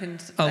 and then I can.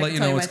 I'll let you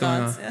know tell what's my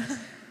going thoughts. on. Yeah.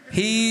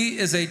 He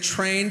is a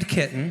trained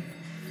kitten.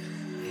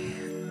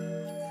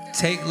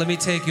 Let me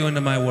take you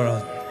into my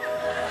world.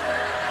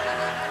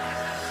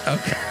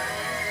 Okay.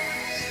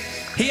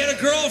 He had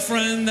a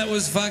girlfriend that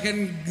was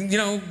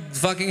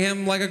fucking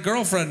him like a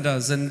girlfriend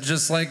does, and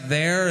just like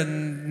there,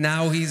 and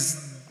now he's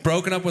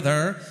broken up with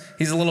her.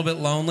 He's a little bit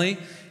lonely.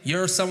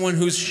 You're someone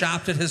who's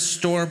shopped at his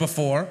store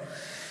before.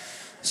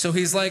 So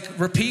he's like,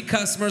 repeat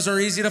customers are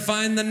easy to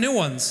find than new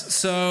ones.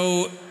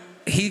 So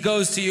he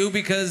goes to you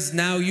because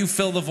now you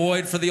fill the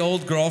void for the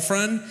old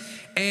girlfriend,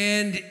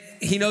 and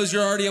he knows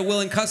you're already a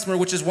willing customer,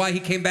 which is why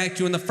he came back to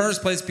you in the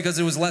first place, because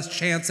there was less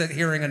chance at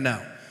hearing a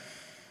no.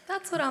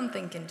 That's what I'm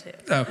thinking too.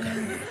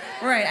 Okay.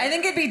 Right. I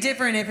think it'd be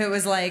different if it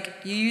was like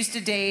you used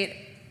to date,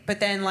 but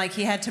then like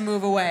he had to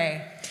move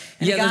away.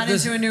 And he got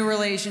into a new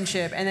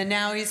relationship, and then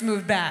now he's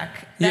moved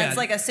back. That's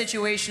like a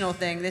situational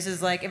thing. This is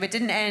like, if it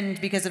didn't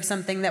end because of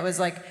something that was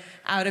like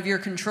out of your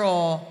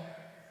control,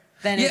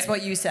 then it's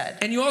what you said.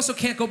 And you also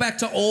can't go back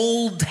to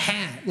old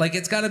hat. Like,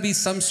 it's got to be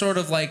some sort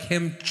of like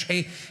him.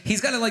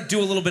 He's got to like do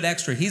a little bit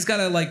extra. He's got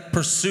to like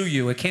pursue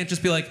you. It can't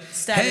just be like,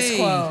 status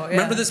quo.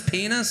 Remember this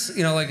penis?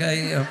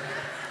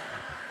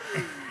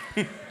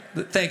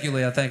 Thank you,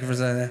 Leah. Thank you for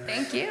saying that.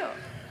 Thank you.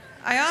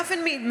 I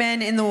often meet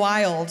men in the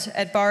wild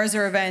at bars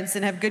or events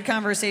and have good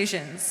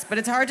conversations, but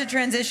it's hard to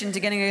transition to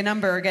getting a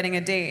number or getting a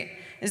date.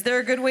 Is there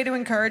a good way to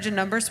encourage a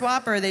number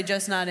swap, or are they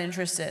just not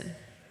interested?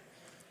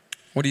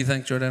 What do you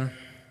think, Jordana?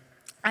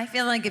 I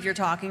feel like if you're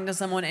talking to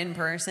someone in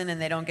person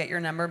and they don't get your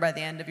number by the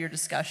end of your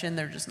discussion,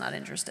 they're just not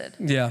interested.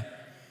 Yeah.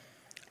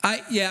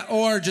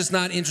 Or just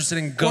not interested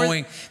in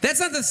going.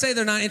 That's not to say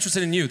they're not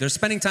interested in you. They're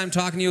spending time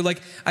talking to you.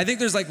 Like, I think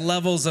there's like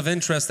levels of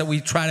interest that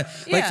we try to,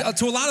 like,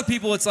 to a lot of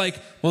people, it's like,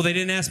 well, they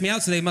didn't ask me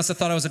out, so they must have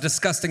thought I was a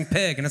disgusting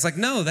pig. And it's like,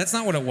 no, that's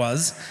not what it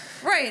was.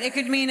 Right. It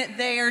could mean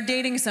they are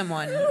dating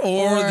someone.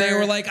 Or they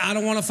were like, I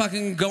don't want to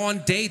fucking go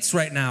on dates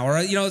right now. Or,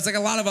 it's like a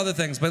lot of other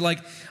things. But like,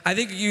 I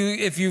think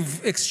if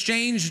you've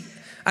exchanged,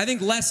 I think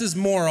less is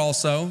more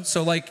also.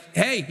 So like,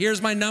 hey,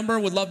 here's my number.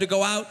 Would love to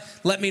go out.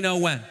 Let me know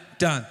when.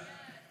 Done.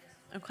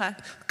 Okay.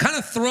 Kind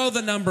of throw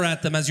the number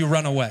at them as you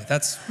run away.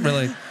 That's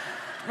really...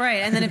 Right,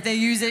 and then if they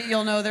use it,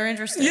 you'll know they're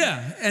interested.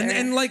 Yeah,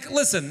 and like,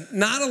 listen,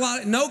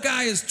 no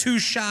guy is too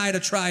shy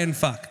to try and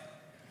fuck.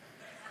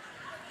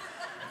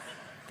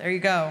 There you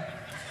go.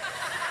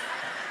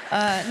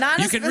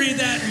 You can read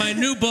that in my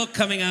new book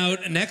coming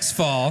out next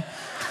fall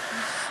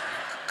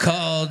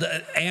called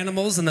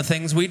Animals and the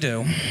Things We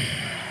Do.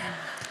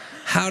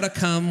 How to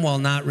come while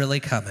not really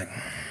coming.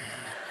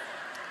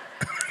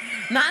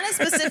 Not a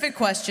specific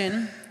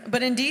question,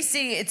 but in DC,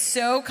 it's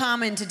so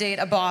common to date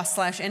a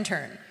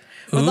boss/intern.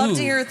 Would love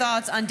to hear your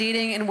thoughts on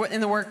dating in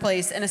the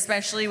workplace, and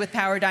especially with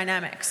power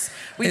dynamics.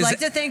 We'd like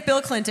to thank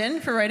Bill Clinton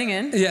for writing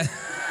in. Yeah.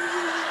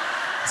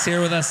 He's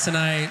here with us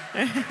tonight.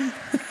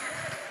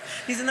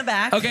 He's in the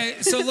back. Okay,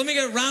 so let me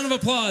get a round of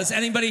applause.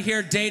 Anybody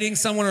here dating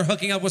someone or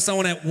hooking up with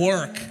someone at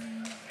work?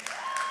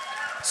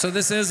 So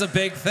this is a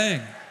big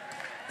thing.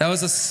 That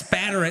was a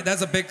spattering.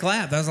 That's a big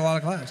clap. That was a lot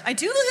of claps. I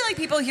do feel like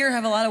people here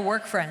have a lot of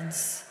work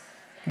friends.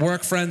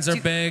 Work friends are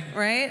big.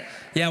 Right?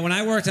 Yeah, when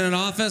I worked in an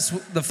office,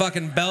 the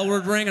fucking bell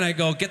would ring, and I'd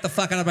go, get the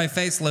fuck out of my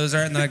face, loser,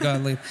 and then I'd go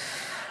and leave.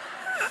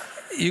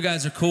 You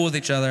guys are cool with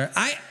each other.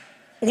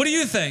 What do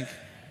you think?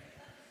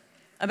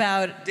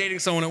 About dating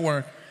someone at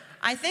work?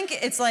 I think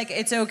it's like,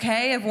 it's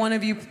okay if one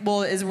of you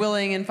is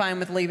willing and fine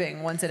with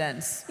leaving once it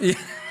ends. Yeah.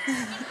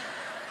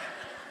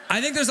 I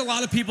think there's a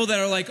lot of people that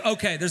are like,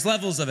 okay, there's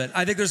levels of it.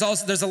 I think there's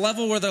a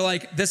level where they're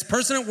like, this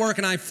person at work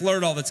and I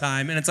flirt all the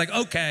time. And it's like,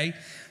 okay,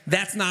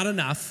 that's not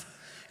enough.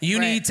 You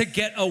need to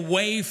get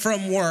away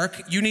from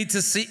work. You need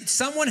to see,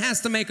 someone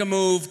has to make a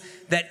move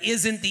that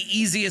isn't the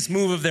easiest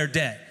move of their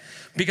day.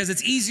 Because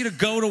it's easy to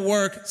go to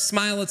work,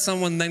 smile at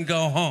someone, then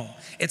go home.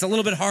 It's a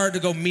little bit hard to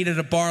go meet at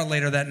a bar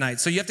later that night.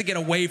 So you have to get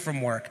away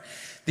from work.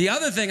 The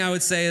other thing I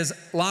would say is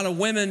a lot of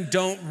women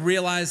don't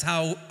realize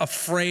how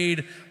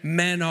afraid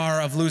men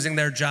are of losing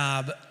their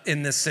job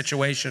in this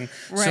situation.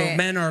 Right. So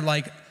men are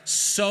like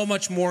so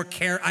much more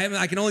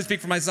I can only speak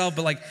for myself,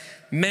 but like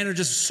men are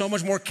just so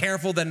much more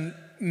careful than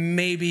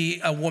maybe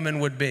a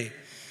woman would be.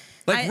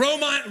 Like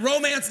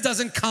romance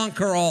doesn't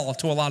conquer all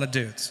to a lot of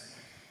dudes.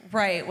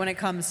 Right, when it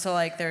comes to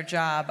like their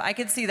job. I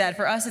could see that.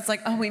 For us, it's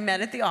like, oh, we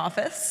met at the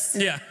office.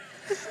 Yeah.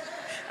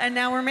 And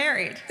now we're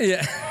married.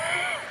 Yeah.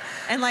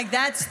 And like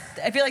I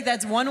feel like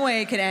that's one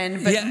way it could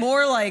end, but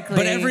more likely.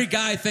 But every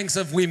guy thinks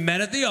of, we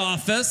met at the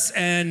office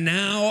and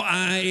now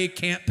I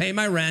can't pay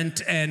my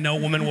rent and no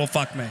woman will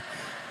fuck me.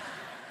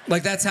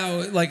 Like that's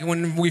how, like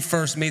when we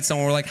first meet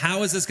someone, we're like,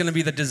 how is this gonna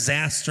be the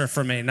disaster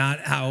for me?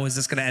 Not how is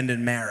this gonna end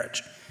in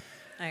marriage?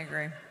 I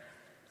agree.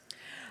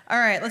 All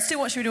right, should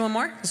we do one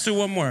more? Let's do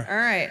one more. All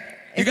right.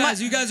 You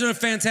guys are a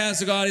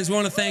fantastic audience. We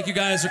want to thank you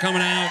guys for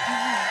coming out.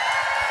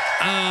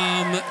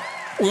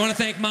 We want to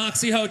thank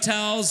Moxie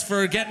Hotels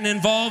for getting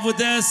involved with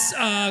this.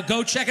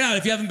 Go check it out.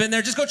 If you haven't been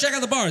there, just go check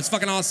out the bar. It's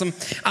fucking awesome.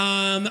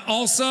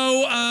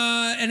 Also,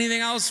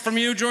 anything else from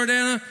you,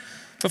 Jordana,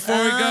 before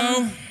we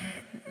go?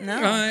 No.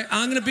 All right,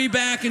 I'm going to be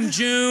back in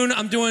June.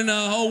 I'm doing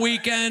a whole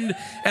weekend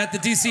at the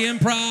DC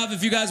Improv.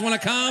 If you guys want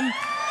to come,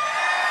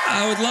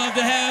 I would love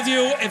to have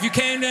you. If you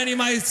came to any of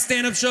my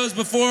stand-up shows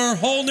before,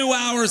 whole new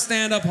hour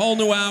stand-up, whole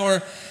new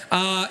hour.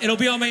 It'll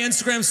be on my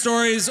Instagram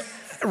stories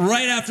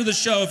right after the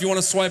show. If you want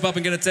to swipe up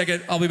and get a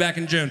ticket, I'll be back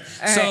in June.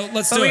 So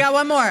let's do it. We got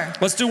one more.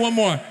 Let's do one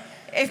more.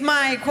 If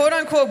my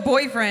quote-unquote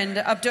boyfriend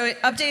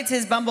updates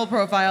his Bumble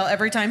profile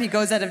every time he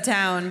goes out of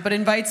town, but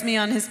invites me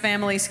on his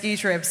family ski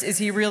trips, is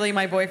he really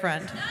my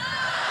boyfriend? The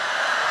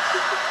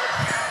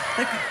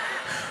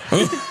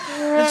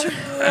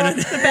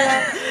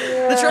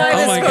tribe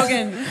has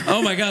spoken.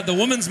 Oh my God, the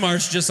Women's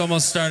March just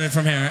almost started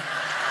from here.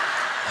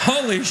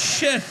 Holy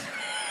shit.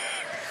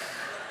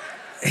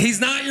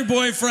 He's not your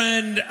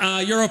boyfriend.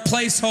 You're a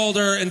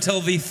placeholder until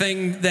the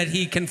thing that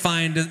he can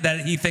find that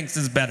he thinks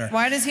is better.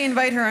 Why does he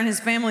invite her on his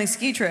family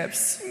ski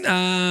trips?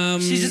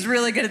 She's just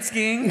really good at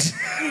skiing.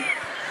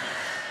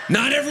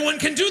 Not everyone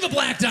can do the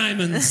Black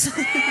Diamonds.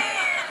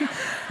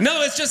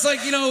 No, it's just like,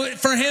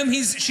 for him,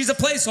 she's a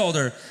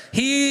placeholder.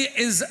 He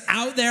is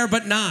out there,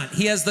 but not.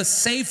 He has the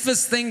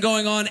safest thing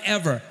going on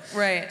ever.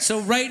 Right.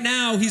 So right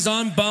now, he's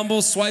on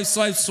Bumble, swipe,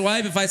 swipe,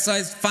 swipe. If I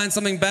find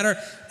something better,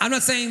 I'm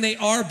not saying they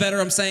are better.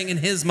 I'm saying in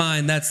his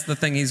mind, that's the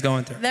thing he's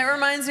going through. That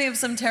reminds me of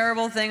some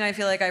terrible thing I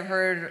feel like I've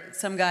heard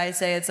some guy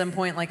say at some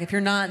point, like if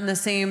you're not in the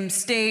same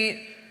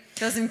state,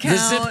 doesn't count.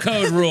 The zip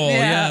code rule.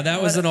 Yeah,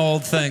 that was an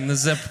old thing, the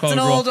zip code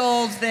rule. It's an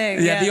old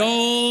thing. Yeah, the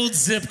old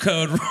zip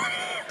code rule.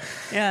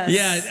 Yes.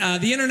 Yeah,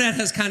 the internet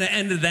has kind of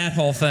ended that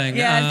whole thing.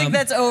 Yeah, I think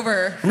that's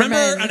over. Remember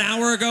an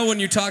hour ago when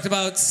you talked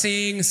about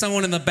seeing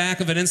someone in the back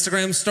of an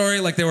Instagram story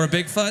like they were a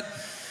Bigfoot?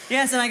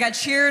 Yes, and I got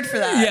cheered for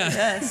that. Yeah.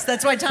 Yes,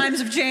 that's why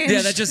times have changed.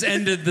 Yeah, that just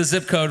ended the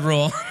zip code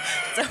rule.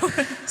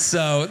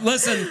 So,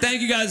 listen,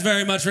 thank you guys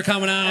very much for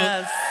coming out.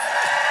 Yes.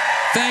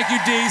 Thank you,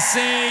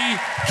 DC.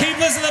 Keep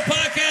listening to the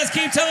podcast.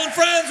 Keep telling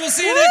friends. We'll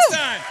see you next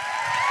time.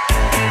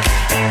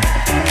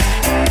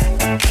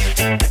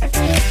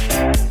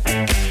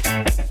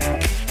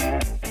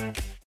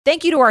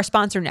 Thank you to our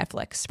sponsor,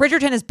 Netflix.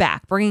 Bridgerton is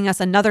back, bringing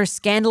us another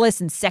scandalous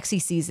and sexy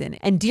season.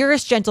 And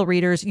dearest gentle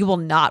readers, you will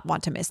not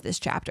want to miss this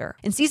chapter.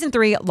 In season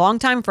 3,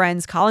 longtime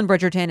friends Colin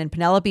Bridgerton and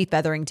Penelope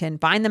Featherington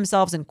find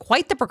themselves in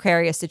quite the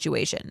precarious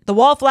situation. The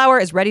wallflower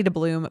is ready to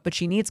bloom, but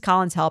she needs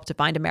Colin's help to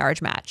find a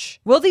marriage match.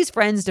 Will these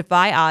friends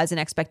defy odds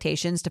and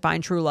expectations to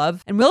find true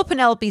love? And will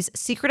Penelope's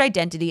secret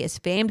identity as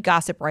famed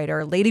gossip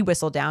writer Lady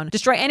Whistledown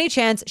destroy any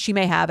chance she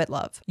may have at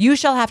love? You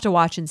shall have to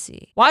watch and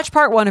see. Watch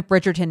part 1 of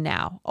Bridgerton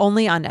now,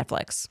 only on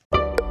Netflix.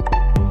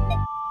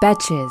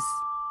 Betches.